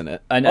borderline, isn't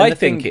it? And I the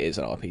think thing- it is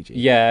an RPG.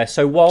 Yeah,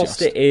 so whilst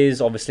Just. it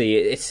is obviously,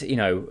 it's, you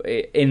know,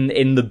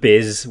 in the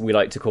biz we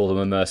like to call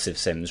them immersive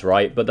sims,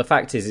 right? But the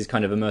fact is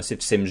kind of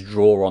immersive sims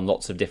draw on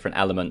lots of different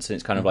elements, and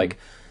it's kind of like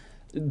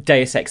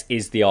Deus Ex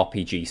is the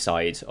RPG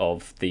side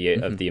of the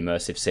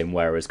immersive sim,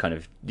 whereas kind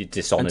of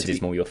Dishonored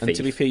is more your thief. And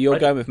to be fair, you're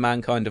going with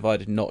Mankind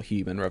Divided, not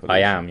Human Revolution. I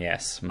am,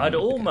 yes. I'd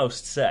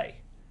almost say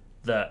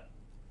that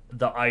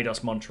the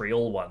Eidos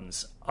Montreal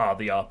ones are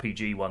the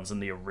RPG ones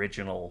and the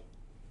original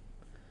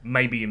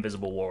Maybe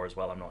Invisible War as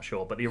well, I'm not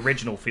sure. But the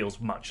original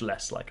feels much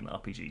less like an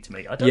RPG to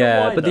me. I don't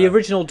know why, but the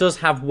original does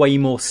have way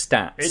more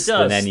stats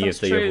than any of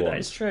the other ones.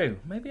 That's true.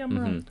 Maybe I'm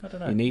wrong. I don't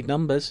know. You need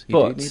numbers. You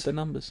But do need the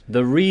numbers.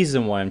 The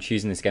reason why I'm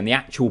choosing this again, the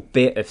actual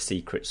bit of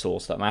secret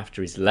sauce that I'm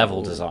after is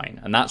level design.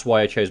 And that's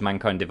why I chose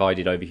Mankind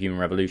Divided over Human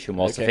Revolution.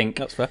 Whilst I think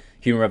that's fair.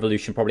 Human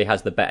Revolution probably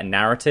has the better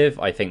narrative,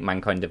 I think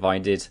Mankind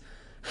Divided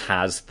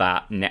has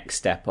that next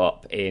step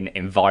up in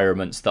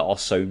environments that are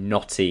so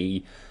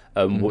knotty.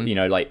 You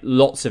know, like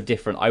lots of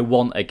different. I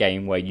want a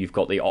game where you've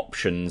got the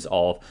options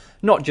of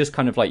not just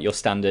kind of like your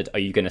standard, are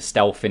you going to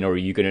stealth in or are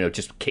you going to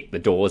just kick the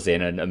doors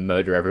in and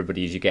murder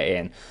everybody as you get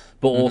in,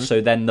 but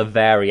also then the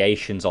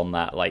variations on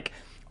that, like,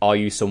 are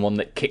you someone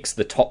that kicks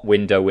the top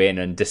window in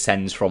and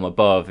descends from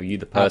above? Are you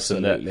the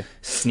person that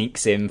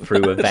sneaks in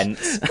through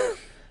events?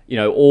 You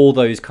know, all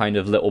those kind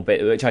of little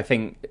bits, which I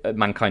think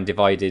Mankind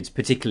Divided,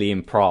 particularly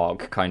in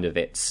Prague, kind of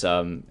its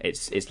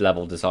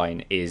level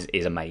design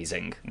is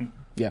amazing.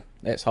 Yeah,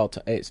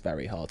 it's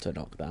very hard to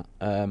knock that.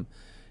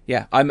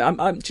 Yeah, I'm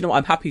do you know what?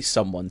 I'm happy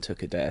someone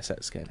took a Deus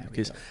Ex game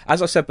because,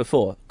 as I said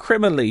before,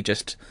 criminally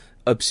just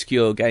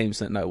obscure games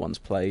that no one's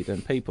played,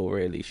 and people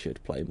really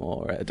should play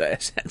more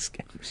Deus Ex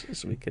games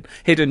as we can.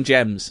 Hidden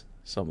gems,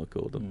 some would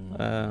call them.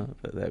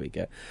 But there we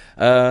go.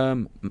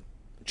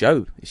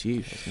 Joe, it's you. I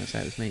was going to say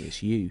it was me.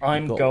 It's you.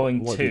 I'm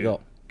going to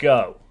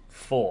go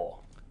for.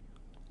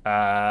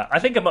 I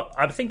think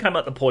I'm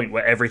at the point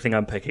where everything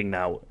I'm picking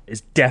now is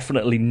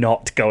definitely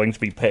not going to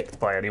be picked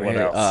by anyone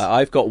else.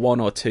 I've got one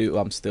or two.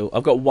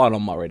 I've got one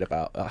I'm worried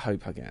about. I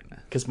hope I get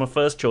there because my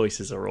first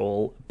choices are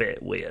all a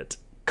bit weird.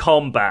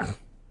 Combat.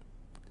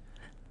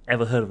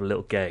 Ever heard of a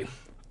little game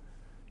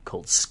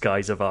called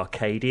Skies of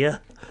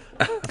Arcadia?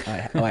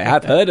 I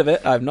have heard of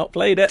it. I've not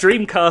played it.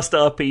 Dreamcast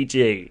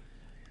RPG.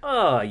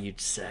 Oh,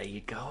 you'd say,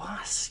 you go,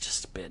 it's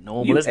just a bit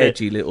normal, isn't it?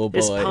 Edgy little boy.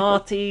 It's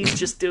parties,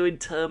 just doing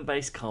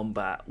turn-based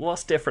combat.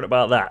 What's different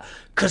about that?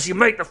 Because you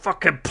make the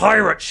fucking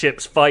pirate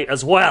ships fight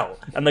as well,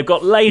 and they've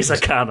got laser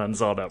cannons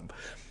on them.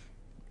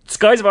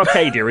 Skies of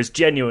Arcadia is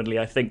genuinely,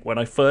 I think, when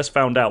I first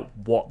found out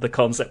what the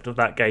concept of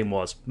that game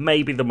was,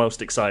 maybe the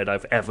most excited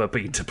I've ever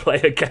been to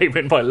play a game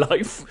in my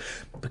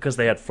life, because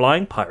they had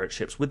flying pirate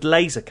ships with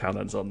laser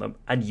cannons on them,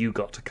 and you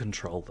got to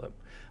control them.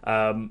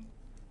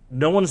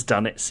 No one's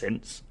done it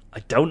since. I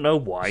don't know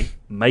why.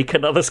 Make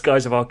another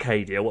Skies of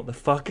Arcadia. What the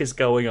fuck is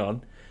going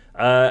on?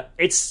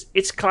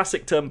 It's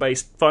classic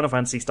turn-based Final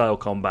Fantasy style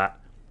combat,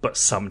 but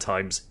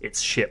sometimes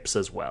it's ships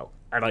as well.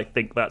 And I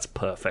think that's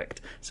perfect.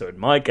 So in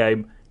my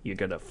game, you're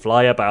going to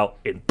fly about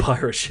in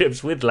pirate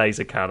ships with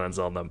laser cannons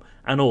on them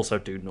and also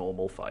do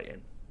normal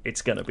fighting.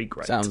 It's going to be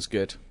great. Sounds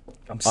good.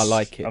 I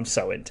like it. I'm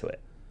so into it.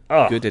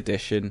 Oh. Good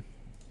addition.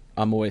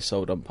 I'm always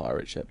sold on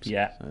pirate ships.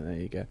 Yeah. So there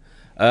you go.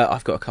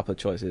 I've got a couple of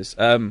choices.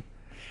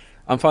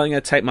 I'm finally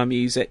going to take my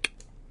music,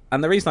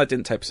 and the reason I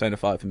didn't take Persona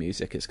 5 for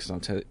music is because I'm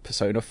taking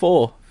Persona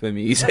 4 for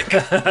music.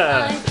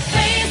 I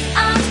face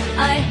out,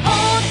 I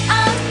hold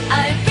out,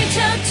 I reach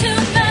out to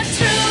the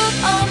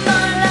truth. All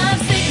my life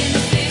seeking to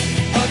see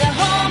all the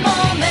whole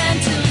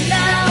moment to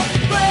now.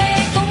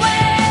 Break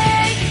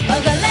away,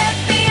 oh God, let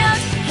me out.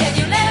 Can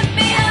you let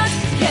me out?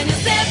 Can you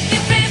set me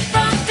free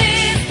from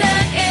this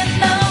that in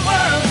the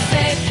world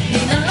safe?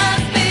 In the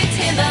last beat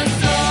in the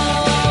soul.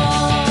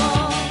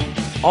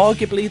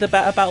 Arguably the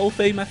better battle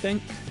theme, I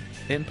think,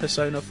 in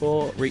Persona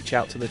 4. Reach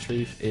Out to the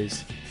Truth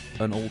is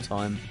an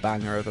all-time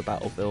banger of a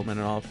battle film in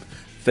an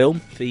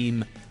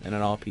theme in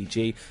an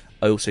RPG.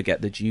 I also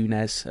get the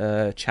Junes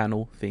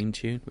channel theme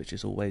tune, which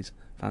is always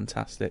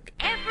fantastic.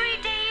 Every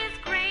day is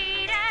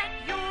great at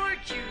your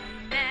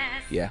Junes.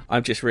 Yeah, I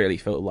just really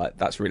feel like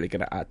that's really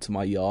going to add to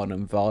my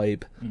Yharnam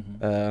vibe.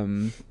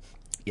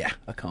 Yeah,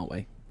 I can't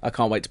wait. I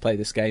can't wait to play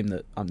this game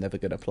that I'm never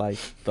going to play,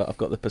 but I've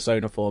got the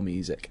Persona 4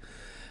 music.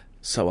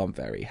 So I'm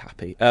very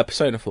happy.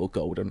 Persona 4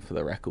 Golden, for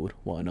the record.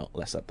 Why not?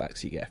 Less upbacks,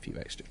 so you get a few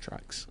extra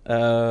tracks.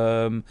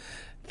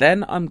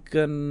 Then I'm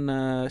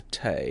gonna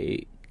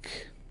take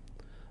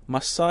my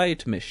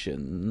side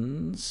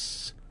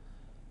missions.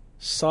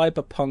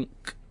 Cyberpunk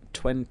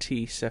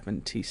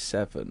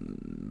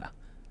 2077.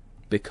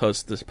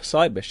 Because the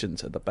side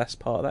missions are the best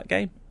part of that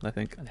game, I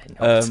think.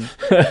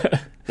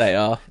 They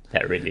are.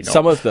 They're really not.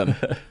 Some of them.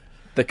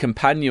 The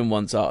companion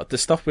ones are the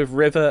stuff with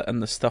River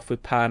and the stuff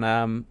with Pan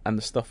Am and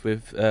the stuff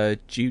with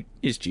Judy,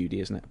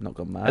 isn't it? I've not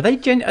gone mad.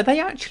 Are they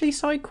actually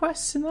side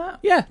quests in that?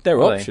 Yeah, they're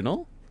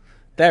optional.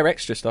 Their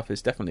extra stuff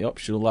is definitely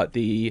optional, like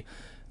the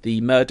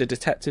murder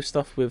detective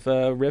stuff with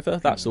River.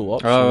 That's all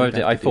optional. Oh,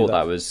 I thought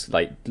that was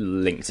like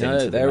linked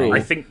into the main. I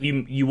think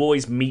you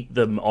always meet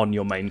them on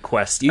your main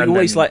quest. You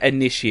always like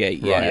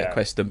initiate Right.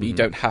 quest them, but you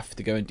don't have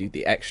to go and do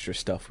the extra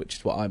stuff, which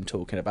is what I'm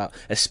talking about.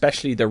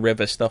 Especially the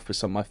River stuff was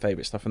some of my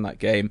favourite stuff in that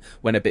game,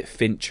 when a bit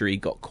Finchery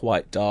got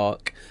quite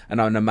dark.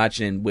 And I'm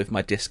imagining with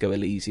my Disco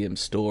Elysium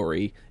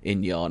story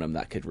in Yharnam,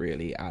 that could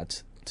really add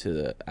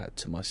to add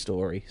to my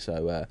story.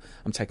 So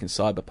I'm taking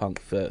Cyberpunk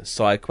for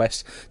side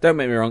quests. Don't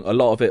make me wrong, a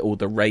lot of it, all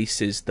the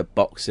races, the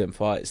boxing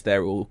fights,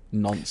 they're all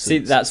nonsense. See,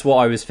 that's what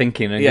I was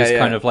thinking, and Yeah, it's yeah.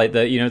 kind of like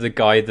the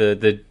guy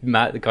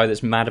the guy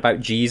that's mad about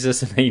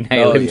Jesus, and they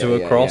nail him to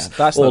a cross.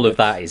 That's all not of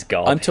that is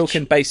garbage. I'm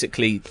talking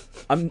basically.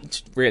 I'm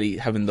really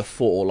having the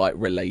 4 like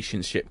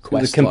relationship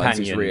quest The lines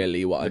is companion-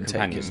 really what the I'm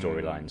companion taking.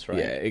 storylines, right?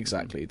 Yeah,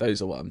 exactly.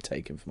 Those are what I'm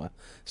taking for my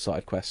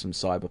side quests from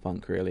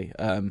Cyberpunk. Really,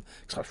 because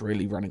I was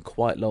really running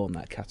quite low on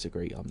that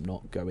category. I'm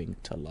not going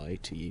to lie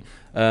to you.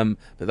 But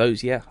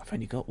those, yeah, I've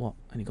only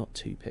got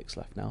 2 picks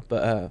left now.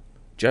 But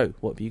Joe,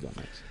 what have you got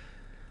next?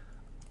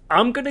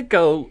 I'm going to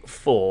go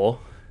for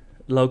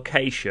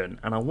location,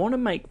 and I want to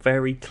make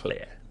very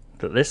clear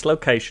that this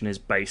location is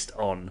based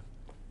on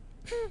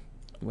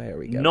Where are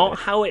we going? not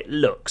how it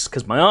looks,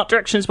 because my art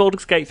direction is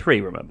Baldur's Gate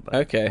 3, remember?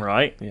 Okay.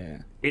 Right? Yeah.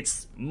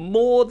 It's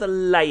more the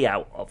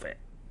layout of it.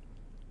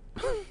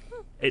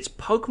 It's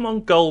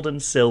Pokemon Gold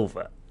and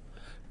Silver.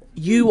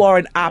 You are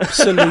an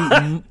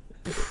absolute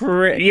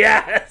prick.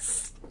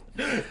 Yes!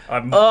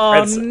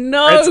 Oh it's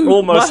no!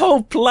 almost, My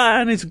whole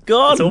plan is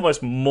gone. it's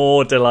almost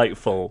more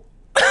delightful.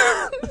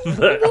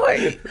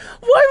 Why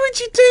would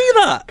you do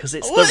that? Because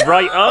it's the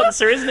right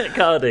answer, isn't it,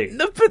 Cardi?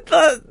 No, but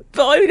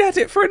I had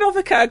it for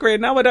another category,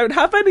 and now I don't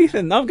have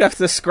anything. I'm going to have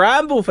to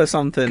scramble for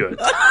something. Good.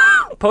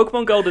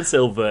 Pokemon Gold and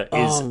Silver is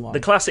Oh my the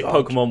classic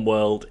God. Pokemon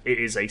world. It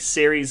is a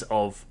series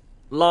of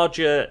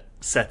larger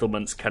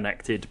settlements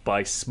connected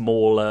by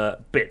smaller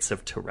bits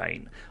of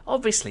terrain.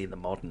 Obviously, in the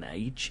modern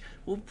age,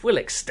 we'll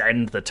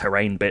extend the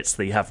terrain bits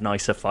so you have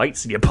nicer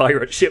fights and your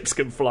pirate ships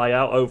can fly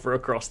out over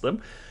across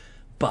them.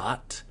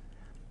 But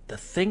the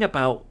thing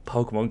about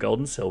Pokemon Gold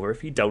and Silver,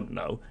 if you don't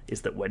know,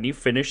 is that when you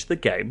finish the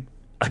game,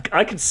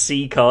 I can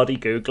see Cardi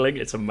Googling,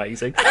 it's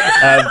amazing.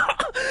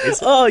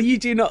 Oh, you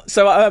do not.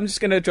 So I'm just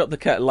going to drop the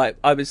curtain. Like,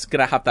 I was going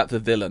to have that for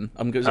villain.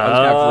 I was going to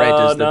have Red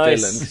as the nice.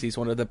 villain because he's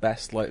one of the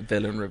best like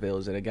villain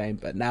reveals in a game.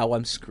 But now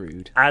I'm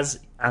screwed. As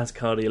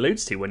Cardi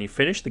alludes to, when you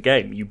finish the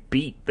game, you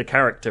beat the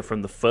character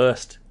from the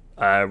first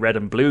Red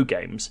and Blue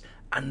games,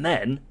 and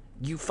then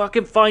you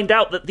fucking find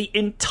out that the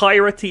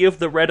entirety of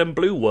the Red and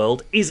Blue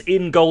world is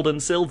in Gold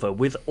and Silver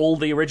with all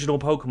the original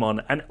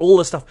Pokemon and all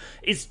the stuff.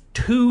 It's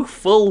 2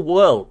 full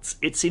worlds.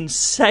 It's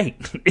insane.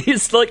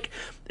 It's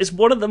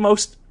one of the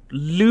most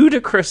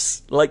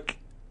ludicrous,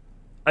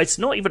 it's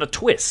not even a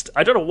twist.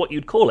 I don't know what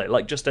you'd call it,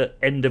 like just an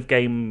end of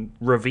game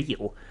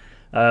reveal.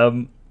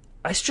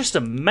 It's just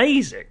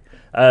amazing.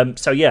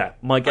 So yeah,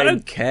 my I game.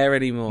 don't care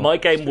anymore. My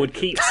game would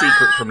keep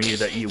secret from you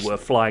that you were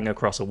flying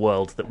across a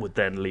world that would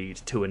then lead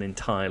to an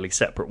entirely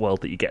separate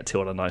world that you get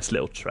to on a nice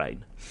little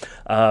train.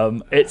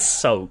 It's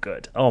so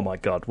good. Oh my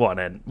god, what an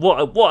end! What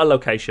a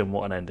location!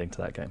 What an ending to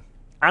that game!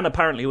 And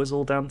apparently, it was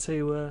all down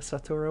to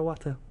Satoru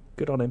Iwata.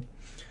 Good on him,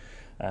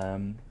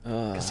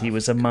 because he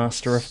was a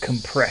master of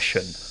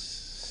compression.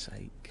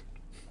 Sake.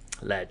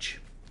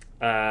 Ledge.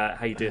 How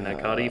you doing there,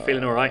 Cardi? You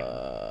feeling all right?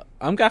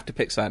 I'm gonna have to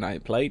pick something I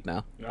ain't played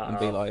now and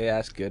be like, yeah,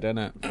 it's good, isn't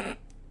it?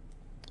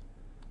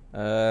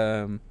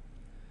 Do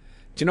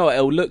you know what?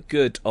 It'll look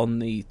good on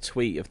the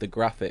tweet of the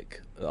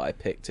graphic that I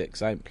picked it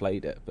because I ain't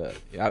played it, but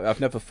I've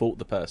never fought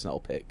the person I'll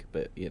pick.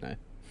 But you know,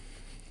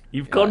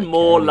 You've I gone don't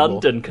more care anymore.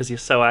 London because you're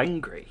so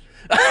angry.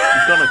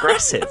 You've gone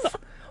aggressive.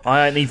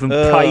 I ain't even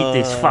played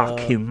this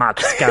fucking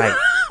Matscape.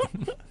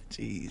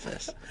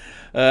 Jesus.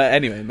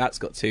 Anyway, Matt's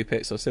got 2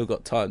 picks, so I've still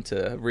got time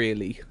to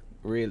really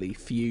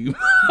fume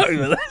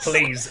over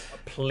this.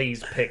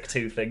 Please pick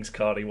 2 things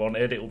Cardi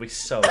wanted. It will be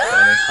so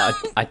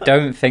funny. I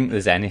don't think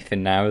there's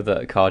anything now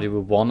that Cardi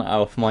would want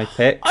out of my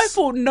picks. I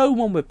thought no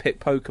one would pick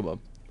Pokemon.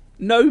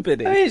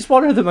 Nobody. I mean, it's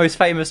one of the most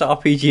famous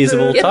RPGs of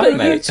all Yeah, time, but you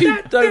mate.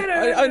 two don't.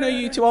 I know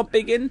you two aren't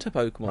big into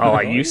Pokemon. Oh,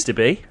 I used to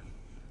be.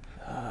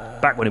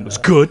 Back when it was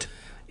good.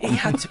 He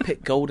had to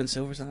pick Gold and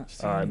Silver, and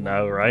that's. I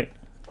know, right?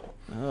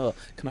 Oh,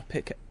 can I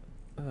pick it?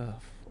 Oh,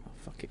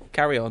 fuck it.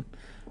 Carry on.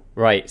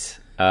 Right.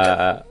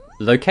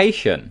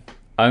 Location.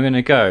 I'm going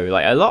to go.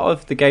 Like, a lot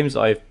of the games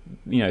that I've,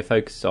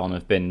 focused on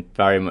have been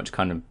very much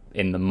kind of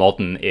in the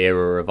modern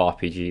era of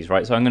RPGs,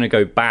 right? So I'm going to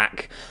go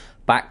back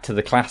to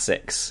the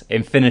classics.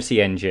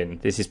 Infinity Engine.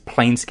 This is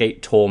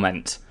Planescape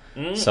Torment.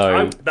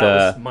 That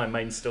was my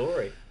main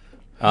story.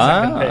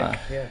 Second pick.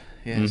 Yeah.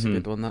 Yeah, it's a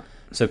good one. That.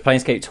 So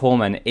Planescape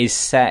Torment is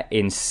set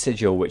in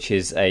Sigil, which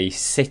is a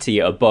city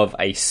above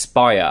a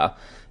spire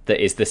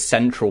that is the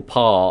central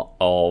part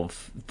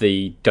of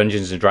the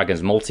Dungeons &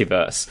 Dragons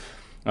multiverse.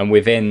 And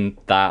within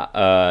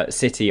that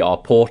city are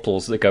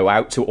portals that go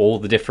out to all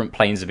the different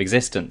planes of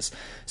existence.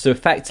 So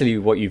effectively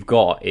what you've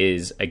got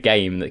is a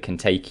game that can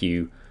take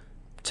you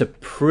to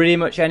pretty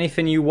much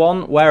anything you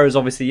want, whereas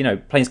obviously,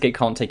 Planescape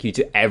can't take you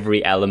to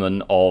every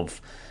element of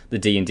the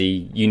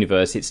D&D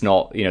universe. It's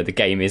not, the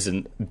game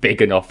isn't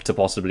big enough to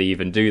possibly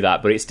even do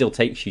that, but it still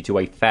takes you to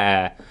a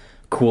fair,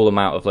 cool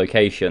amount of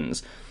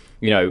locations.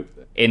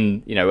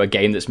 In a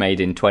game that's made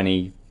in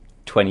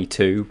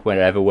 2022,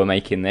 whenever we're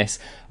making this,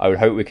 I would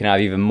hope we can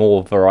have even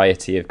more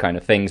variety of kind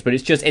of things. But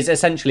it's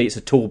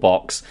a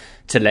toolbox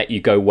to let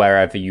you go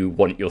wherever you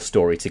want your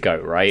story to go,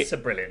 right? It's a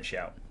brilliant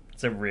shout.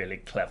 It's a really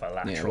clever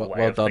lateral well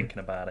way of done. thinking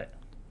about it.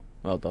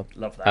 Well done.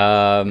 Love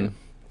that.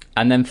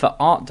 And then for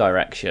art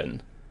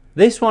direction,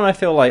 this one I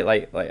feel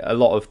like a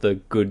lot of the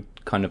good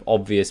kind of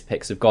obvious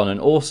picks have gone, and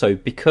also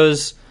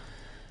because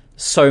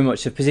so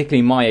much of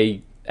particularly my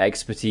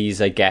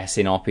expertise, I guess,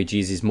 in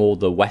RPGs is more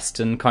the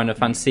Western kind of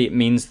fantasy. It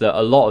means that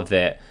a lot of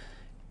it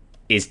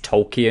is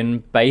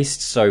Tolkien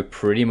based, so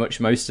pretty much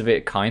most of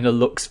it kind of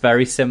looks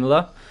very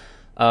similar.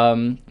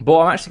 But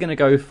what I'm actually going to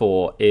go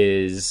for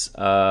is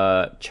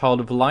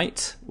Child of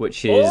Light,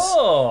 which is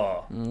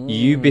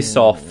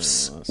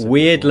Ubisoft's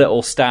weird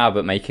little stab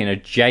at making a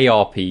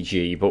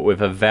JRPG, but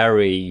with a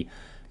very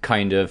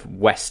kind of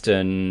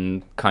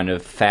Western kind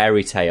of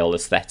fairy tale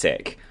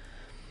aesthetic,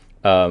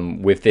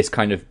 with this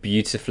kind of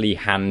beautifully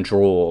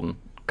hand-drawn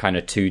kind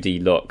of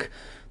 2D look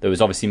that was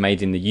obviously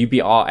made in the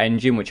UbiArt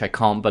engine, which I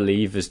can't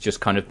believe has just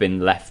kind of been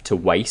left to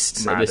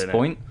waste at this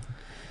point.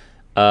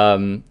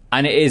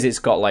 And it's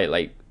got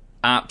like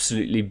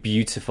absolutely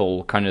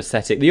beautiful kind of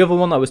aesthetic. The other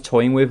one that I was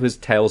toying with was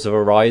Tales of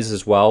Arise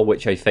as well,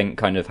 which I think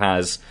kind of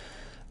has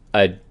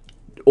a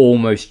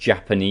almost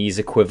Japanese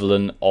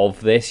equivalent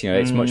of this. You know,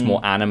 it's much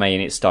more anime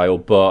in its style,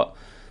 but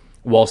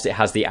whilst it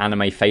has the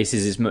anime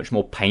faces, it's much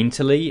more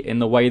painterly in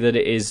the way that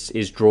it is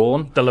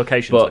drawn. The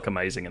locations look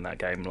amazing in that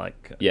game.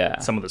 Like,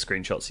 some of the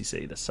screenshots you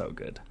see, they're so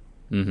good.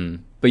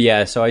 But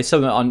yeah, so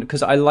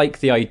because I like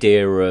the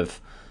idea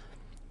of,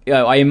 you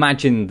know, I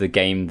imagine the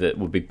game that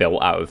would be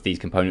built out of these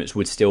components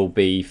would still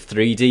be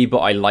 3D, but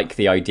I like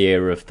the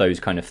idea of those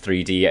kind of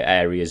 3D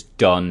areas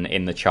done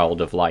in the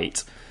Child of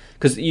Light,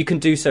 because you can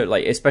do so,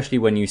 like, especially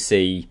when you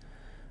see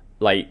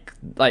like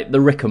the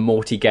Rick and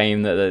Morty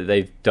game that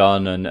they've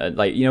done, and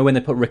like, you know, when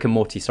they put Rick and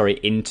Morty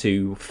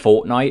into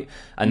Fortnite,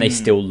 and they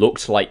still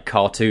looked like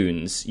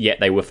cartoons, yet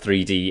they were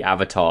 3D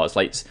avatars.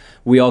 Like,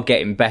 we are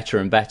getting better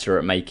and better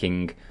at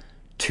making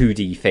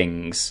 2D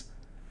things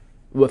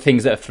that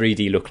are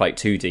 3D look like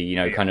 2D. You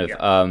know,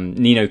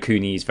 Ni no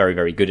Kuni is very,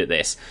 very good at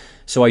this.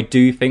 So I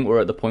do think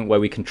we're at the point where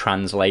we can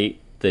translate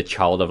the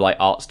Child of Light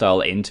art style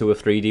into a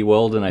 3D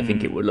world, and I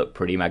think it would look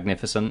pretty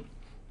magnificent.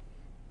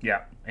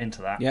 Yeah,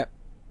 into that. Yep.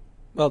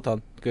 Well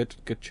done. Good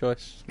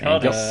choice.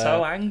 God, he's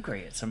so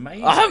angry. It's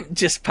amazing. I'm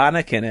just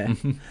panicking here.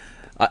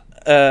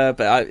 But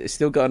I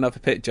still got another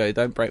pick, Joe.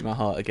 Don't break my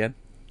heart again.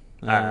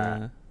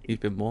 You've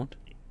been warned.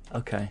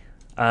 Okay.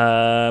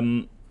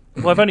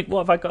 What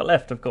have I got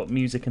left? I've got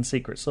music and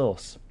secret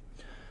sauce.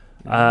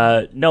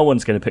 No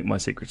one's going to pick my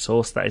secret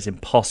sauce. That is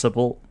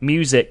impossible.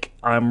 Music,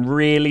 I'm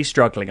really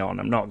struggling on.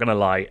 I'm not going to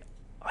lie.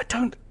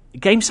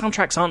 Game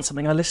soundtracks aren't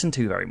something I listen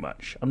to very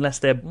much, unless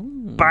they're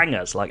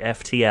bangers like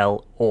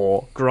FTL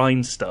or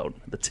Grindstone,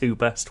 the two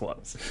best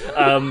ones.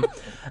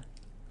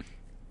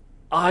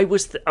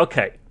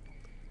 Okay.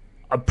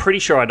 I'm pretty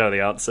sure I know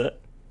the answer,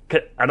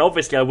 and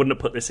obviously I wouldn't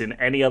have put this in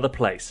any other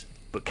place.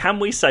 But can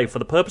we say, for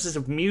the purposes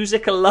of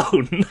music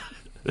alone,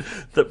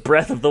 that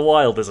Breath of the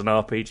Wild is an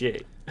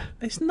RPG?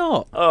 It's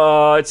not.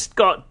 Oh, it's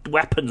got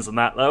weapons and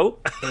that, though.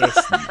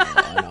 It's not.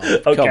 I know.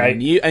 Okay. Come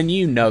on,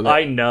 you know it.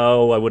 I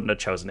know. I wouldn't have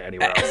chosen it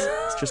anywhere else.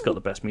 It's just got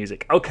the best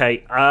music.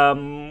 Okay.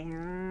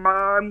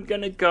 I'm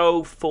gonna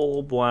go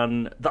for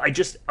one that I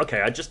just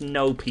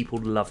know people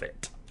love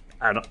it,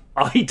 and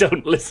I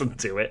don't listen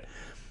to it.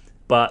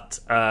 But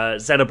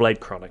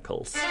Xenoblade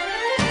Chronicles.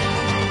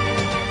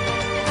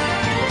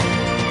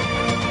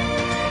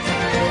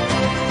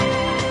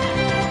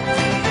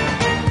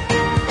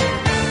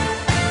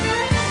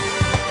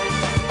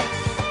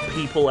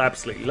 People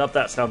absolutely love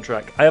that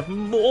soundtrack. I have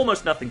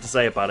almost nothing to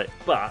say about it,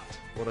 but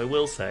what I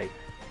will say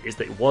is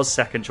that it was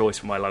second choice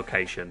for my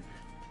location,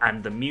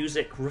 and the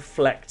music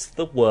reflects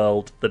the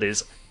world that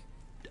is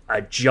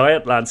a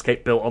giant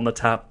landscape built on the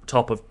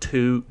top of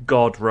two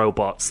god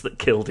robots that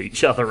killed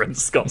each other and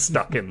got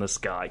stuck in the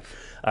sky.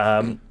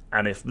 And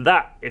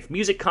if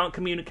music can't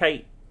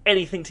communicate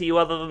anything to you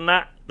other than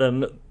that,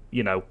 then,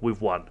 you know,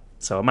 we've won.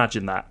 So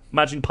imagine that.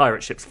 Imagine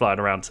pirate ships flying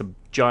around to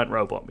giant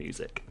robot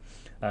music.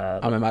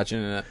 I'm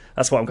imagining it.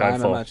 That's what I'm going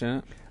for.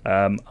 Imagining it.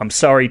 I'm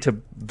sorry to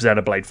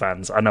Xenoblade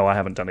fans. I know I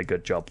haven't done a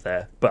good job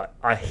there, but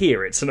I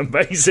hear it's an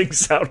amazing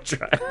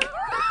soundtrack.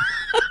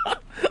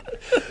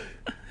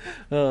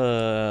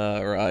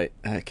 Right.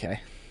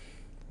 Okay.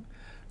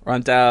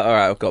 I'm down. All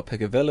right. I've got to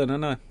pick a villain,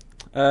 haven't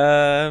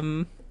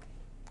I?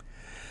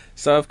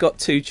 So I've got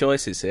two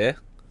choices here.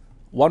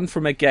 One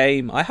from a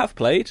game I have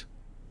played,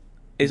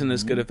 isn't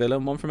as good a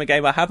villain. One from a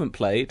game I haven't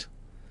played,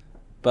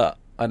 but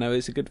I know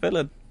is a good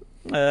villain.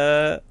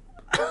 And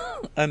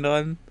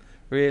I'm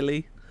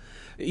really...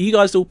 You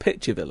guys all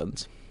picked your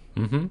villains.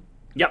 Mm-hmm.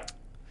 Yep.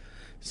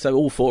 So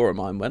all four of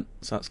mine went,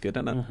 so that's good,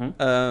 isn't it?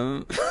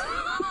 Mm-hmm.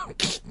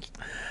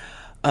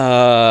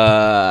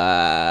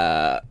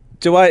 I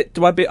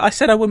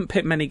said I wouldn't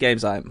pick many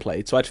games I haven't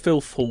played, so I'd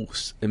feel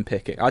false in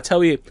picking. I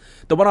tell you,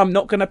 the one I'm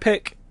not going to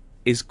pick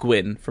is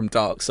Gwyn from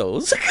Dark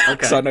Souls.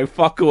 Because I know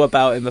fuck all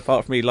about him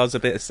apart from he loves a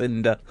bit of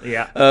cinder.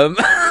 Yeah.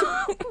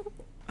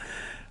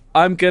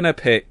 I'm going to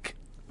pick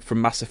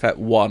from Mass Effect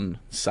 1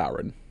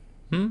 Saren.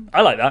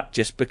 I like that.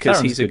 Just because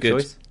Saren's he's a good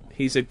choice.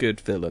 He's a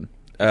good villain.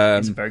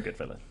 He's a very good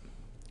villain.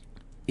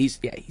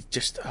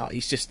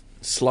 he's just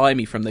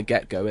slimy from the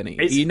get-go, isn't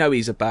he? You know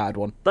he's a bad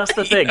one. That's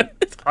the thing.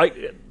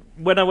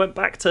 When I went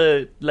back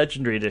to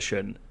Legendary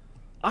Edition,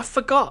 I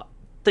forgot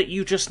that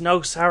you just know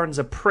Saren's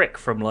a prick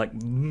from like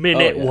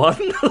minute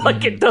one.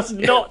 Like it does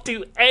not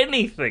do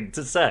anything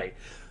to say,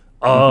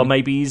 oh,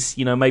 maybe he's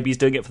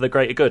doing it for the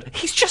greater good.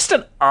 He's just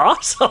an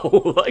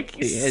arsehole. Like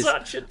he's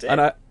such a dick.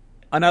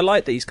 And I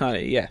like that he's kind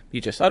of, I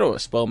don't want to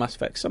spoil Mass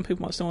Effect. Some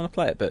people might still want to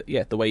play it, but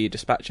yeah, the way you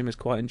dispatch him is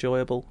quite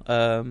enjoyable.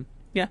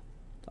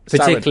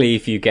 Particularly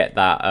if you get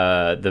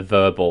that the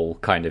verbal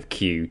kind of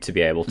cue to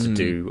be able to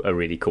do a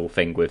really cool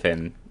thing with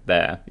him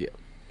there.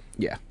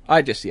 Yeah.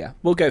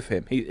 We'll go for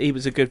him. He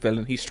was a good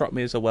villain. He struck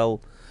me as a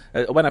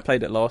when I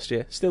played it last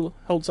year, still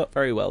holds up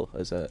very well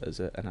as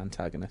an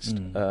antagonist.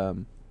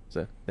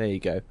 So there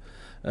you go.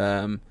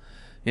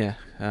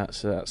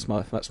 That's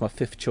my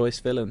fifth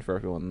choice villain for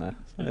everyone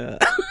there.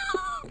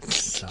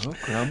 So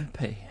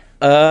grumpy.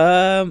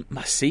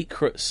 My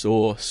secret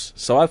sauce.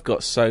 So I've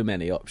got so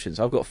many options.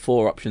 I've got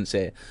 4 options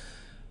here.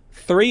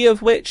 3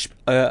 of which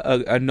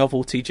are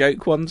novelty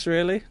joke ones,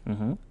 really.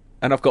 Mm-hmm.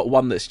 And I've got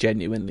one that's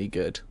genuinely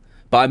good.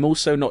 But I'm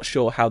also not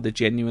sure how the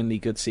genuinely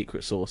good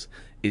secret sauce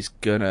is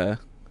gonna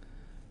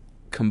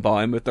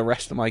combine with the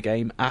rest of my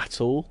game at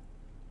all.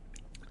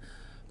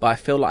 But I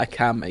feel like I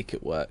can make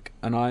it work.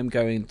 And I'm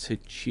going to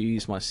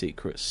choose my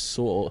secret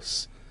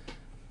sauce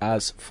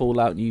as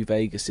Fallout New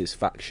Vegas'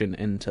 faction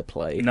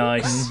interplay.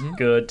 Nice.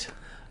 Good.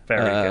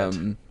 Very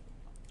good.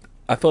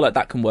 I feel like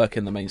that can work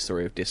in the main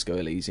story of Disco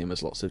Elysium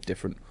as lots of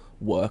different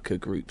worker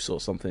groups or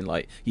something.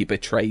 Like you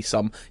betray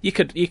some. You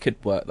could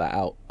work that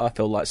out. I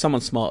feel like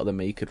someone smarter than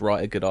me could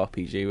write a good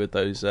RPG with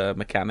those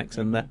mechanics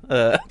in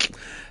there.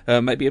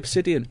 Maybe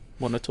Obsidian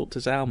want to talk to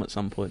Zalm at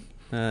some point.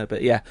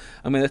 But yeah,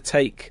 I'm going to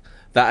take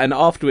that, and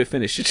after we're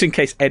finished, just in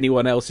case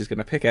anyone else is going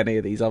to pick any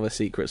of these other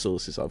secret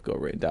sources I've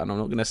got written down, I'm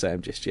not going to say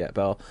them just yet,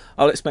 but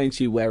I'll explain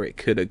to you where it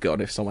could have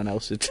gone if someone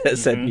else had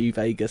said New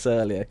Vegas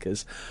earlier,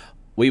 because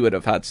we would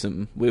have had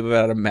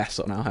a mess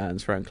on our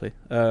hands, frankly.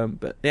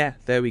 But yeah,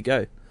 there we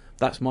go.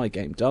 That's my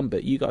game done.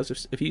 But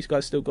have you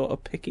guys still got a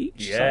pick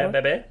each? Yeah,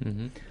 baby.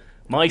 Mm-hmm.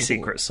 My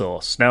secret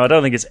sauce. Now, I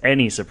don't think it's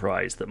any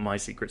surprise that my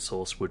secret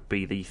sauce would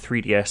be the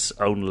 3DS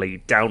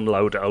only,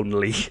 download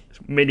only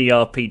mini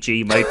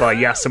RPG made by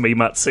Yasumi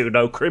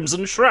Matsuno,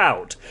 Crimson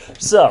Shroud.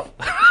 So,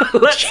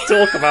 let's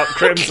talk about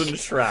Crimson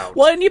Shroud.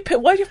 Why did you pick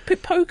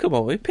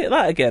Pokemon? You pick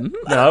that again?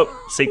 No,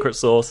 secret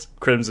sauce,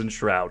 Crimson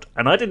Shroud.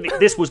 And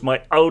this was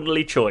my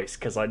only choice,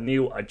 because I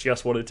knew I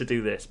just wanted to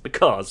do this,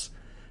 because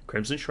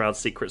Crimson Shroud's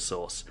secret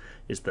sauce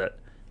is that,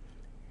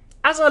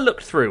 as I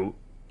looked through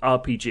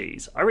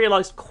RPGs, I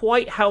realised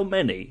quite how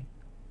many,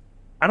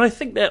 and I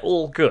think they're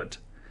all good,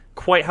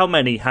 quite how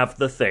many have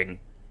the thing,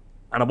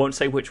 and I won't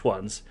say which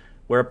ones,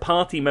 where a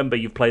party member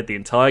you've played the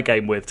entire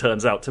game with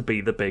turns out to be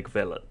the big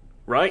villain,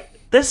 right?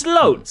 There's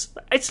loads.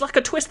 It's like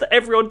a twist that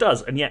everyone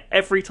does, and yet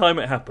every time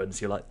it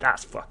happens, you're like,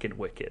 that's fucking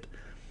wicked.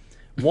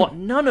 What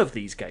none of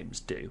these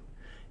games do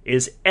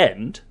is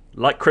end,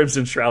 like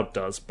Crimson Shroud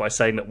does, by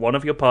saying that one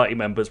of your party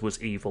members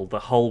was evil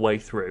the whole way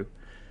through,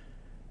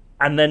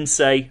 and then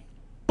say,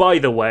 by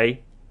the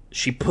way,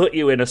 she put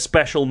you in a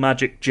special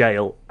magic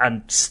jail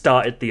and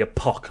started the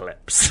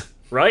apocalypse,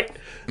 right?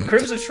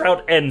 Crimson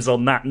Shroud ends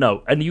on that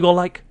note, and you're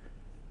like,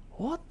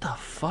 what the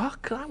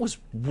fuck? That was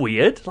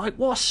weird. Like,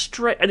 what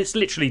straight... And it's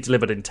literally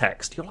delivered in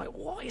text. You're like,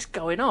 what is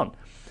going on?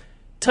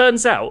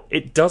 Turns out,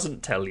 it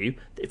doesn't tell you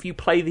that if you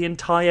play the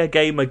entire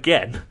game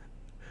again,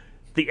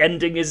 the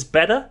ending is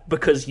better,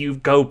 because you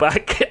go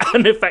back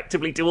and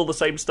effectively do all the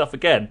same stuff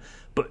again,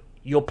 but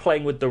you're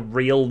playing with the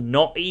real,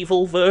 not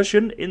evil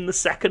version in the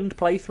second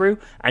playthrough,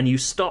 and you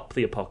stop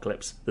the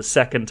apocalypse the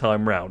second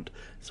time round.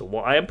 So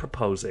what I am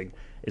proposing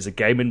is a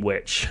game in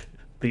which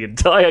the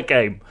entire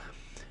game,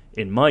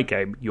 in my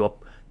game,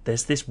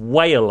 there's this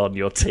whale on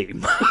your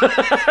team.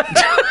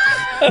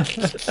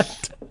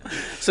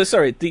 So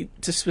sorry, the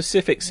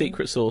specific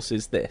secret sauce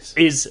is this.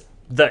 Is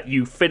that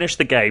you finish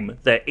the game,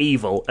 they're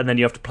evil, and then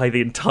you have to play the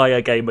entire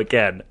game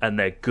again, and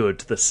they're good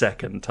the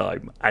second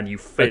time. And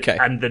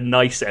and the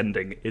nice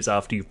ending is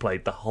after you've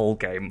played the whole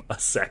game a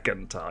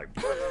second time.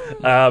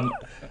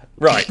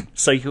 Right,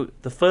 so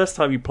the first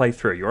time you play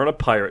through, you're on a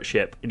pirate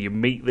ship, and you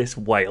meet this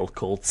whale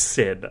called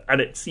Sin,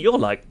 and you're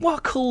like, what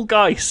a cool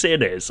guy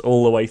Sin is,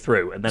 all the way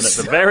through. And then at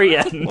the very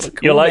end,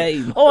 you're like,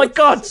 name. oh my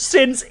god,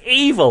 Sin's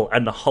evil!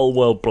 And the whole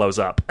world blows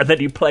up. And then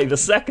you play the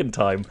second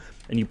time,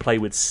 and you play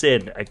with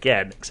Sin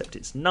again, except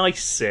it's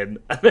nice Sin,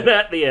 and then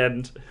at the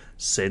end,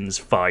 Sin's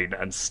fine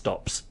and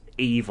stops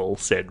evil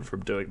Sin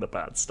from doing the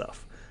bad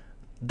stuff.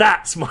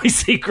 That's my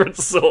secret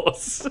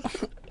sauce.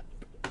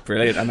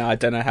 Brilliant. And I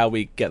don't know how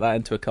we get that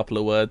into a couple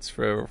of words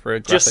for a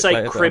graphic Just say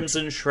later,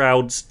 Crimson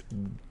Shroud's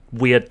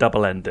weird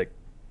double ending.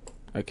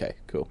 Okay,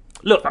 cool.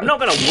 Look, I'm not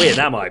going to win,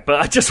 am I?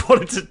 But I just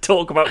wanted to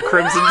talk about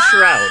Crimson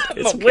Shroud.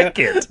 It's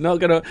wicked.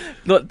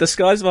 Look, the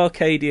Skies of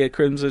Arcadia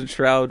Crimson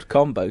Shroud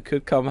combo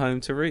could come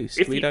home to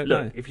roost. We don't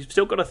know. If you've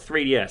still got a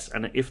 3DS,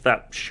 and if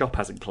that shop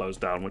hasn't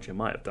closed down, which it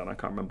might have done, I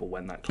can't remember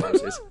when that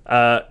closes,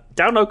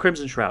 Download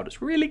Crimson Shroud.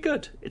 It's really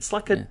good. It's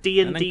like a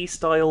D&D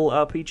style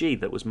RPG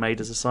that was made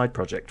as a side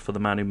project for the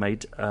man who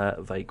made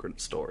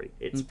Vagrant Story.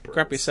 It's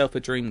Grab yourself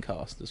a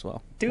Dreamcast as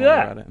well. Do while you're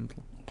that. at it.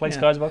 Play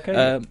Skies of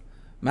Arcadia.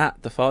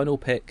 Matt, the final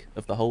pick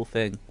of the whole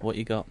thing. What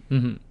you got?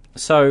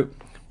 So,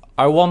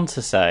 I want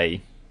to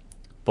say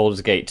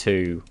Baldur's Gate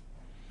 2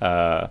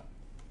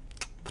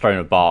 Throne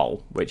of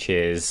Baal, which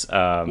is...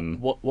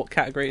 What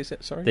category is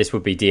it, sorry? This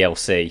would be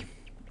DLC.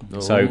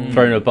 So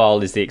Throne of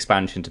Baal is the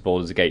expansion to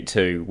Baldur's Gate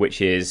 2,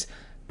 which is,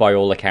 by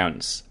all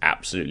accounts,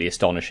 absolutely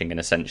astonishing and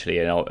essentially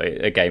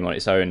a game on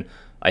its own.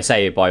 I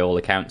say by all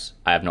accounts,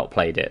 I have not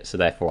played it, so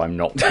therefore I'm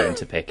not going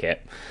to pick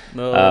it.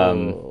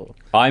 No.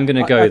 I'm going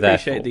to go there. I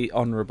appreciate the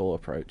honourable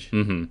approach.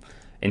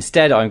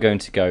 Instead, I'm going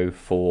to go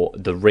for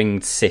the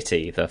Ringed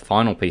City, the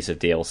final piece of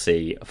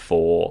DLC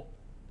for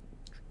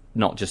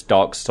not just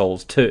Dark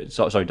Souls 2,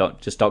 sorry,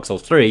 not just Dark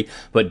Souls 3,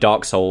 but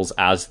Dark Souls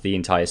as the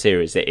entire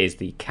series. It is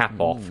the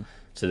cap-off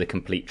to the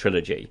complete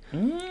trilogy.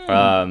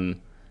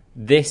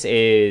 This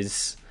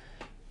is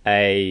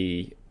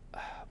there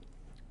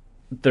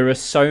are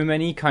so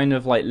many kind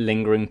of like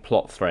lingering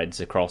plot threads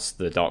across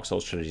the Dark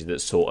Souls trilogy that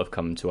sort of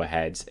come to a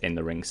head in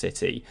the Ring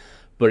City,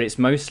 but it's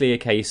mostly a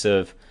case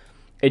of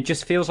it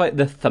just feels like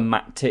the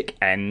thematic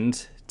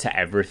end to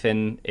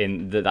everything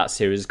in that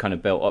series is kind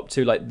of built up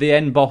to. Like the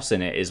end boss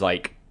in it is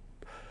like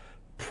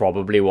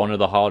probably one of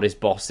the hardest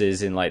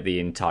bosses in like the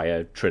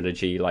entire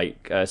trilogy.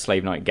 Like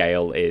Slave Knight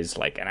Gale is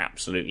like an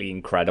absolutely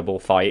incredible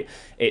fight.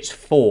 It's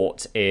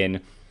fought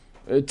in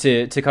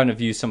to kind of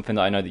use something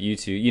that I know that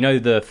you know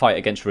the fight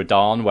against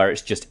Radahn where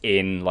it's just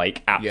in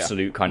like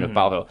absolute kind of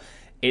battle.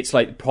 It's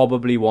like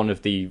probably one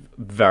of the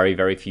very,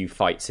 very few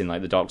fights in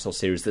like the Dark Souls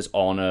series that's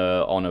on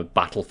a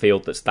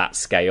battlefield that's that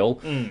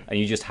scale, and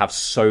you just have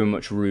so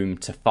much room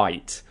to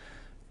fight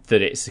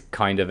that it's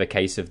kind of a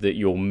case of that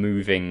you're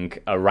moving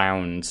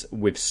around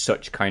with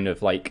such kind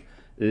of like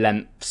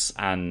lengths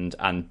and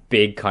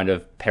big kind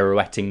of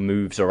pirouetting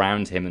moves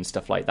around him and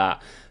stuff like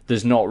that.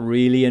 There's not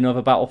really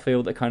another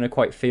battlefield that kind of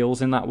quite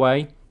feels in that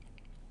way.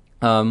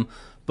 But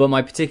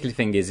my particular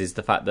thing is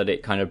the fact that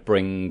it kind of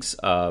brings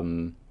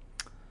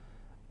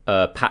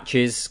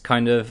Patch's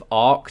kind of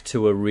arc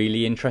to a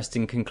really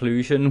interesting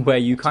conclusion where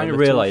you kind of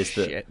realise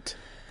that...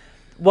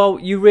 Well,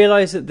 you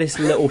realise that this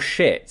little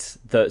shit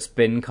that's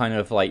been kind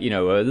of like, you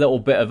know, a little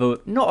bit of a,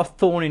 not a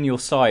thorn in your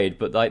side,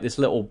 but like this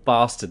little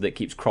bastard that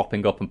keeps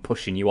cropping up and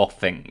pushing you off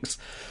things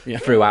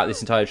throughout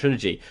this entire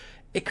trilogy.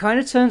 It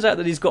kind of turns out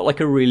that he's got like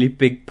a really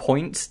big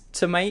point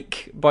to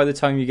make by the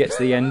time you get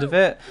to the end of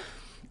it.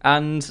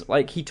 And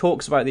like he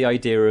talks about the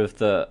idea of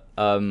that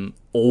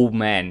all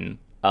men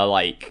are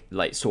like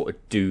sort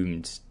of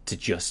doomed to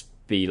just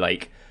be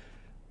like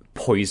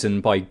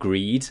poisoned by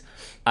greed,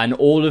 and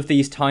all of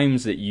these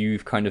times that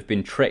you've kind of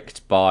been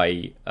tricked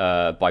by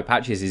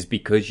Patches is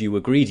because you were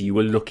greedy, you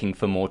were looking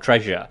for more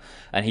treasure,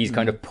 and he's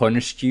kind of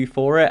punished you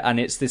for it. And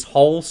it's this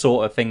whole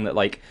sort of thing that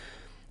like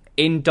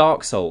in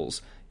Dark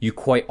Souls you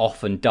quite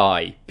often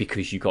die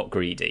because you got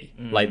greedy.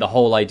 Like the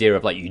whole idea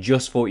of like you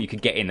just thought you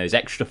could get in those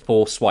extra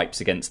 4 swipes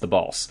against the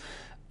boss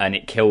and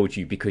it killed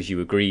you because you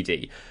were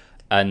greedy.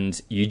 And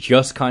you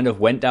just kind of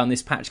went down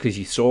this patch because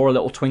you saw a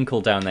little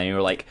twinkle down there and you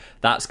were like,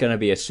 that's going to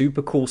be a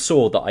super cool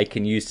sword that I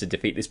can use to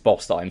defeat this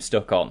boss that I'm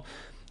stuck on.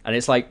 And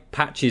it's like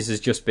Patches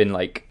has just been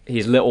like,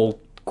 his little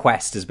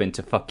quest has been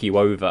to fuck you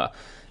over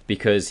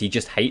because he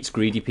just hates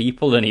greedy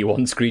people and he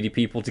wants greedy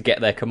people to get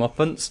their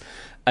comeuppance.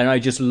 And I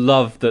just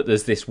love that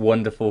there's this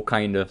wonderful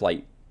kind of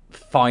like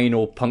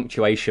final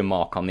punctuation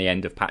mark on the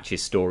end of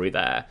Patch's story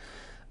there.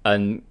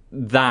 And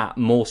that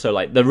more so,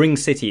 like the Ring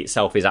City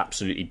itself is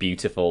absolutely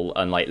beautiful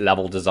and like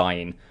level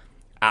design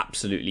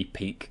absolutely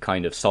peak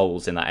kind of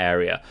Souls in that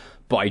area,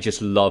 but I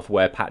just love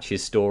where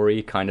Patch's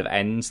story kind of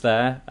ends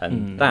there,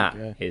 and that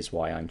is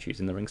why I'm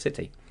choosing the Ring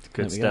City.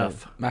 Good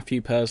stuff.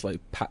 Matthew Purslow,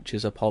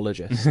 Patch's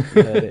apologist.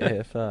 You heard it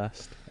here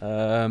first.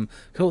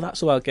 Cool,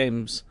 that's all our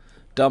games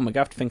done. We're going to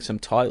have to think some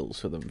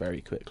titles for them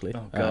very quickly.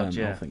 Oh god,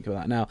 I'll think of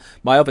that now.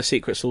 My other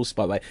secret source,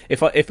 by the way,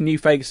 if New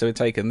Vegas had been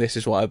taken, this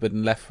is what I've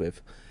been left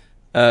with.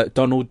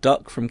 Donald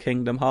Duck from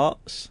Kingdom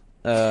Hearts.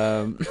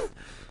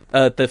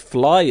 The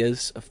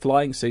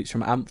flying suits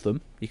from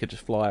Anthem. You could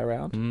just fly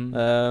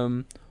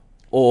around.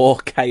 Or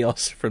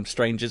Chaos from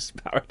Stranger's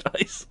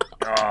Paradise.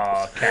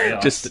 Oh,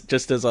 Chaos.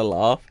 just as a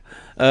laugh.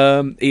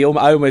 I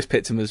almost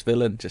picked him as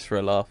villain just for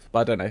a laugh, but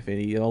I don't know if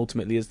he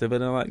ultimately is the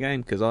villain of that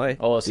game because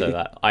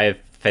that I have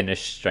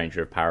finished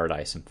Stranger of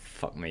Paradise and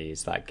fuck me,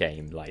 is that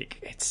game like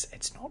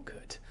it's not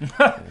good.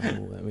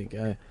 There we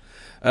go.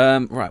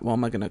 Right, what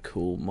am I going to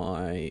call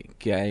my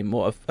game?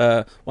 Why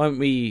don't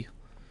we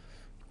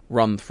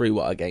run through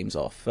what our games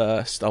are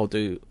first? I'll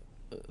do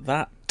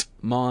that.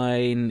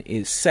 Mine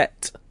is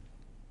set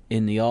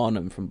in the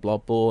Arnhem from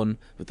Bloodborne,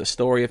 with the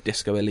story of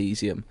Disco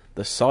Elysium,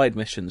 the side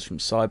missions from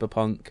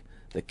Cyberpunk,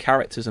 the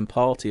characters and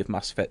party of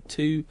Mass Effect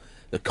 2,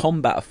 the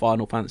combat of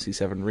Final Fantasy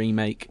VII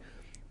Remake,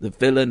 the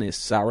villain is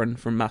Saren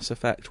from Mass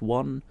Effect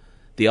 1,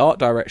 the art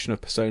direction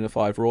of Persona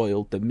 5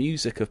 Royal, the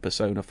music of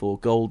Persona 4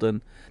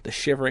 Golden, the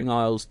Shivering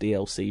Isles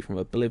DLC from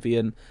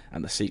Oblivion,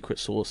 and the secret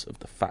source of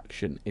the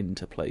faction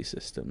interplay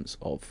systems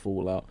of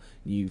Fallout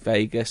New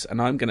Vegas.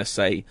 And I'm going to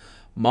say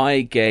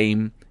my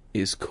game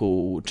is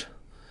called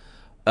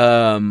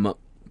Blood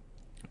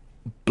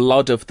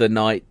of the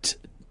Night,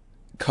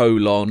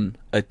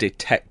 a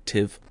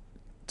detective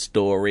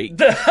story.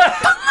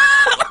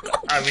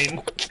 I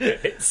mean,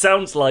 it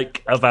sounds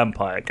like a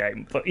vampire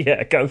game, but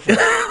yeah, go for it.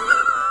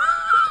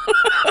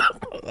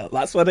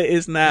 That's what it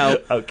is now.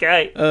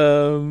 Okay.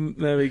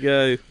 There we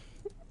go.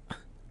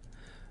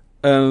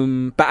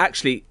 But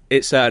actually,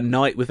 it's a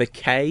night with a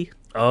K.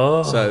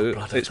 Oh,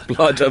 So it's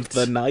Blood of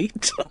the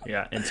Night.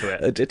 Yeah, into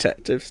it. A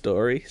detective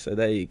story. So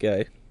there you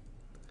go.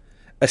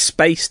 A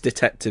space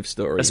detective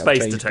story. A I've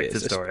space changed it. detective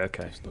It's a story,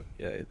 okay.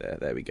 Yeah,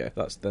 there we go.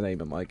 That's the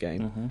name of my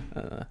game. Mm-hmm.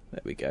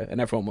 There we go.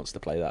 And everyone wants to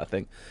play that, I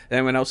think.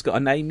 Anyone else got a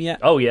name yet?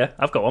 Oh, yeah,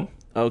 I've got one.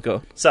 Oh,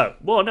 go. So,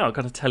 well, no, I've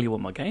got to tell you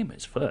what my game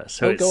is first.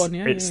 So Oh, it's, go on,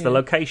 yeah, it's yeah, the yeah.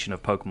 location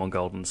of Pokemon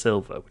Gold and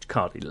Silver, which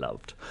Cardi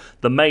loved.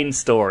 The main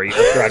story of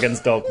Dragon's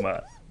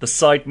Dogma. The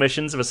side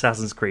missions of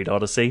Assassin's Creed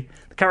Odyssey.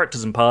 The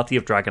characters and party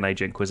of Dragon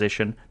Age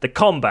Inquisition. The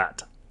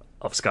combat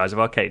of Skies of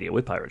Arcadia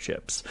with pirate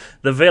ships.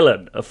 The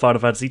villain of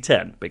Final Fantasy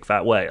X, Big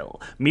Fat Whale.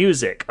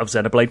 Music of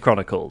Xenoblade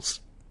Chronicles.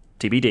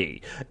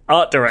 TBD.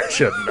 Art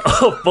direction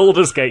of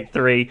Baldur's Gate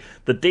 3.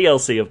 The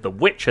DLC of The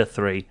Witcher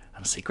 3.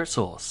 And Secret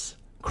Source.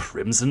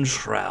 Crimson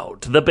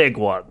Shroud, the big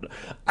one.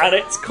 And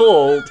it's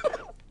called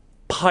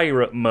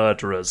Pirate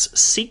Murderers,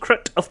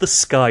 Secret of the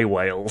Sky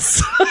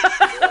Whales.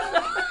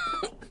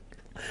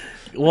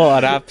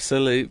 What an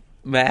absolute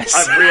mess.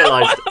 I've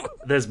realised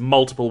there's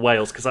multiple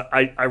whales, because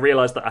I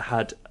realised that I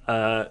had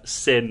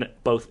Sin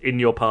both in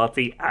your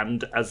party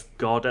and as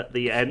God at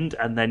the end,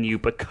 and then you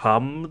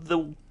become the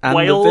And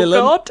whale the villain.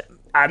 god,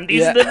 and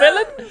he's Yeah. the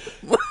villain.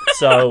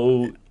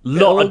 So,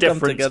 lot all of come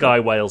different together. sky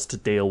whales to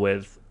deal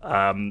with.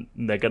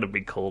 They're going to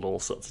be called all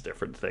sorts of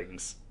different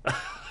things.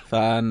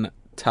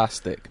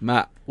 Fantastic.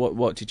 Matt,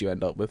 what did you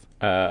end up with?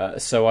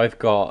 So I've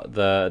got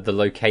the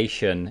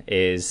location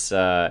is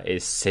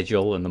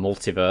Sigil and the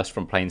multiverse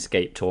from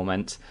Planescape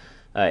Torment.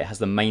 It has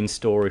the main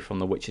story from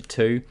The Witcher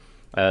 2,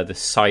 the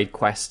side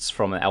quests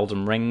from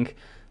Elden Ring,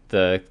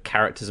 the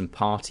characters and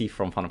party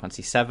from Final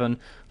Fantasy VII,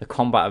 the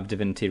combat of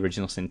Divinity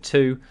Original Sin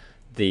 2,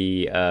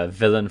 the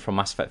villain from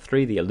Mass Effect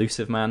 3, the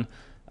Elusive Man,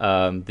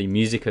 the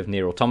music of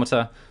Nier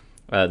Automata,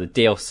 the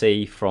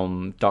DLC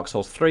from Dark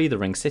Souls 3, The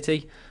Ring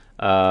City,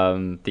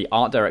 the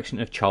art direction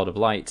of Child of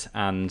Light,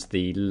 and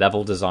the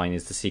level design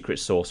is the secret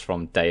source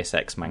from Deus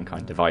Ex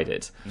Mankind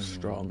Divided.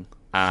 Strong.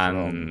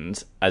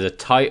 And as a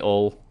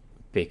title,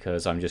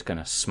 because I'm just going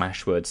to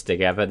smash words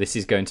together, this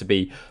is going to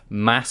be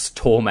Mass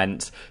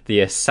Torment, the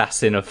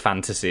Assassin of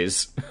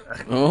Fantasies.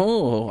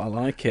 Oh, I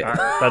like it.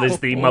 That is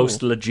the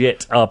most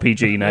legit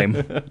RPG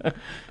name.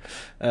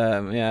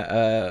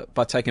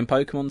 By taking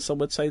Pokemon, some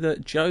would say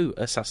that Joe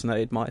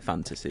assassinated my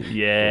fantasy.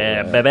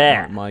 Yeah,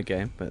 baby. My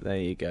game, but there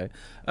you go.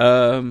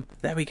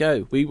 There we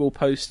go. We will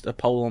post a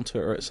poll on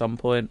Twitter at some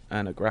point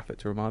and a graphic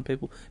to remind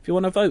people. If you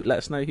want to vote, let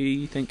us know who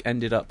you think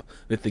ended up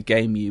with the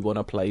game you want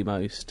to play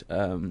most.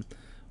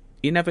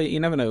 You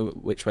never know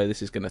which way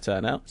this is going to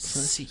turn out. So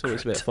it's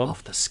always a bit of Secret fun.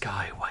 of the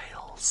Sky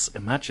Whales.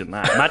 Imagine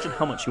that. Imagine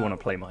how much you want to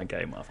play my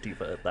game after you've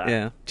heard that.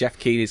 Yeah, Jeff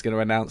Keighley's going to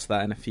announce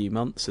that in a few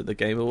months at the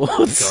Game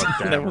Awards. God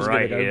damn And everyone's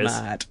right gonna he go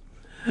is.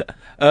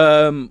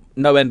 mad.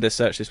 No Endless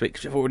Search this week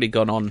because we've already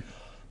gone on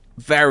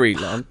very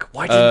long.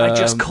 Why didn't I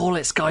just call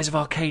it Skies of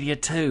Arcadia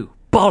 2?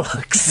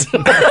 Bollocks!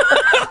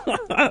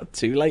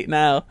 Too late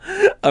now.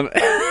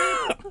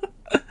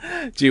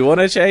 Do you want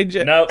to change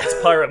it? No,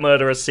 it's Pirate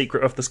Murderers,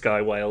 Secret of the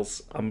Sky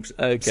Whales. I'm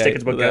sticking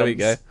to my well, there we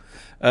guns.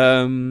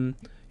 go.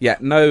 Yeah,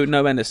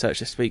 no Endless Search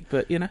this week,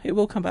 but it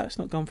will come back. It's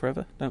not gone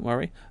forever. Don't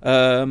worry.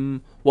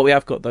 What we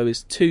have got though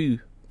is 2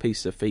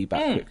 pieces of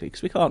feedback quickly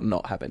because we can't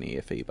not have any of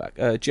your feedback.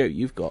 Joe,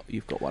 you've got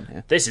one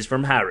here. This is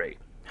from Harry.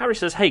 Harry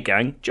says, "Hey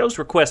gang, Joe's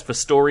request for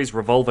stories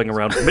revolving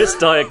around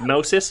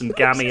misdiagnosis and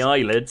gammy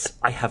eyelids.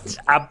 I have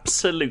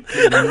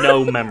absolutely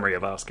no memory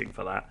of asking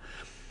for that.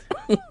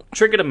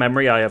 Triggered a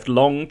memory I have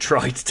long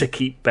tried to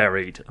keep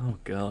buried. Oh,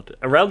 God.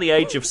 Around the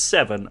age of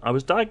 7, I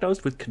was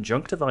diagnosed with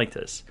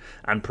conjunctivitis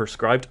and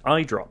prescribed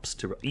eye drops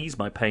to ease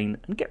my pain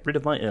and get rid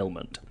of my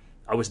ailment.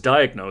 I was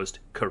diagnosed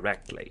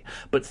correctly,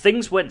 but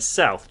things went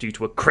south due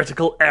to a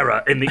critical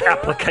error in the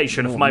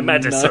application of my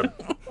medicine.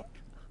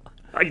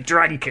 I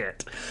drank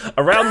it.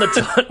 Around the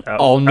time...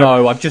 Oh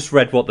no, I've just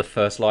read what the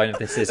first line of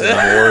this is and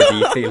I'm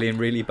already feeling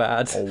really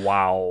bad.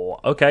 Wow.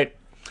 Okay.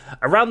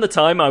 Around the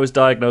time I was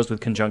diagnosed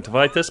with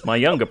conjunctivitis, my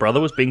younger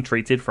brother was being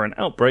treated for an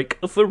outbreak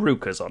of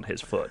verrucas on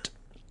his foot.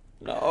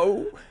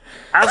 No.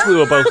 As we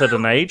were both at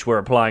an age where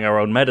applying our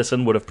own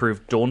medicine would have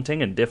proved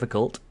daunting and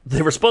difficult,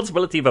 the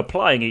responsibility of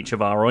applying each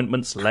of our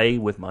ointments lay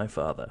with my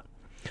father.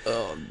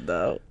 Oh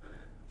no.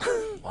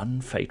 One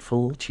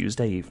fateful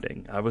Tuesday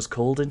evening, I was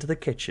called into the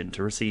kitchen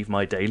to receive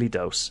my daily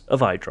dose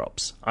of eye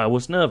drops. I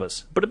was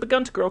nervous, but had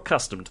begun to grow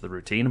accustomed to the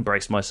routine and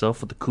braced myself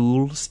for the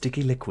cool,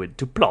 sticky liquid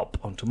to plop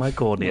onto my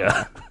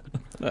cornea.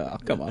 Oh,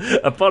 come on.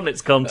 Upon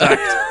its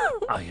contact,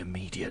 I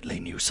immediately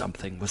knew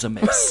something was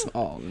amiss.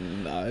 Oh,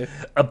 no.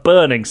 A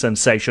burning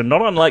sensation,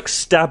 not unlike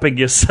stabbing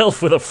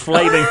yourself with a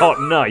flaming hot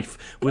knife,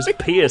 was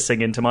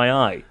piercing into my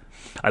eye.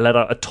 I let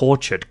out a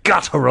tortured,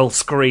 guttural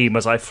scream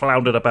as I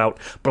floundered about,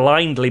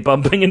 blindly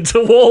bumping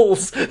into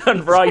walls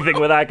and writhing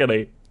with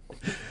agony.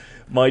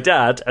 My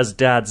dad, as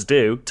dads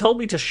do, told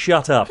me to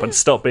shut up and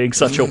stop being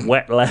such a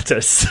wet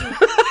lettuce.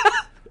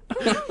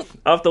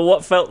 After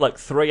what felt like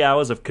 3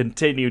 hours of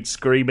continued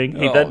screaming,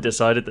 he then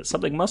decided that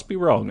something must be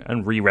wrong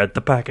and reread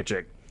the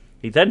packaging.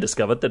 He then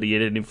discovered that he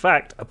had, in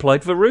fact,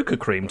 applied Veruca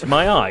cream to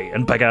my eye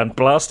and began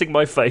blasting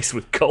my face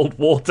with cold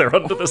water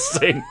under the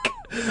sink.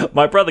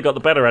 My brother got the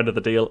better end of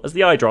the deal, as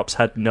the eye drops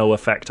had no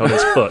effect on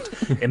his foot.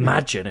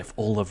 Imagine if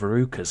all the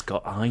Verucas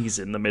got eyes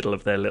in the middle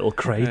of their little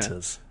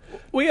craters.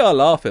 We are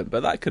laughing,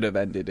 but that could have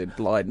ended in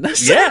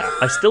blindness. Yeah,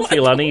 I still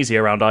feel uneasy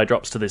around eye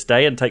drops to this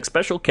day and take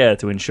special care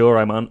to ensure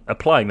I'm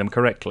applying them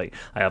correctly.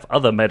 I have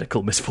other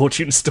medical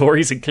misfortune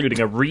stories, including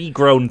a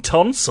regrown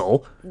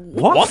tonsil.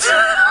 What?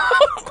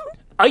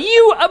 Are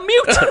you a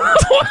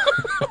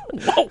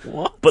mutant?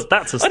 What? But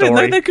that's a I story. didn't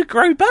know they could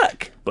grow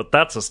back. But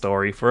that's a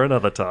story for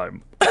another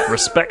time.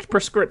 Respect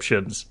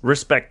prescriptions.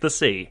 Respect the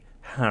sea.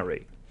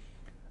 Harry.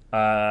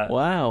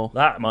 Wow.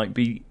 That might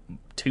be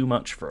too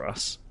much for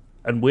us.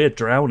 And we're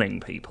drowning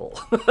people.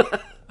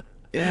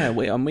 Yeah,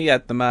 we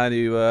had the man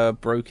who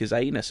broke his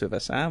anus with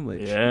a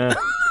sandwich. Yeah.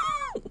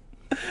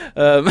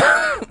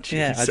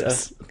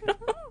 Jesus.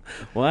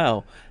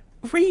 Wow.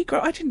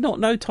 Regrow. I did not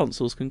know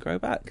tonsils can grow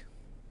back.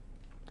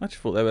 I just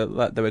thought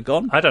they were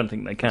gone. I don't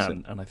think they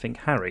can. And I think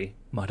Harry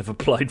might have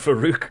applied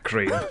Veruca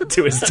cream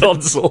to his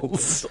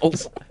tonsils.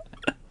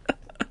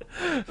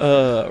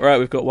 Right,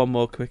 we've got one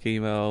more quick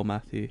email,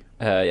 Matthew.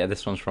 Yeah,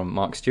 this one's from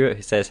Mark Stewart,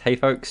 who says, "Hey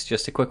folks,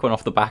 just a quick one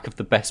off the back of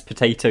the best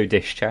potato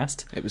dish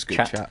chat. It was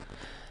good chat.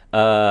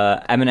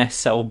 M&S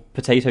sell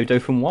potato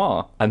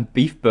dauphinoise and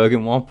beef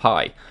bourguignon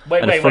pie.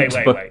 Wait.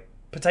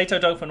 Potato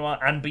Dauphinoise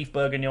and beef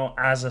bourguignon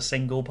as a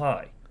single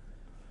pie.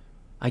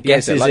 I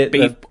guess Yeah, is like it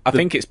beef. the, I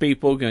think it's beef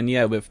bourguignon,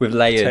 yeah, with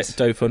layers.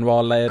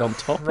 dauphinoise layered on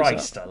top.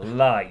 Christ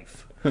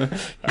alive.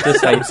 just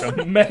say, That's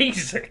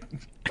amazing.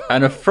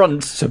 an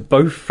affront to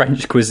both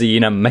French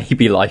cuisine and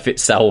maybe life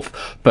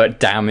itself, but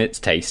damn, it's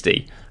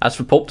tasty. As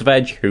for pulped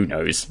veg, who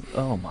knows?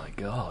 Oh my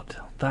god.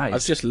 That I've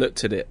is just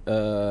looked at it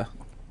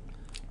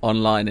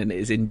online, and it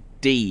is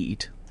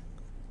indeed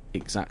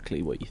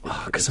exactly what you think.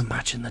 because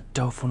imagine the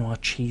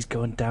dauphinoise cheese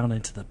going down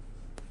into the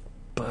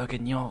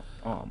bourguignon.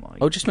 Oh my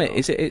Oh, just a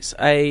minute. It's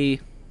a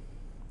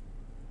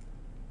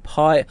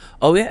pie.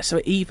 Oh, yeah. So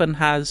it even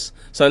has.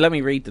 So let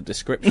me read the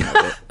description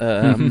of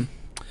it.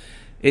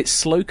 It's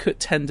slow-cooked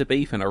tender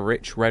beef in a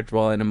rich red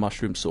wine and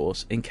mushroom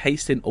sauce,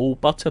 encased in all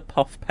butter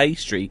puff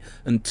pastry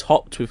and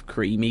topped with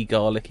creamy,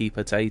 garlicky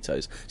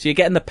potatoes. So you're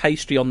getting the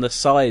pastry on the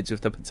sides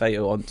with the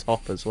potato on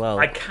top as well.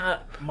 I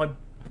can't. My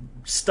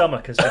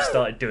stomach has just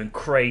started doing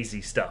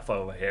crazy stuff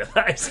over here.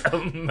 That is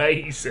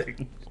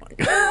amazing.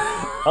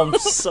 I'm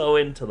so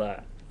into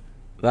that.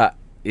 That,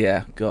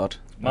 yeah, God,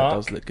 Mark, that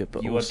does look good.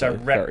 But you are also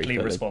directly very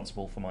filling.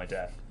 responsible for my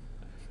death.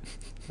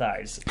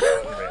 That is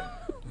grim.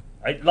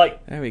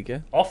 There we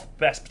go. Off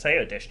best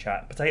potato dish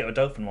chat. Potato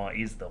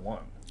dauphinoise is the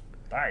one.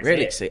 That is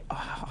Really, it. see,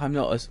 I'm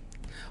not as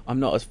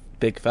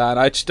big fan.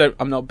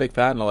 I'm not a big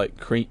fan of like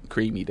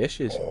creamy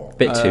dishes.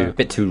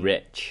 Bit too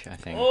rich, I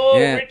think. Oh,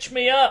 Yeah. rich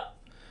me up.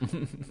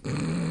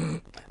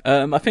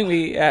 I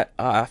think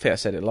I think I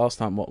said it last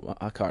time.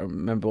 I can't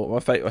remember what my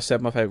favorite. I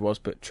said my favorite was,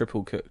 but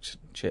triple cooked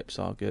chips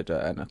are good,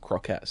 and a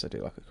croquettes. I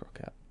do like a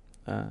croquette.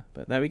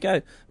 But there we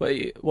go.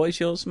 What is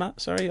yours,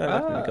 Matt? Sorry, I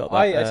definitely got that.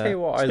 I tell you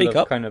what, I speak love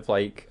up. kind of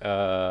like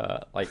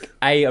a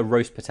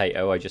roast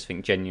potato. I just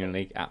think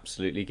genuinely,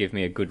 absolutely, give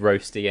me a good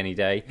roasty any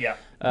day. Yeah.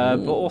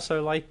 But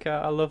also I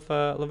love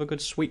a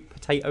good sweet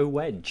potato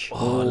wedge.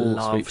 Oh, I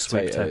love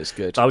sweet potato is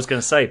good. I was going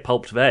to say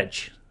pulped veg.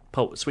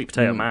 Sweet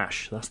potato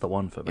mash. That's the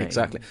one for me.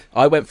 Exactly.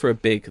 I went for a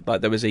big,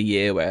 there was a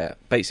year where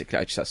basically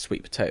I just had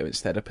sweet potato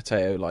instead of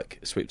potato, like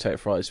sweet potato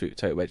fries, sweet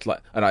potato wedge,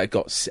 and I'd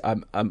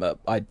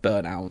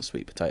burn out on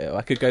sweet potato.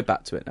 I could go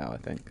back to it now, I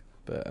think.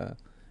 But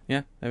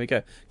yeah, there we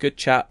go. Good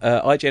chat.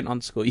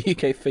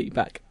 IGN_UK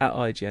feedback at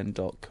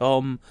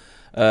IGN.com.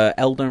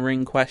 Elden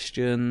Ring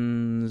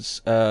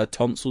questions,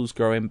 tonsils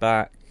growing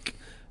back,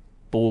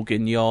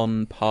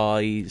 bourguignon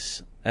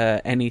pies,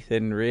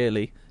 anything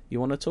really you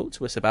want to talk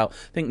to us about.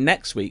 I think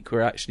next week we're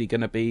actually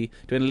going to be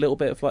doing a little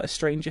bit of like a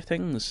Stranger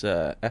Things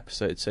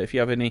episode. So if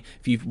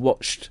you've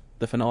watched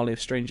the finale of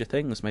Stranger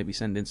Things, maybe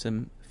send in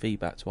some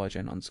feedback to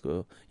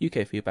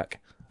IGN_UK feedback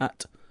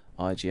at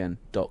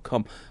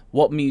IGN.com.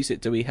 What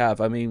music do we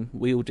have? I mean,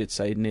 we all did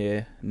say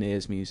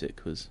Nier's music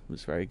was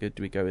very good.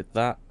 Do we go with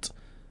that?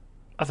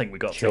 I think we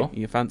got Sure. to.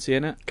 You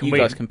fancying it? Can you we-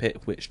 guys can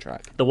pick which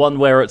track. The one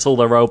where it's all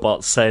the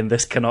robots saying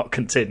this cannot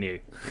continue.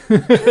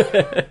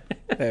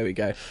 There we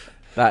go.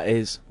 That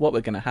is what we're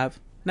going to have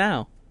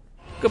now.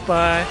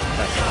 Goodbye.